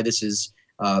reasons why this is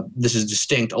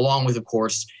distinct, along with, of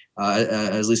course,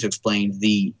 as Lisa explained,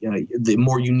 the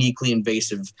more uniquely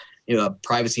invasive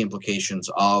privacy implications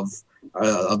of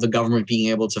the government being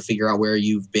able to figure out where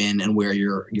you've been and where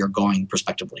you're going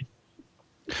prospectively.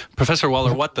 Professor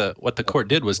Waller, what the court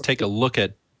did was take a look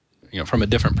at, from a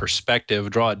different perspective,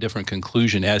 draw a different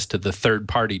conclusion as to the third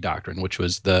party doctrine, which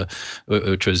was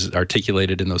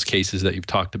articulated in those cases that you've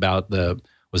talked about.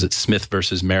 Was it Smith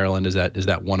versus Maryland? Is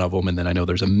that one of them? And then I know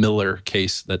there's a Miller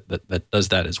case that does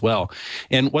that as well.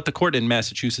 And what the court in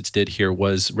Massachusetts did here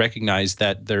was recognize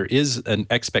that there is an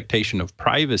expectation of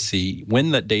privacy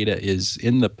when that data is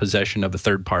in the possession of a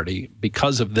third party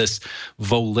because of this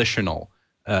volitional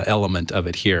element of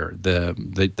it here.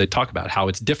 They talk about how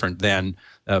it's different than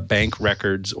bank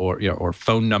records or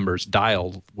phone numbers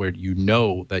dialed, where you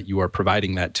know that you are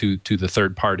providing that to the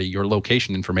third party. Your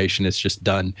location information is just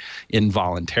done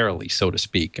involuntarily, so to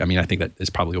speak. I mean, I think that is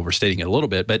probably overstating it a little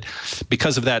bit, but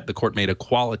because of that, the court made a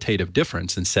qualitative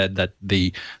difference and said that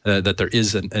that there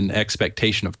is an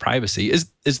expectation of privacy.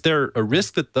 Is there a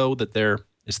risk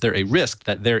is there a risk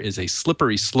that there is a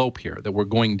slippery slope here that we're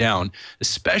going down,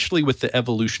 especially with the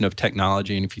evolution of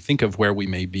technology? And if you think of where we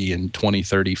may be in 20,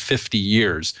 30, 50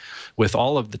 years with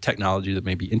all of the technology that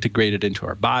may be integrated into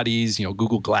our bodies,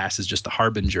 Google Glass is just a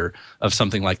harbinger of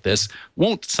something like this.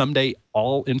 Won't someday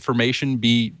all information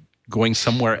be going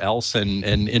somewhere else and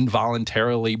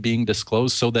involuntarily being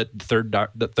disclosed, so that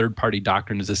the third party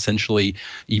doctrine is essentially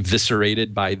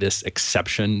eviscerated by this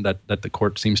exception that the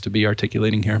court seems to be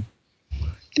articulating here?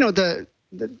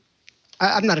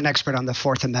 I'm not an expert on the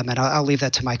Fourth Amendment. I'll leave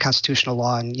that to my constitutional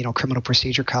law and criminal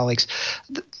procedure colleagues.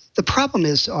 The problem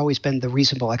has always been the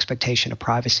reasonable expectation of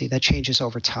privacy that changes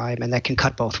over time, and that can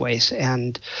cut both ways.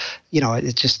 And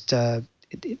it just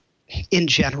in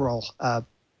general,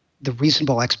 the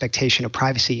reasonable expectation of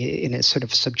privacy in a sort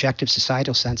of subjective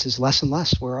societal sense is less and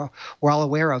less. We're all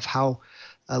aware of how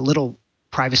little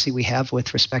privacy we have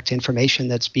with respect to information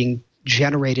that's being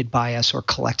generated by us or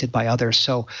collected by others.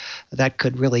 So that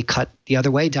could really cut the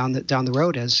other way down the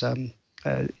road as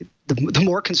the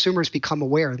more consumers become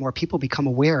aware, the more people become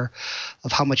aware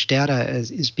of how much data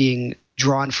is being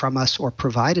drawn from us or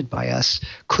provided by us,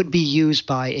 could be used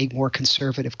by a more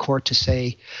conservative court to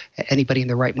say anybody in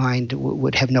their right mind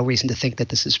would have no reason to think that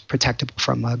this is protectable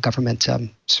from government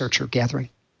search or gathering.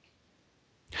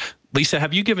 Lisa,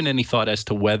 have you given any thought as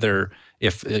to whether,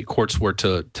 if courts were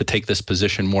to take this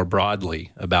position more broadly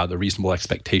about the reasonable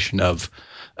expectation of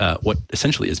what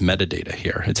essentially is metadata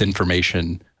here? It's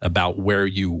information about where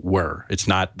you were. It's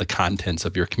not the contents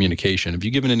of your communication. Have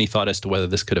you given any thought as to whether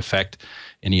this could affect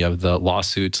any of the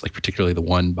lawsuits, like particularly the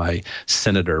one by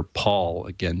Senator Paul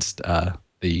against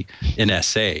the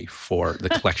NSA for the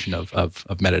collection of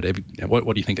metadata?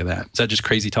 What do you think of that? Is that just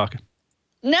crazy talk?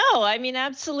 No, I mean,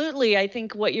 absolutely. I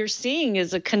think what you're seeing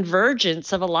is a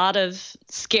convergence of a lot of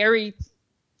scary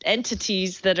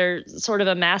entities that are sort of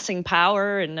amassing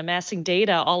power and amassing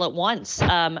data all at once.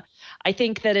 I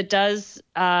think that it does,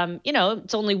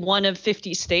 it's only one of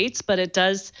 50 states, but it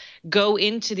does go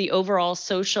into the overall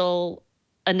social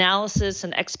analysis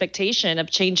and expectation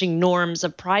of changing norms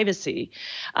of privacy.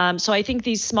 So I think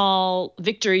these small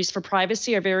victories for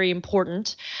privacy are very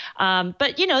important.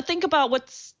 But, think about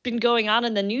what's been going on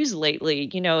in the news lately.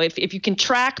 If you can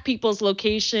track people's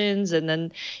locations, and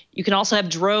then you can also have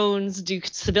drones do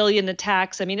civilian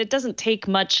attacks. I mean, it doesn't take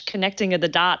much connecting of the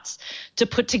dots to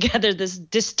put together this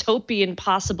dystopian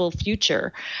possible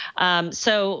future.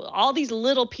 So all these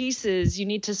little pieces, you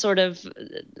need to sort of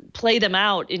play them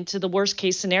out into the worst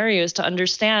case scenarios to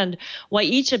understand why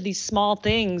each of these small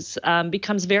things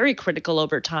becomes very critical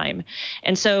over time.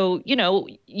 And so,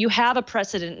 you have a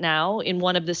precedent now in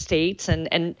one of the states,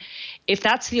 and if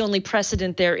that's the only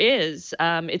precedent there is,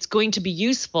 it's going to be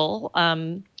useful,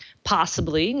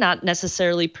 possibly, not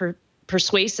necessarily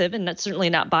persuasive, and that's certainly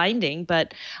not binding,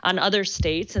 but on other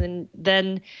states. And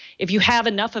then if you have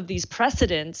enough of these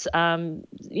precedents,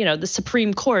 the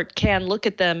Supreme Court can look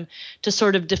at them to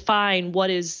sort of define what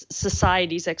is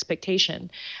society's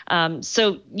expectation.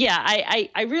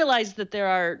 I realize that there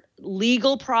are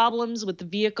legal problems with the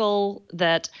vehicle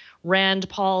that Rand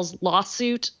Paul's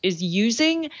lawsuit is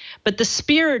using, but the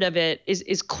spirit of it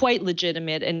is quite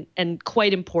legitimate and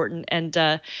quite important.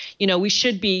 And, we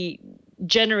should be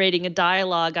generating a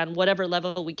dialogue on whatever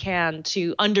level we can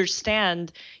to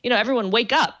understand, everyone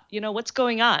wake up, what's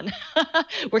going on?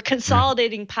 We're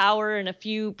consolidating power in a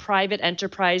few private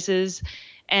enterprises,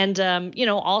 and,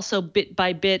 also bit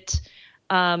by bit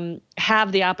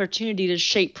have the opportunity to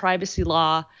shape privacy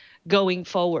law going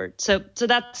forward. So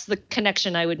that's the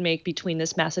connection I would make between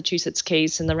this Massachusetts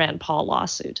case and the Rand Paul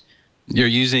lawsuit. You're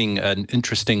using an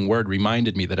interesting word,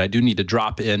 reminded me that I do need to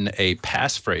drop in a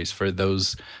passphrase for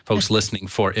those folks listening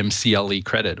for MCLE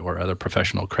credit or other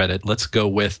professional credit. Let's go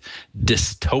with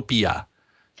dystopia.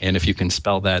 And if you can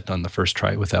spell that on the first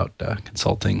try without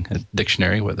consulting a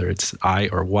dictionary, whether it's I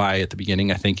or Y at the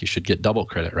beginning, I think you should get double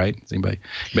credit, right? Does anybody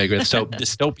agree with? So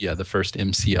dystopia, the first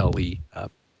MCLE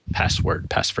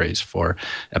passphrase for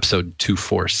episode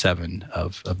 247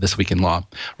 of This Week in Law.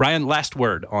 Ryan, last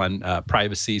word on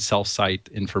privacy, cell site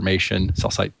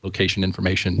location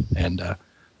information, and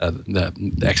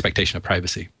the expectation of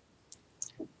privacy.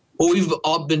 Well, we've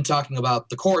all been talking about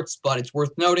the courts, but it's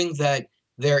worth noting that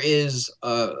there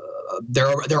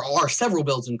are several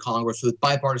bills in Congress with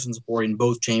bipartisan support in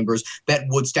both chambers that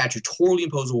would statutorily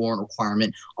impose a warrant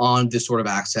requirement on this sort of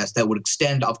access that would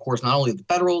extend, of course, not only the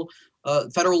federal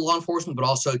law enforcement, but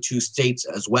also to states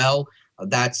as well.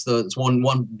 That's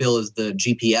one bill is the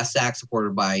GPS Act,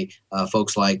 supported by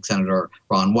folks like Senator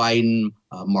Ron Wyden,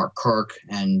 Mark Kirk,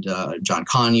 and John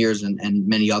Conyers, and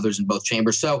many others in both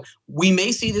chambers. So we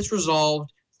may see this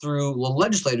resolved through a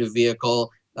legislative vehicle,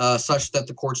 such that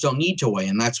the courts don't need to weigh.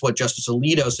 And that's what Justice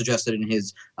Alito suggested in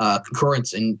his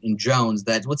concurrence in Jones,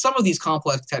 that with some of these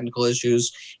complex technical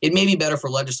issues, it may be better for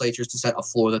legislatures to set a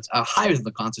floor that's higher than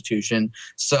the Constitution,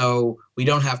 so we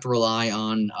don't have to rely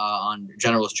on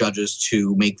generalist judges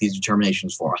to make these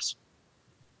determinations for us.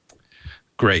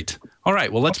 Great. All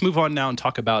right. Well, let's move on now and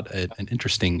talk about an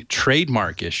interesting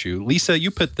trademark issue. Lisa, you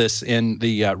put this in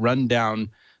the rundown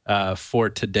for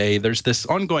today. There's this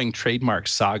ongoing trademark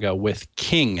saga with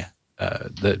King,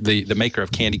 the maker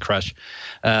of Candy Crush,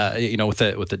 with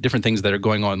the different things that are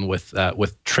going on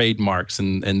with trademarks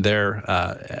and their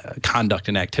conduct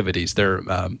and activities, their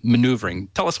maneuvering.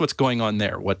 Tell us what's going on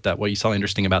there. What you saw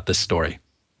interesting about this story?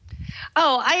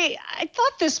 Oh, I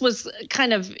thought this was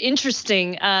kind of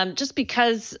interesting, just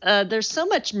because there's so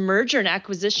much merger and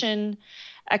acquisition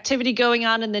activity going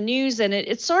on in the news, and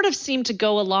it sort of seemed to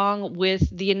go along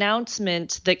with the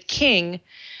announcement that King,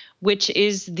 which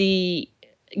is the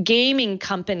gaming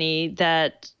company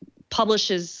that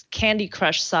publishes Candy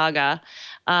Crush Saga,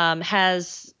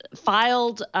 has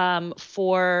filed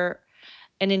for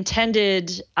an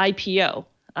intended IPO.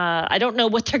 I don't know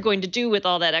what they're going to do with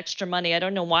all that extra money. I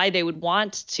don't know why they would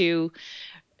want to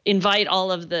invite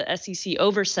all of the SEC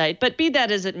oversight, but be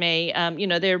that as it may,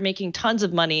 they're making tons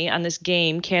of money on this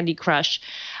game, Candy Crush.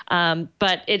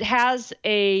 But it has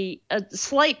a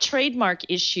slight trademark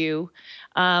issue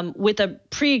with a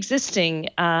pre-existing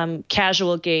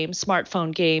casual game,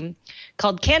 smartphone game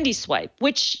called Candy Swipe,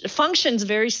 which functions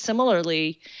very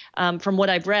similarly, from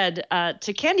what I've read,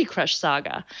 to Candy Crush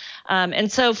Saga.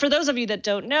 And so for those of you that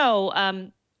don't know,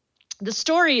 the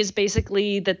story is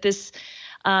basically that this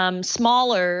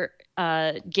smaller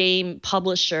game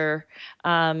publisher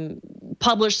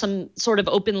published some sort of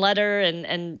open letter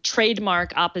and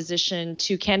trademark opposition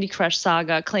to Candy Crush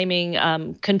Saga, claiming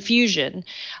confusion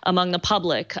among the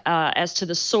public as to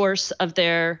the source of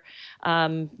their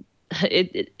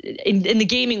in the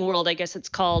gaming world, I guess it's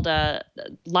called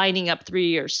lining up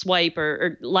three or swipe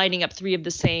or lining up three of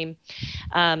the same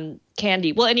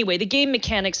candy. Well, anyway, the game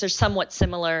mechanics are somewhat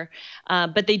similar,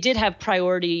 but they did have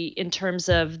priority in terms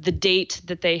of the date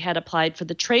that they had applied for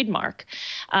the trademark.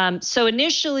 So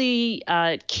initially,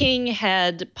 King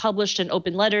had published an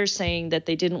open letter saying that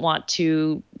they didn't want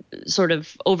to sort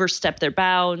of overstep their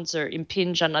bounds or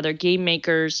impinge on other game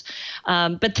makers.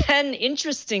 But then,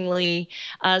 interestingly,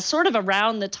 sort of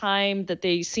around the time that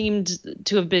they seemed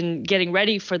to have been getting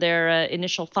ready for their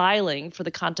initial filing for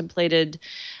the contemplated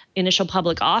initial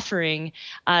public offering,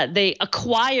 they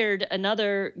acquired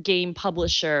another game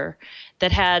publisher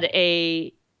that had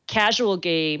a casual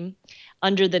game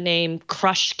under the name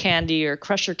Crush Candy or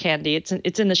Crusher Candy.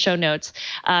 It's in the show notes.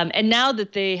 And now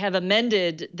that they have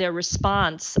amended their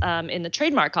response in the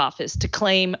trademark office to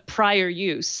claim prior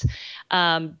use,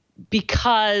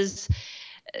 because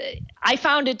I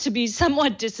found it to be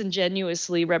somewhat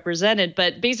disingenuously represented,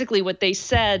 but basically what they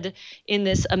said in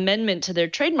this amendment to their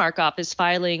trademark office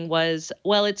filing was,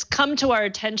 well, it's come to our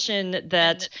attention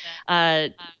that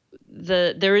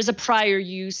there is a prior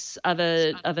use of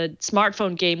a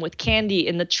smartphone game with candy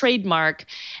in the trademark,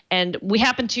 and we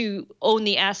happen to own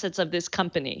the assets of this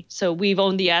company. So we've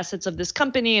owned the assets of this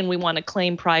company, and we want to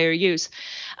claim prior use.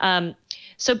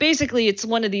 So basically, it's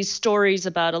one of these stories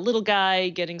about a little guy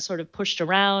getting sort of pushed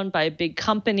around by a big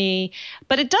company.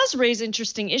 But it does raise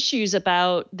interesting issues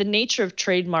about the nature of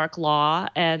trademark law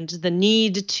and the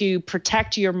need to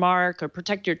protect your mark or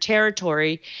protect your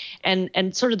territory and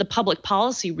sort of the public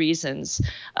policy reasons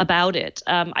about it.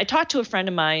 I talked to a friend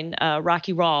of mine,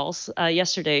 Rocky Rawls,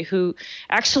 yesterday, who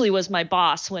actually was my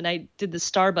boss when I did the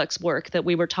Starbucks work that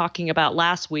we were talking about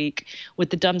last week with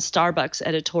the Dumb Starbucks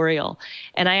editorial.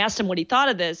 And I asked him what he thought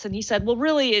of this, and he said, well,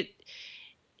 really,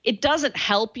 it doesn't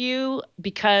help you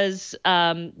because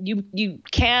you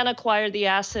can acquire the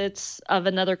assets of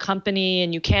another company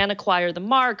and you can acquire the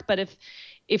mark, but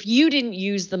if you didn't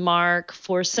use the mark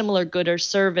for a similar good or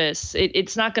service,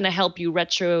 it's not going to help you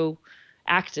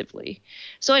retroactively.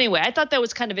 So anyway, I thought that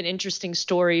was kind of an interesting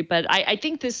story, but I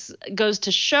think this goes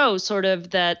to show sort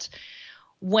of that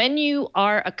when you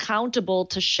are accountable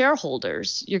to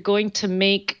shareholders, you're going to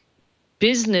make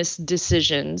business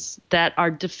decisions that are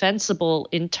defensible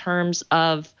in terms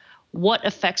of what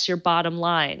affects your bottom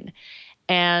line.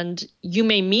 And you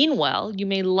may mean well, you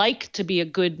may like to be a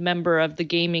good member of the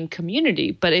gaming community,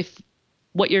 but if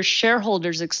what your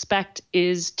shareholders expect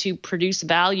is to produce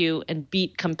value and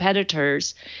beat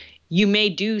competitors, you may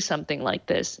do something like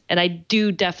this. And I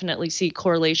do definitely see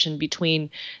correlation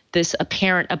between this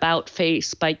apparent about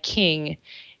face by King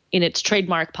in its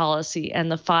trademark policy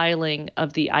and the filing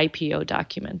of the IPO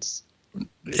documents.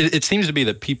 It seems to be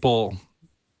that people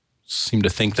seem to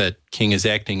think that King is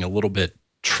acting a little bit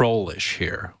trollish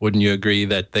here. Wouldn't you agree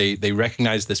that they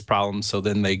recognize this problem, so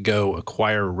then they go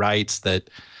acquire rights that,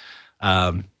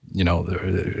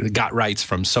 got rights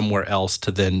from somewhere else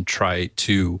to then try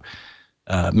to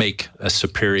make a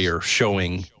superior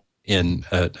showing in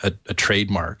a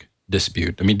trademark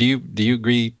dispute? I mean, do you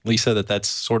agree, Lisa, that that's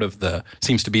sort of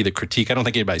seems to be the critique? I don't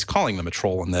think anybody's calling them a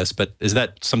troll in this, but is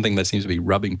that something that seems to be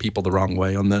rubbing people the wrong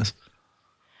way on this?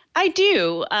 I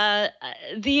do.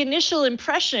 The initial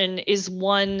impression is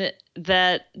one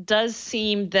that does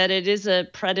seem that it is a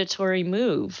predatory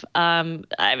move. I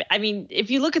mean, if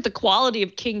you look at the quality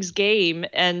of King's game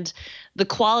and the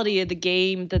quality of the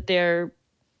game that they're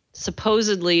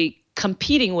supposedly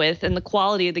competing with and the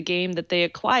quality of the game that they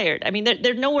acquired, I mean,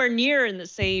 they're nowhere near in the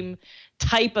same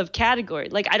type of category.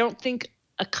 Like, I don't think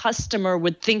a customer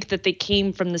would think that they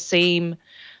came from the same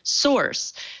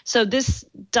source. So this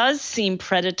does seem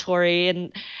predatory,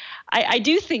 and I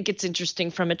do think it's interesting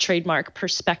from a trademark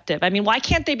perspective. I mean, why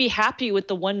can't they be happy with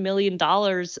the $1 million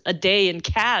a day in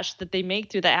cash that they make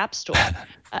through the App Store?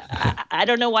 I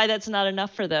don't know why that's not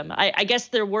enough for them. I guess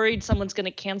they're worried someone's going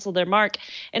to cancel their mark.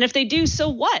 And if they do, so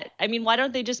what? I mean, why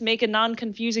don't they just make a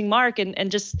non-confusing mark and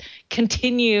just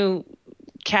continue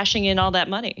cashing in all that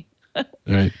money?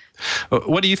 Right.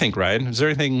 What do you think, Ryan? Is there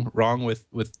anything wrong with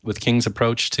King's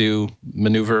approach to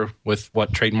maneuver with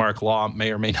what trademark law may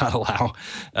or may not allow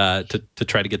to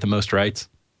try to get the most rights?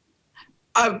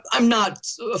 I'm not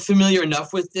familiar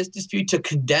enough with this dispute to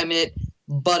condemn it,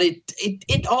 but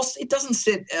it doesn't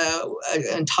sit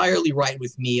entirely right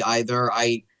with me either.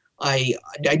 I I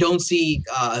don't see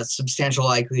a substantial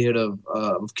likelihood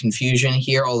of confusion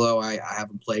here, although I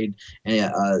haven't played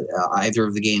either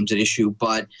of the games at issue.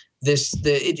 But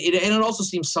it also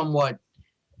seems somewhat,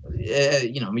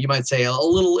 you might say it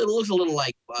looks a little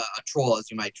like a troll, as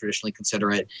you might traditionally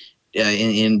consider it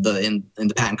in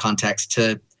the patent context,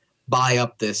 to buy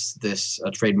up this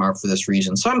trademark for this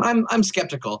reason. So I'm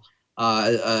skeptical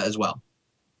as well.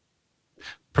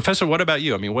 Professor, what about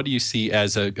you? I mean, what do you see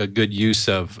as a good use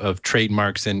of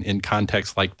trademarks in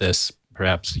contexts like this,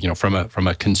 perhaps, from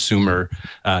a consumer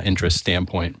interest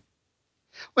standpoint?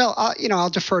 Well, I'll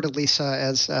defer to Lisa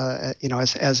as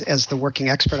the working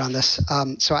expert on this.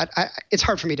 So it's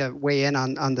hard for me to weigh in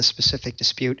on the specific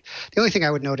dispute. The only thing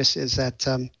I would notice is that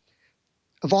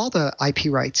of all the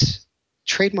IP rights,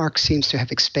 trademark seems to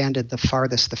have expanded the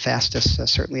farthest, the fastest,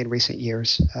 certainly in recent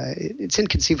years. It's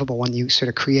inconceivable when you sort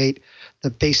of create the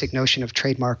basic notion of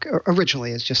trademark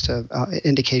originally as just an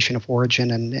indication of origin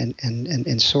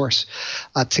and source,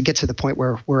 to get to the point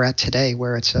where we're at today,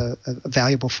 where it's a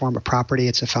valuable form of property.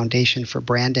 It's a foundation for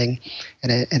branding,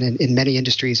 and in many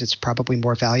industries, it's probably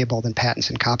more valuable than patents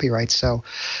and copyrights. So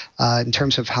in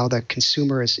terms of how the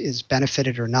consumer is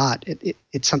benefited or not,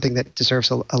 it's something that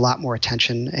deserves a lot more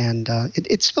attention, and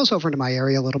it spills over into my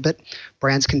area a little bit.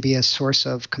 Brands can be a source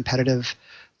of competitive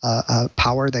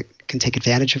power that can take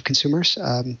advantage of consumers.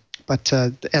 But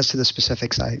as to the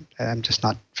specifics, I'm just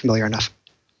not familiar enough.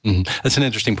 Mm-hmm. That's an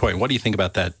interesting point. What do you think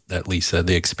about that, Lisa,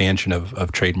 the expansion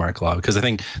of trademark law? Because I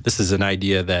think this is an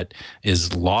idea that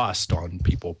is lost on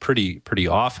people pretty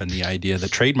often, the idea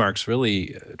that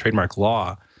trademark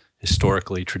law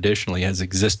historically, traditionally, has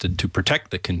existed to protect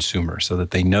the consumer so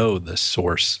that they know the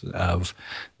source of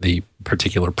the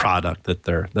particular product that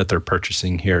they're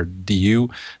purchasing here. Do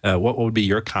you, what would be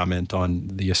your comment on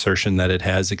the assertion that it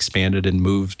has expanded and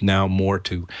moved now more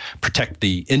to protect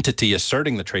the entity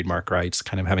asserting the trademark rights,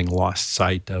 kind of having lost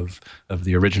sight of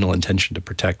the original intention to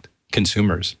protect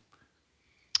consumers?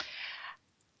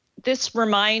 This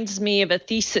reminds me of a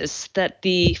thesis that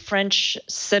the French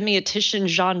semiotician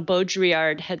Jean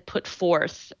Baudrillard had put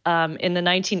forth in the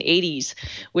 1980s,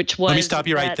 which was... Let me stop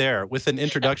you right there. With an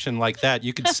introduction like that,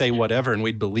 you could say whatever and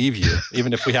we'd believe you,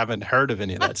 even if we haven't heard of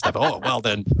any of that stuff. Oh, well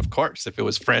then, of course, if it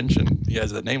was French and he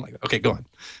has a name like that. Okay, go on.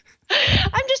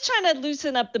 I'm just trying to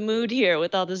loosen up the mood here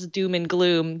with all this doom and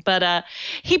gloom. But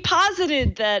he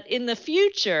posited that in the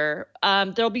future,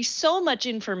 there'll be so much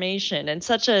information and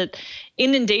such an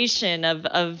inundation of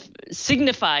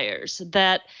signifiers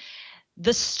that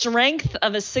the strength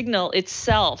of a signal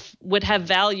itself would have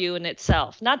value in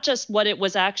itself, not just what it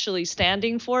was actually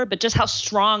standing for, but just how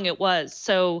strong it was.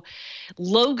 So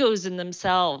logos in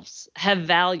themselves have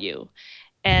value.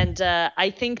 And I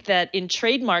think that in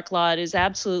trademark law, it is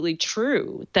absolutely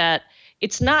true that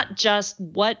it's not just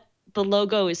what the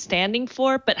logo is standing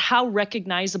for, but how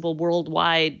recognizable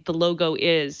worldwide the logo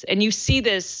is. And you see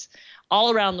this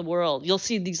all around the world. You'll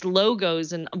see these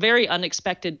logos in very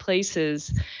unexpected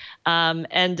places.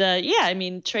 Trademark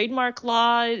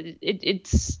law,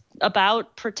 it's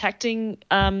about protecting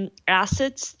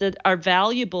assets that are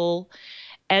valuable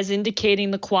as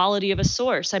indicating the quality of a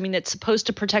source. I mean, it's supposed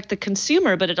to protect the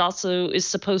consumer, but it also is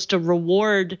supposed to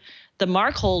reward the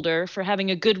mark holder for having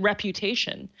a good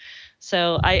reputation.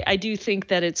 So I do think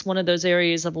that it's one of those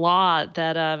areas of law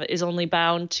that is only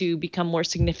bound to become more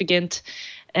significant,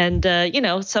 and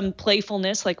some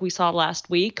playfulness like we saw last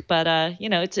week, but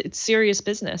it's serious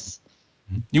business.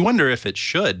 You wonder if it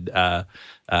should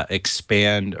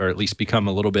expand, or at least become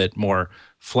a little bit more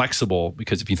flexible,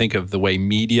 because if you think of the way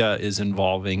media is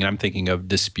evolving, I'm thinking of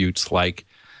disputes like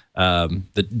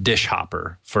the dish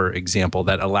hopper, for example,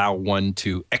 that allow one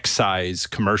to excise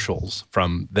commercials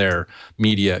from their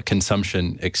media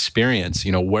consumption experience.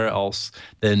 Where else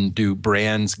then do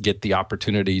brands get the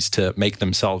opportunities to make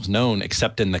themselves known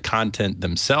except in the content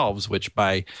themselves, which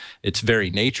by its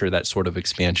very nature, that sort of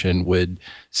expansion would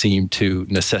seem to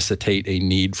necessitate a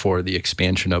need for the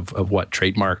expansion of what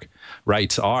trademark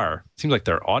rights are. It seems like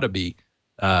there ought to be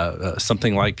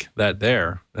something like that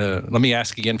there. Let me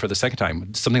ask again for the second time.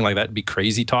 Would something like that be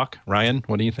crazy talk? Ryan,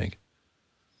 what do you think?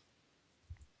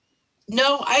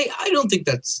 No, I don't think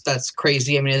that's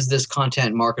crazy. I mean, as this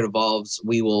content market evolves,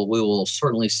 we will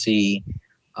certainly see,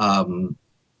 the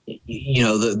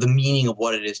meaning of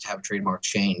what it is to have a trademark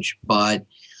change. But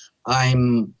I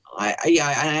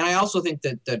also think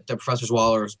that Professor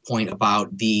Waller's point about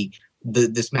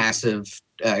this massive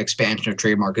expansion of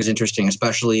trademark is interesting,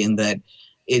 especially in that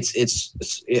it's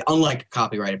unlike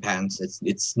copyrighted patents.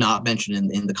 It's not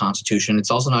mentioned in the Constitution.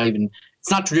 It's also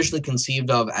it's not traditionally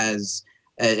conceived of as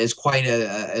quite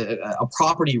a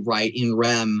property right in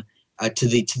rem to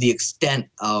the extent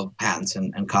of patents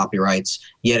and copyrights.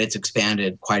 Yet it's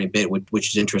expanded quite a bit, which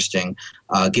is interesting,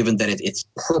 given that its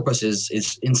purpose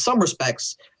is in some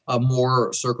respects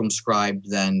more circumscribed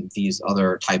than these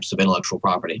other types of intellectual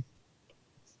property.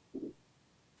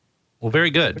 Well,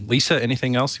 very good. Lisa,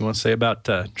 anything else you want to say about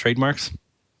trademarks?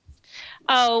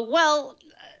 Oh, well,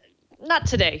 not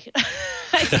today.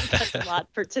 I think that's a lot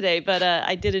for today, but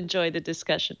I did enjoy the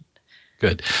discussion.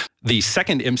 Good. The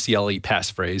second MCLE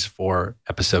passphrase for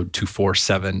episode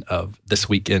 247 of This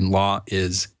Week in Law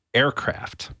is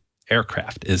aircraft.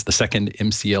 Aircraft is the second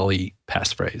MCLE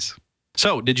passphrase.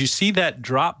 So, did you see that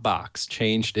Dropbox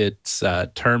changed its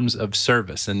terms of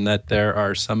service, and that there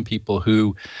are some people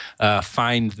who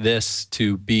find this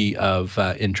to be of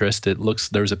interest? It looks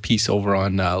there's a piece over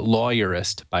on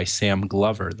Lawyerist by Sam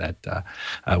Glover that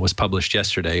was published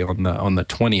yesterday on the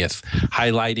 20th,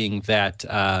 highlighting that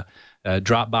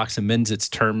Dropbox amends its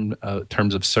terms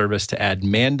of service to add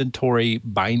mandatory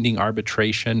binding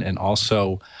arbitration and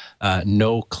also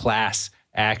no class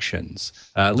actions.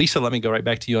 Lisa, let me go right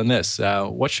back to you on this.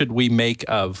 What should we make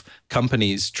of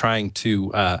companies trying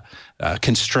to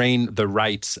constrain the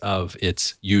rights of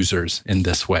its users in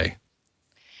this way?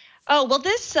 Oh, well,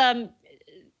 this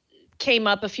came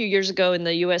up a few years ago in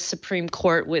the U.S. Supreme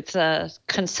Court with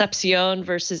Concepcion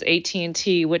versus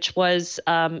AT&T, which was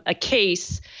a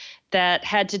case that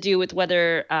had to do with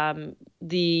whether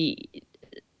the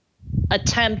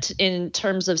attempt in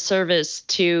terms of service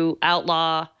to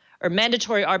outlaw or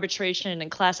mandatory arbitration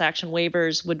and class action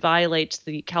waivers would violate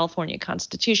the California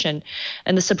Constitution.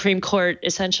 And the Supreme Court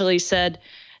essentially said,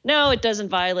 no, it doesn't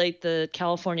violate the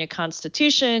California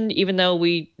Constitution, even though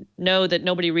we know that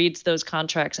nobody reads those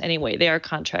contracts anyway. They are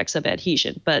contracts of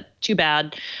adhesion, but too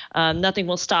bad. Nothing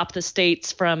will stop the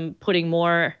states from putting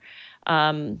more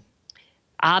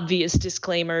obvious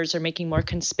disclaimers or making more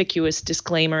conspicuous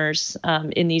disclaimers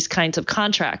in these kinds of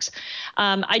contracts.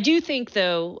 I do think,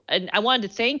 though, and I wanted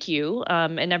to thank you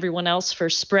and everyone else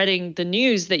for spreading the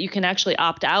news that you can actually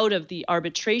opt out of the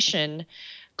arbitration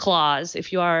clause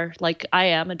if you are, like I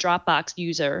am, a Dropbox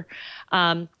user.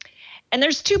 And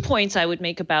there's 2 points I would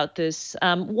make about this.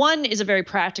 One is a very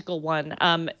practical one.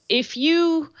 If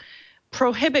you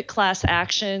prohibit class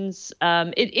actions,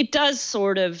 it does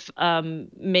sort of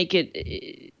make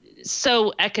it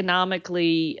so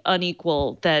economically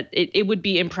unequal that it would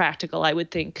be impractical, I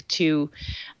would think, to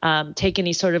take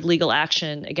any sort of legal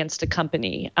action against a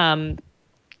company.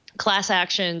 Class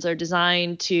actions are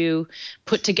designed to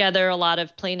put together a lot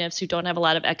of plaintiffs who don't have a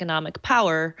lot of economic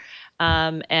power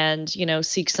and,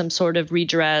 seek some sort of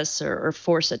redress or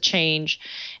force a change.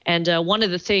 And one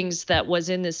of the things that was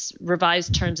in this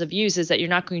revised terms of use is that you're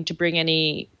not going to bring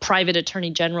any private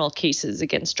attorney general cases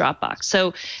against Dropbox.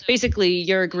 So basically,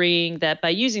 you're agreeing that by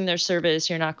using their service,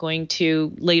 you're not going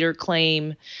to later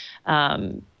claim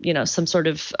some sort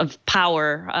of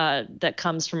power that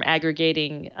comes from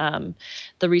aggregating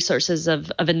the resources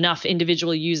of enough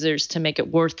individual users to make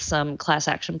it worth some class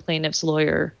action plaintiff's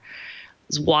lawyer's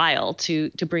while to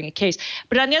bring a case.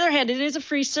 But on the other hand, it is a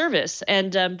free service.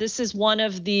 And this is one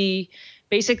of the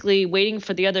basically waiting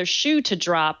for the other shoe to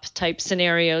drop type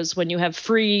scenarios when you have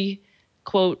free,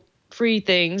 quote, free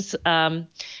things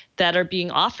that are being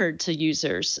offered to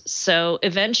users. So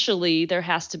eventually there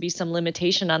has to be some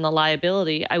limitation on the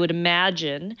liability, I would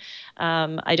imagine.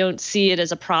 I don't see it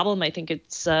as a problem. I think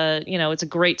it's, it's a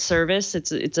great service.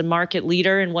 It's a market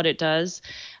leader in what it does.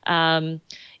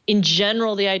 In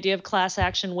general, the idea of class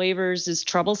action waivers is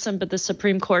troublesome, but the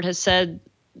Supreme Court has said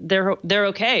they're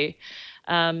okay.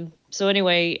 So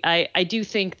anyway, I do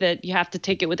think that you have to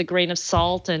take it with a grain of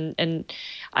salt, and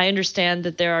I understand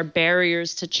that there are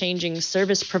barriers to changing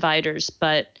service providers,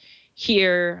 but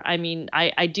here, I mean,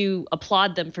 I do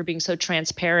applaud them for being so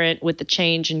transparent with the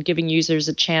change and giving users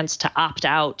a chance to opt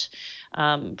out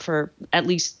for at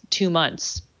least 2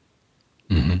 months.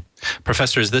 Mm-hmm.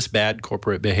 Professor, is this bad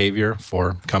corporate behavior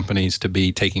for companies to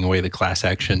be taking away the class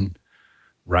action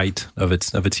right of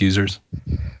its users?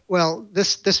 Well,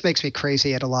 this makes me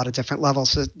crazy at a lot of different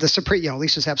levels. The Supreme,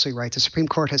 Lisa's absolutely right. The Supreme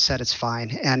Court has said it's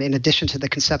fine. And in addition to the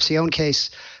Concepcion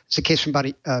case, it's a case from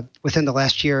about within the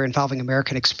last year involving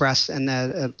American Express and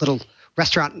a little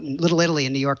restaurant in Little Italy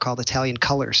in New York called Italian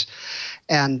Colors.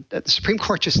 And the Supreme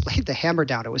Court just laid the hammer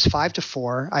down. It was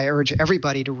 5-4. I urge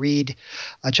everybody to read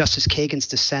Justice Kagan's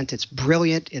dissent. It's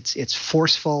brilliant. It's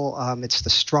forceful. It's the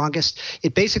strongest.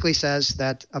 It basically says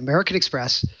that American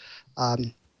Express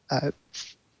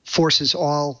forces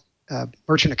all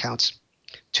merchant accounts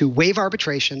to waive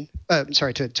arbitration,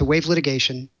 to waive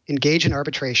litigation, engage in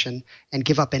arbitration, and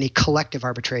give up any collective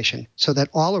arbitration, so that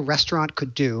all a restaurant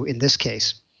could do in this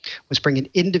case was bring an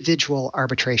individual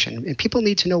arbitration. And people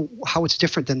need to know how it's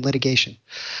different than litigation.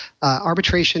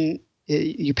 Arbitration,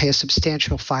 you pay a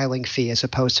substantial filing fee as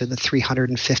opposed to the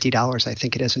 $350, I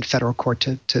think it is, in federal court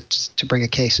to bring a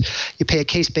case. You pay a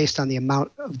case based on the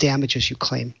amount of damages you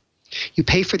claim. You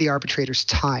pay for the arbitrator's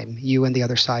time. You and the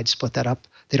other side split that up.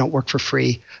 They don't work for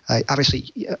free. Obviously,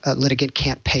 a litigant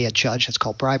can't pay a judge. That's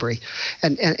called bribery,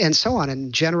 and so on.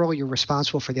 In general, you're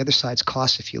responsible for the other side's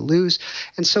costs if you lose.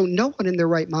 And so no one in their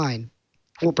right mind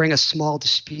will bring a small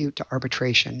dispute to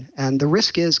arbitration. And the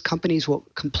risk is companies will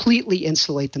completely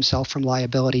insulate themselves from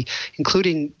liability,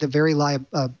 including the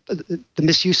the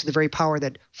misuse of the very power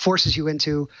that forces you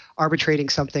into arbitrating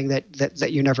something that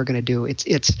you're never going to do.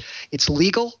 It's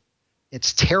legal.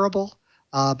 It's terrible.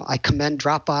 I commend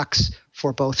Dropbox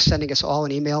for both sending us all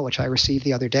an email, which I received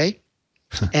the other day,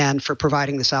 and for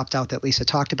providing this opt-out that Lisa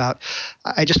talked about.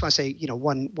 I just want to say,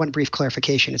 one brief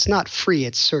clarification. It's not free.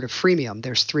 It's sort of freemium.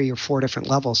 There's 3 or 4 different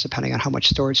levels depending on how much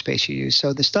storage space you use.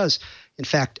 So this does, in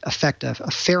fact, affect a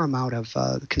fair amount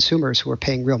of consumers who are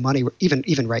paying real money,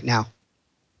 even right now.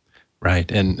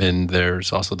 Right, and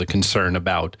there's also the concern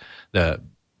about the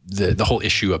whole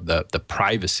issue of the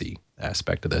privacy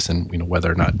aspect of this, and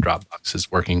whether or not Dropbox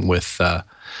is working with the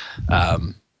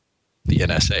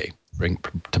NSA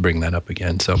to bring that up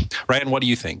again. So, Ryan, what do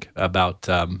you think about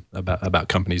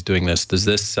companies doing this? Does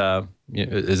this are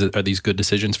these good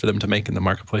decisions for them to make in the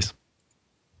marketplace?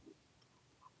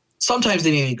 Sometimes they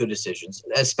may be good decisions,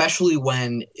 especially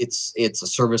when it's a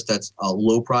service that's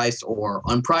low priced or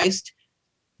unpriced.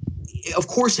 Of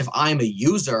course, if I'm a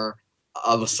user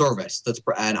of a service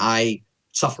and I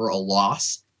suffer a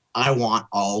loss, I want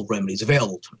all remedies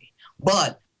available to me.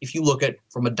 But if you look at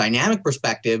from a dynamic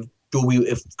perspective,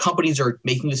 if companies are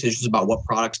making decisions about what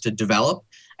products to develop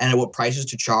and at what prices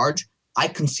to charge, I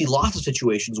can see lots of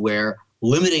situations where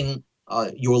limiting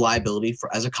your liability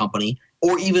as a company,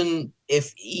 or even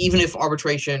if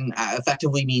arbitration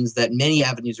effectively means that many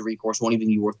avenues of recourse won't even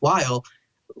be worthwhile,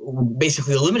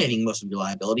 basically eliminating most of your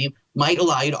liability might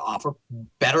allow you to offer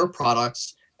better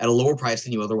products at a lower price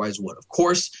than you otherwise would. Of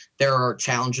course, there are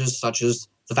challenges such as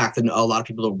the fact that a lot of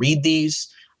people don't read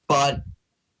these, but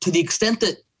to the extent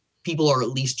that people are at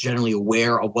least generally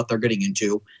aware of what they're getting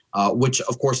into, which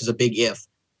of course is a big if,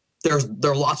 there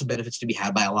are lots of benefits to be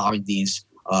had by allowing these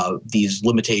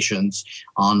limitations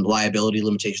on liability,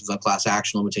 limitations on class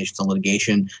action, limitations on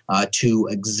litigation to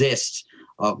exist.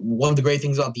 One of the great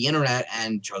things about the internet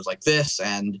and shows like this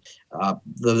and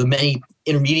the many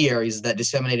intermediaries that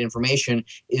disseminate information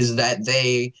is that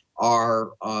they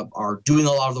are doing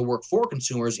a lot of the work for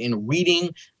consumers in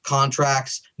reading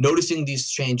contracts, noticing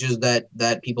these changes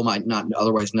that people might not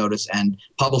otherwise notice, and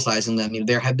publicizing them.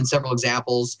 There have been several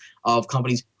examples of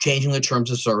companies changing the terms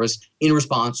of service in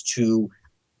response to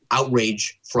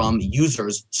outrage from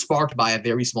users sparked by a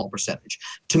very small percentage.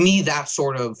 To me, that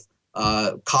sort of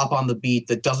cop on the beat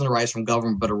that doesn't arise from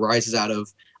government but arises out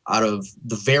of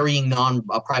the varying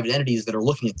non-private entities that are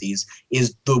looking at these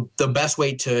is the best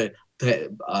way to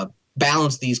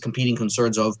balance these competing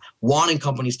concerns of wanting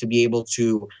companies to be able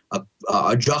to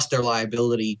adjust their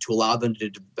liability to allow them to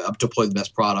deploy the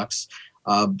best products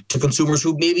to consumers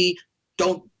who maybe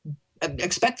don't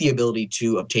expect the ability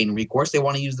to obtain recourse. They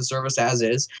want to use the service as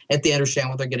is, if they understand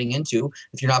what they're getting into.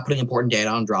 If you're not putting important data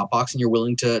on Dropbox and you're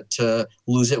willing to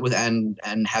lose it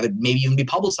and have it maybe even be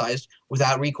publicized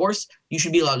without recourse, you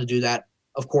should be allowed to do that.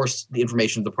 Of course, the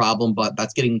information is the problem, but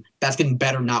that's getting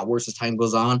better, not worse, as time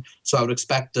goes on. So I would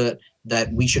expect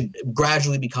that we should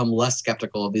gradually become less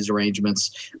skeptical of these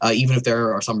arrangements, even if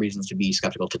there are some reasons to be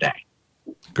skeptical today.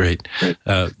 Great.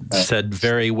 Said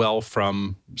very well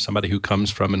from somebody who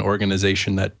comes from an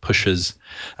organization that pushes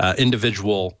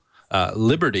individual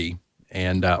liberty.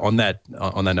 And on that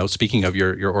note, speaking of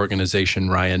your organization,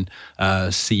 Ryan,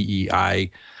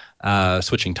 CEI,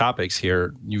 switching topics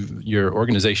here, your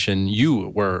organization, you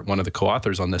were one of the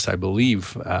co-authors on this, I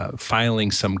believe,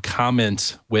 filing some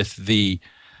comments with the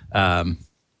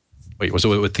was it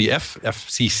with the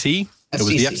FCC? It was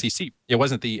the FCC. It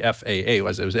wasn't the FAA. It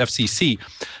was FCC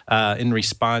in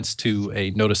response to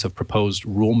a notice of proposed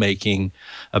rulemaking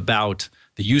about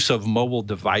the use of mobile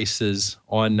devices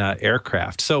on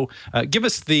aircraft. So give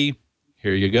us here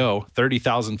you go,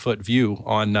 30,000-foot view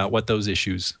on what those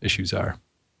issues are.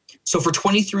 So for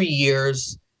 23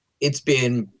 years, it's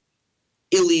been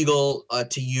illegal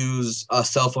to use a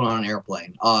cell phone on an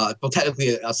airplane. Well,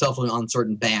 technically a cell phone on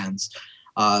certain bands,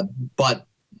 but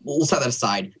we'll set that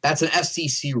aside. That's an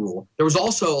FCC rule. There was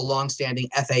also a longstanding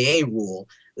FAA rule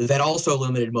that also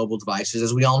limited mobile devices.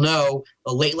 As we all know,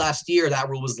 late last year, that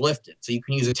rule was lifted. So you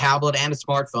can use a tablet and a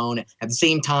smartphone at the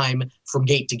same time from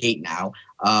gate to gate now,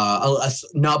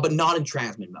 but not in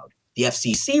transmit mode. The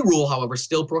FCC rule, however,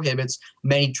 still prohibits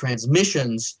many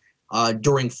transmissions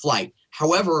during flight.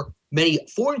 However, many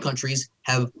foreign countries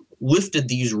have lifted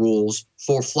these rules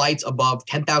for flights above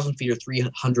 10,000 feet or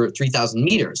 3,000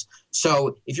 meters.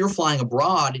 So if you're flying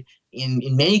abroad, in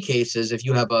many cases, if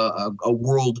you have a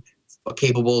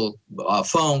world-capable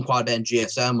phone, quad-band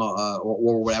GSM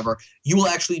or whatever, you will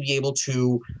actually be able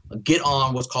to get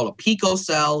on what's called a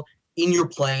picocell in your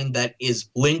plane that is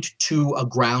linked to a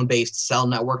ground-based cell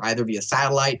network, either via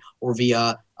satellite or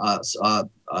via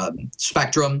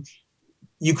spectrum.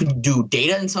 You can do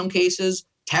data in some cases,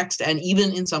 text, and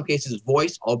even in some cases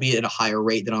voice, albeit at a higher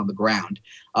rate than on the ground.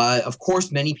 Of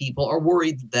course, many people are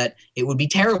worried that it would be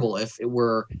terrible if it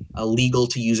were illegal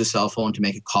to use a cell phone to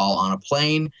make a call on a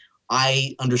plane.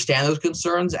 I understand those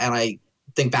concerns, and I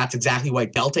think that's exactly why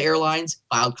Delta Airlines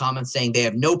filed comments saying they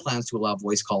have no plans to allow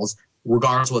voice calls,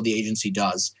 regardless of what the agency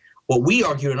does. What we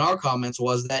argued in our comments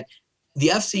was that the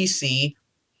FCC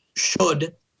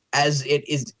should, as it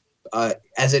is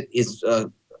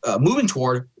moving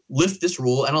toward, lift this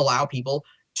rule and allow people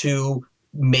to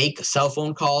make cell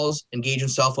phone calls, engage in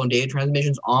cell phone data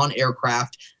transmissions on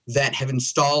aircraft that have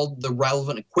installed the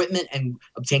relevant equipment and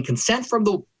obtain consent from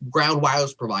the ground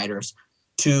wireless providers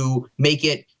to make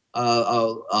it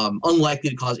unlikely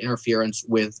to cause interference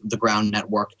with the ground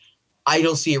network. I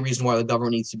don't see a reason why the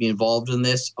government needs to be involved in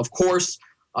this. Of course,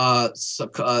 I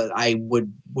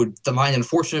would find it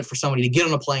unfortunate for somebody to get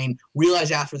on a plane,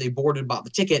 realize after they boarded, bought the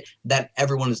ticket, that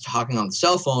everyone is talking on the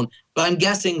cell phone. But I'm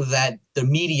guessing that the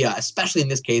media, especially in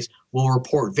this case, will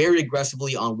report very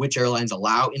aggressively on which airlines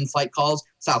allow in-flight calls.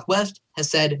 Southwest has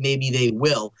said maybe they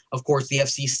will. Of course, the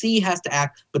FCC has to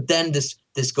act, but then this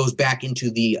goes back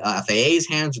into the FAA's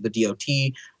hands, or the DOT,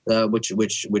 which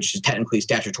is technically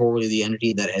statutorily the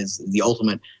entity that has the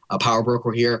ultimate power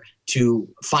broker here, to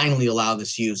finally allow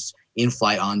this use in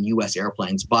flight on U.S.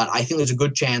 airplanes. But I think there's a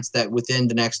good chance that within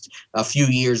the next few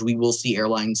years, we will see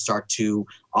airlines start to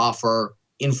offer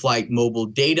in-flight mobile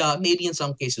data, maybe in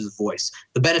some cases voice.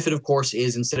 The benefit, of course,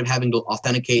 is instead of having to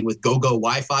authenticate with go-go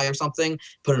Wi-Fi or something,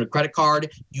 put in a credit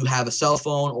card, you have a cell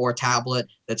phone or a tablet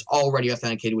that's already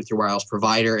authenticated with your wireless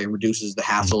provider. It reduces the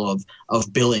hassle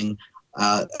of billing,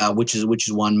 which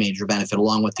is one major benefit,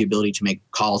 along with the ability to make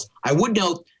calls. I would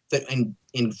note that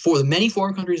for the many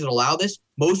foreign countries that allow this,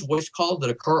 most voice calls that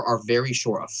occur are very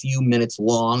short, a few minutes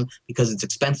long, because it's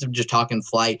expensive to just talk in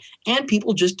flight, and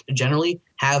people just generally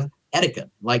have etiquette.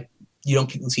 Like, you don't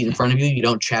keep the seat in front of you, you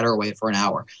don't chatter away for an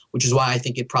hour, which is why I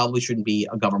think it probably shouldn't be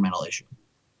a governmental issue.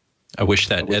 I wish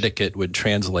that etiquette would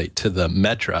translate to the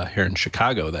Metra here in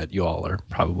Chicago that you all are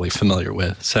probably familiar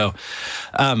with. So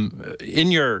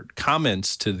in your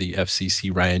comments to the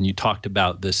FCC, Ryan, you talked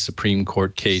about this Supreme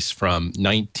Court case from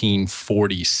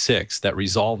 1946 that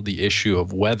resolved the issue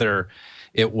of whether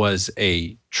it was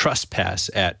a trespass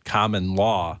at common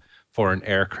law for an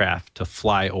aircraft to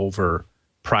fly over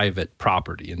private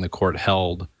property. And the court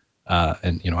held,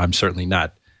 and I'm certainly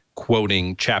not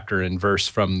quoting chapter and verse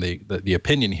from the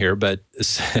opinion here, but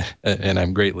and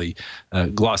I'm greatly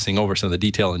glossing over some of the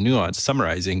detail and nuance,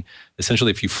 summarizing, essentially,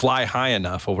 if you fly high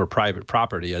enough over private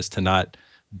property as to not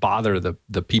bother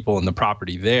the people in the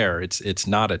property there, it's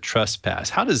not a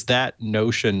trespass. How does that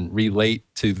notion relate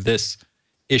to this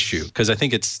issue? Because I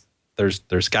think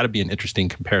there's got to be an interesting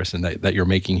comparison that you're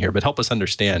making here, but help us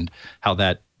understand how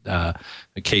that a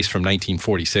case from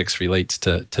 1946 relates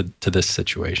to this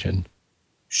situation.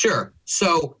 Sure.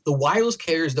 So the wireless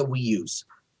carriers that we use,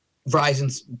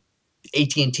 Verizon,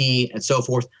 AT&T, and so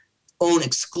forth, own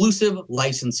exclusive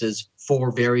licenses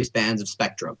for various bands of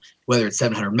spectrum, whether it's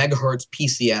 700 megahertz,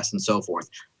 PCS, and so forth.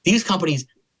 These companies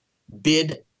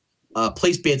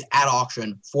place bids at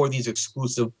auction for these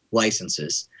exclusive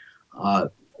licenses.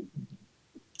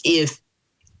 If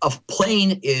a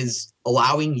plane is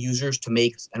allowing users to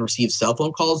make and receive cell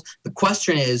phone calls, the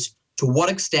question is, to what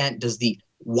extent does the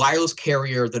wireless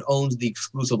carrier that owns the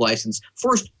exclusive license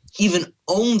first even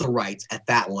own the rights at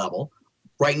that level?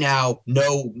 Right now,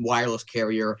 no wireless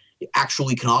carrier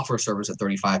actually can offer service at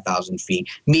 35,000 feet.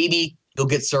 Maybe you'll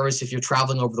get service if you're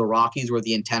traveling over the Rockies where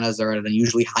the antennas are at an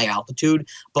unusually high altitude,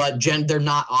 but they're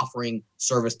not offering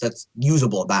service that's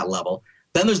usable at that level.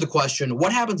 Then there's the question,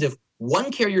 what happens if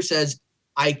one carrier says,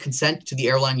 I consent to the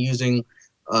airline using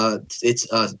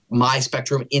my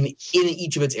spectrum in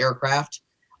each of its aircraft,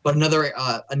 but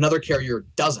another carrier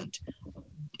doesn't?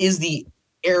 Is the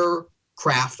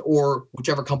aircraft or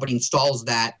whichever company installs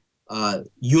that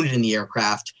unit in the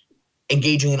aircraft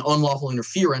engaging in unlawful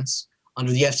interference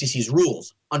under the FCC's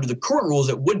rules. Under the current rules,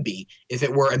 it would be if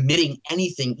it were emitting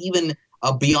anything even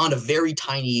beyond a very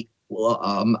tiny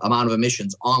amount of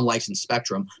emissions on licensed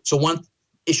spectrum. So one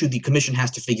issue the commission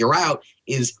has to figure out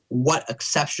is what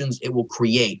exceptions it will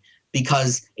create,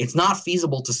 because it's not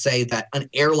feasible to say that an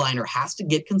airliner has to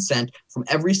get consent from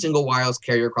every single wireless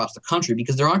carrier across the country,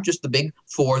 because there aren't just the big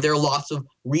four. There are lots of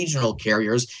regional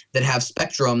carriers that have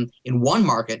spectrum in one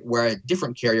market where a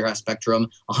different carrier has spectrum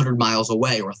 100 miles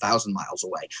away or 1,000 miles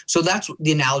away. So that's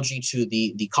the analogy to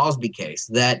the Cosby case,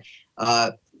 that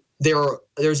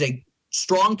there's a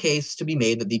strong case to be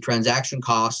made that the transaction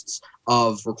costs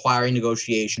of requiring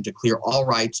negotiation to clear all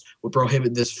rights would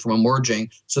prohibit this from emerging.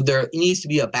 So there needs to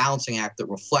be a balancing act that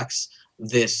reflects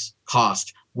this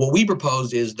cost. What we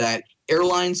propose is that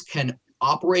airlines can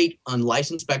operate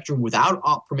unlicensed spectrum without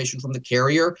permission from the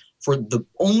carrier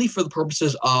only for the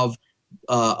purposes of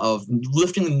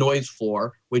lifting the noise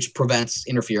floor, which prevents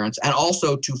interference, and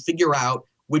also to figure out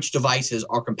which devices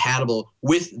are compatible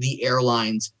with the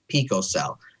airline's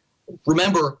picocell.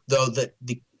 Remember, though, that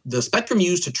the spectrum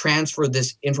used to transfer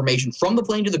this information from the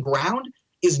plane to the ground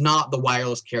is not the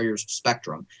wireless carrier's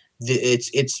spectrum.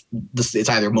 It's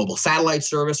either mobile satellite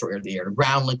service or the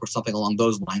air-to-ground link or something along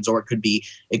those lines, or it could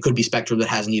be spectrum that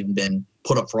hasn't even been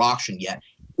put up for auction yet.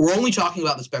 We're only talking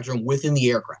about the spectrum within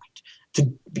the aircraft.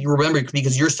 Remember,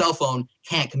 because your cell phone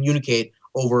can't communicate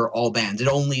over all bands. It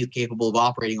only is capable of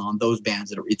operating on those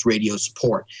bands that its radio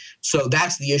support. So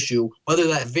that's the issue. Whether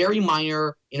that very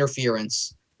minor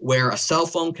interference where a cell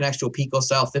phone connects to a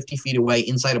picocell 50 feet away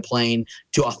inside a plane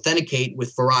to authenticate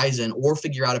with Verizon or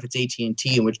figure out if it's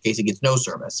AT&T, in which case it gets no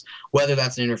service. Whether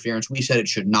that's an interference, we said it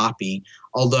should not be.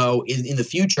 Although in the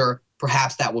future,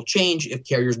 perhaps that will change if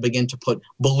carriers begin to put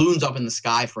balloons up in the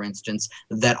sky, for instance,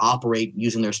 that operate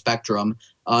using their spectrum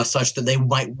such that they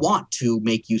might want to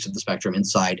make use of the spectrum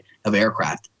inside of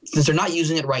aircraft. Since they're not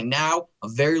using it right now, a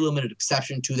very limited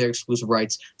exception to their exclusive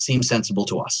rights seems sensible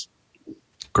to us.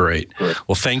 Great.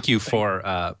 Well, thank you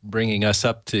for bringing us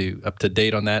up to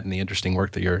date on that and the interesting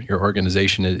work that your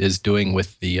organization is doing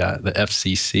with the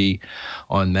FCC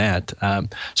on that.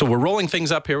 So we're rolling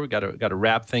things up here. We got to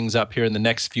wrap things up here in the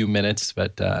next few minutes.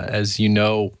 But as you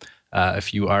know,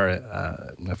 if you are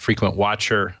a frequent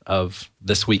watcher of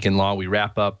This Week in Law, we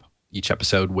wrap up each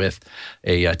episode with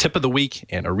a tip of the week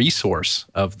and a resource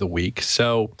of the week.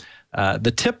 So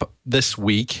the tip this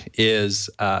week is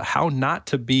how not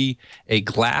to be a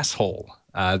glasshole.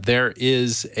 There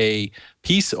is a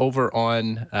piece over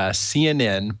on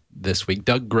CNN this week.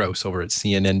 Doug Gross over at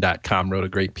CNN.com wrote a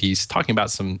great piece talking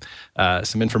about some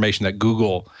information that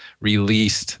Google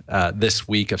released this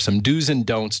week of some do's and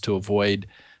don'ts to avoid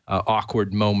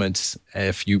awkward moments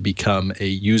if you become a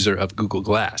user of Google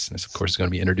Glass. And this, of course, is going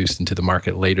to be introduced into the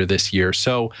market later this year.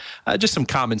 So just some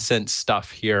common sense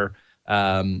stuff here.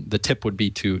 The tip would be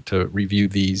to review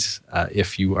these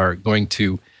if you are going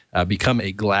to become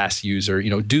a Glass user.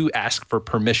 Do ask for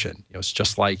permission. It's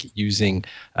just like using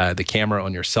the camera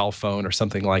on your cell phone or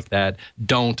something like that.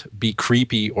 Don't be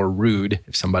creepy or rude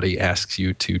if somebody asks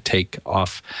you to take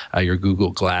off your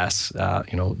Google Glass.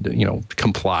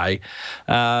 Comply.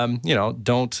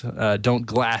 Don't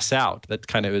glass out. That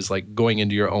kind of is like going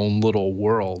into your own little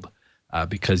world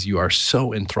because you are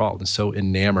so enthralled and so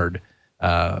enamored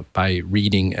by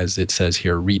reading, as it says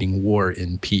here, reading War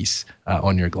and Peace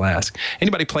on your glass.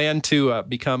 Anybody plan to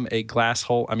become a glass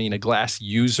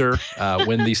user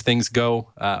when these things go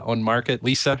on market?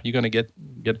 Lisa, you going to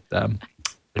get a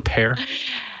pair?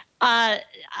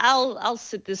 I'll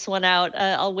sit this one out.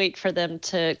 I'll wait for them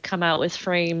to come out with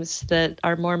frames that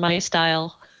are more my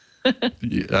style.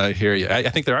 I hear you. I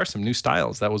think there are some new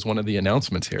styles. That was one of the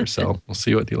announcements here, so we'll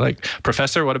see what you like.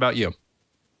 Professor, what about you?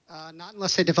 Not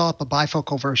unless they develop a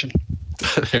bifocal version.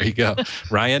 There you go.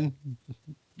 Ryan,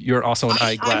 you're also an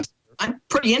eyeglass. I'm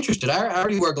pretty interested. I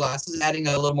already wear glasses. Adding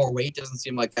a little more weight doesn't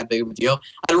seem like that big of a deal.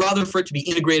 I'd rather for it to be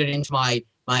integrated into my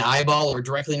eyeball or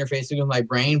directly interfacing with my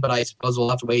brain, but I suppose we'll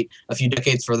have to wait a few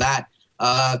decades for that.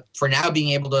 For now,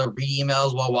 being able to read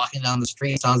emails while walking down the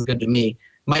street sounds good to me.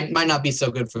 Might not be so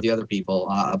good for the other people,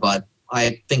 but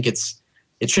I think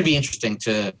it should be interesting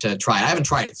to try. I haven't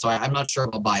tried it, so I'm not sure if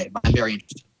I'll buy it, but I'm very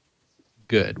interested.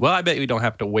 Good. Well, I bet we don't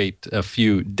have to wait a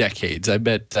few decades. I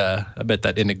bet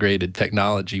that integrated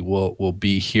technology will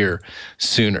be here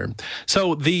sooner.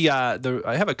 So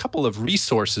I have a couple of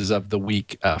resources of the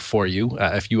week for you.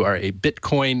 If you are a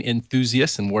Bitcoin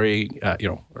enthusiast and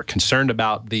are concerned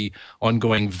about the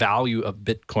ongoing value of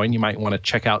Bitcoin, you might want to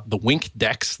check out the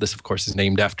Winkdex. This, of course, is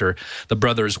named after the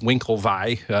brothers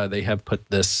Winklevi. They have put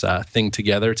this thing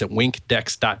together. It's at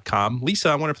winkdex.com.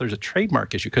 Lisa, I wonder if there's a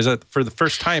trademark issue because for the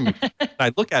first time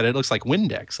I look at it, it looks like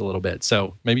Windex a little bit.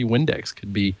 So maybe Windex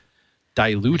could be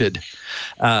diluted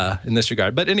in this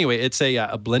regard. But anyway, it's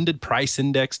a blended price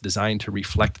index designed to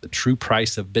reflect the true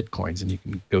price of Bitcoins. And you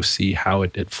can go see how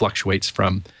it fluctuates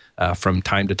from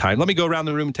time to time. Let me go around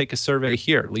the room and take a survey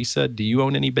here. Lisa, do you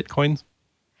own any Bitcoins?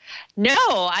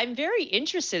 No, I'm very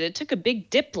interested. It took a big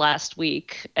dip last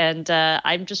week, and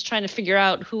I'm just trying to figure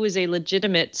out who is a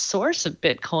legitimate source of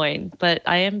Bitcoin, but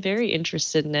I am very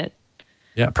interested in it.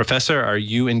 Yeah. Professor, are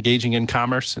you engaging in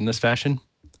commerce in this fashion?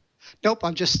 Nope,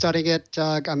 I'm just studying it.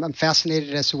 I'm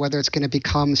fascinated as to whether it's going to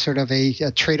become sort of a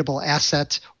tradable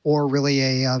asset or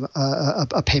really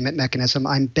a payment mechanism.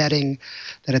 I'm betting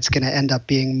that it's going to end up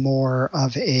being more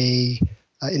of a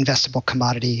investable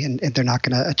commodity, and they're not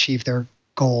going to achieve their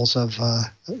goals of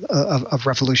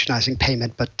revolutionizing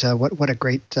payment. But what a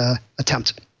great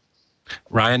attempt.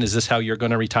 Ryan, is this how you're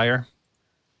going to retire?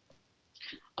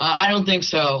 I don't think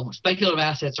so. Speculative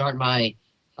assets aren't my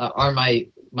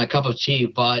cup of tea,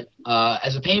 but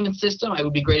as a payment system, it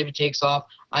would be great if it takes off.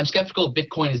 I'm skeptical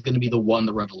Bitcoin is going to be the one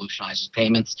that revolutionizes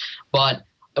payments, but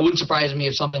it wouldn't surprise me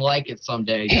if something like it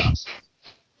someday does.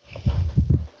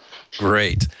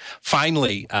 Great.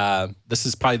 Finally, this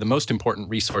is probably the most important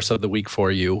resource of the week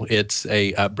for you. It's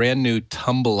a brand new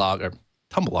Tumblr.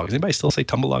 Does anybody still say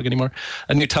Tumblr anymore?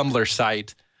 A new Tumblr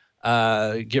site.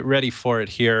 Get ready for it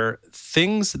here.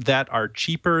 Things that are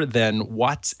cheaper than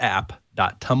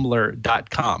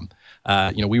WhatsApp.tumblr.com.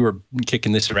 We were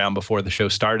kicking this around before the show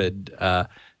started.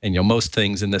 And most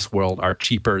things in this world are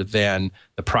cheaper than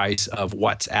the price of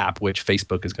WhatsApp, which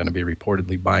Facebook is going to be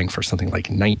reportedly buying for something like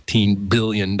 $19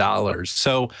 billion.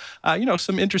 So,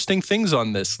 some interesting things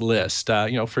on this list.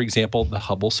 For example, the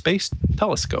Hubble Space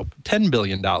Telescope, $10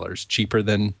 billion, cheaper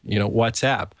than,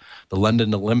 WhatsApp. The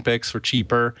London Olympics were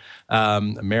cheaper.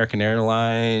 American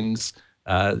Airlines,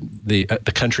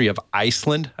 the country of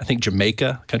Iceland, I think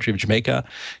country of Jamaica.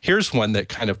 Here's one that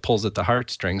kind of pulls at the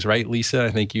heartstrings, right, Lisa?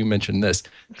 I think you mentioned this.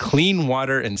 Clean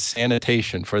water and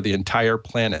sanitation for the entire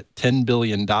planet, $10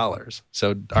 billion.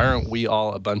 So aren't we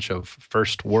all a bunch of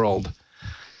first world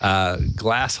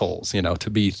glass holes, to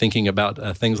be thinking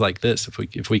about things like this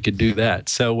if we could do that.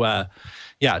 So,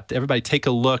 everybody take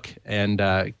a look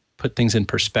and put things in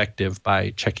perspective by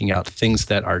checking out things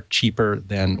that are cheaper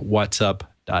than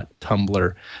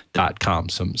WhatsApp.tumblr.com.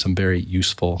 Some very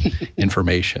useful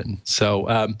information. So,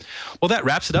 that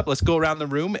wraps it up. Let's go around the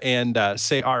room and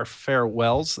say our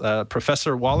farewells.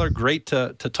 Professor Waller, great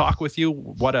to talk with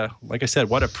you. Like I said,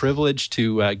 what a privilege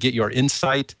to get your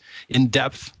insight in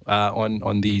depth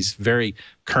on these very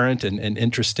current and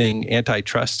interesting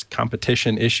antitrust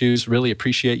competition issues. Really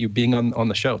appreciate you being on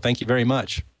the show. Thank you very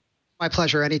much. My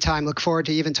pleasure. Anytime. Look forward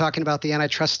to even talking about the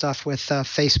antitrust stuff with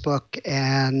Facebook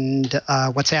and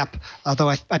WhatsApp.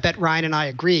 Although I bet Ryan and I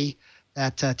agree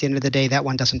that at the end of the day, that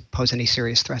one doesn't pose any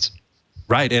serious threats.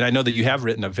 Right. And I know that you have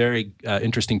written a very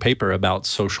interesting paper about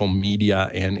social media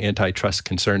and antitrust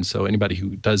concerns. So anybody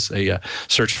who does a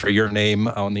search for your name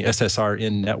on the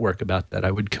SSRN network about that, I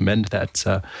would commend that.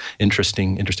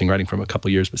 Interesting writing from a couple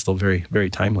of years, but still very, very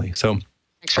timely. So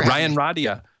thanks for Ryan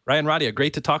Radia,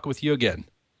 great to talk with you again.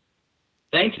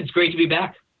 Thanks. It's great to be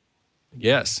back.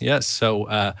 Yes.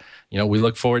 So, we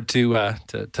look forward to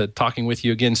talking with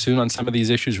you again soon on some of these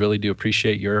issues. Really do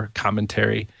appreciate your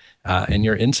commentary and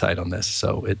your insight on this.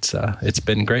 So it's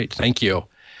been great. Thank you.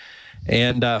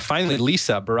 And finally,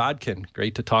 Lisa Borodkin,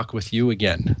 great to talk with you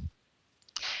again.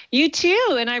 You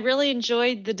too. And I really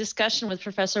enjoyed the discussion with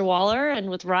Professor Waller and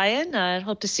with Ryan. I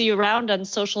hope to see you around on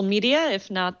social media, if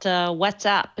not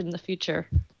WhatsApp in the future.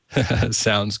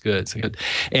 Sounds good.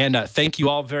 And thank you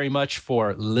all very much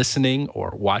for listening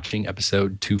or watching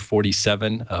episode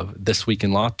 247 of This Week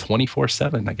in Law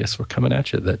 24/7. I guess we're coming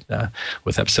at you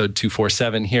with episode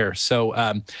 247 here.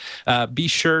 So be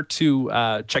sure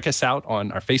to check us out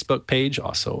on our Facebook page,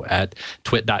 also at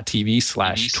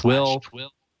twit.tv/twill.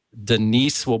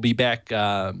 Denise will be back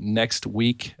next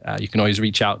week. You can always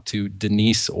reach out to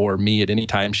Denise or me at any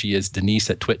time. She is Denise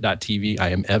at twit.tv. I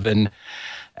am Evan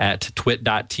at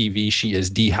twit.tv. She is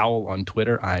D. Howell on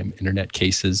Twitter. I'm Internet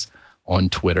Cases on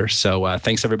Twitter. So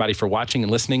thanks everybody for watching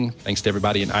and listening. Thanks to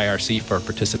everybody in IRC for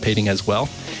participating as well.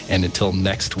 And until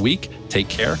next week, take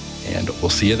care and we'll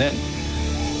see you then.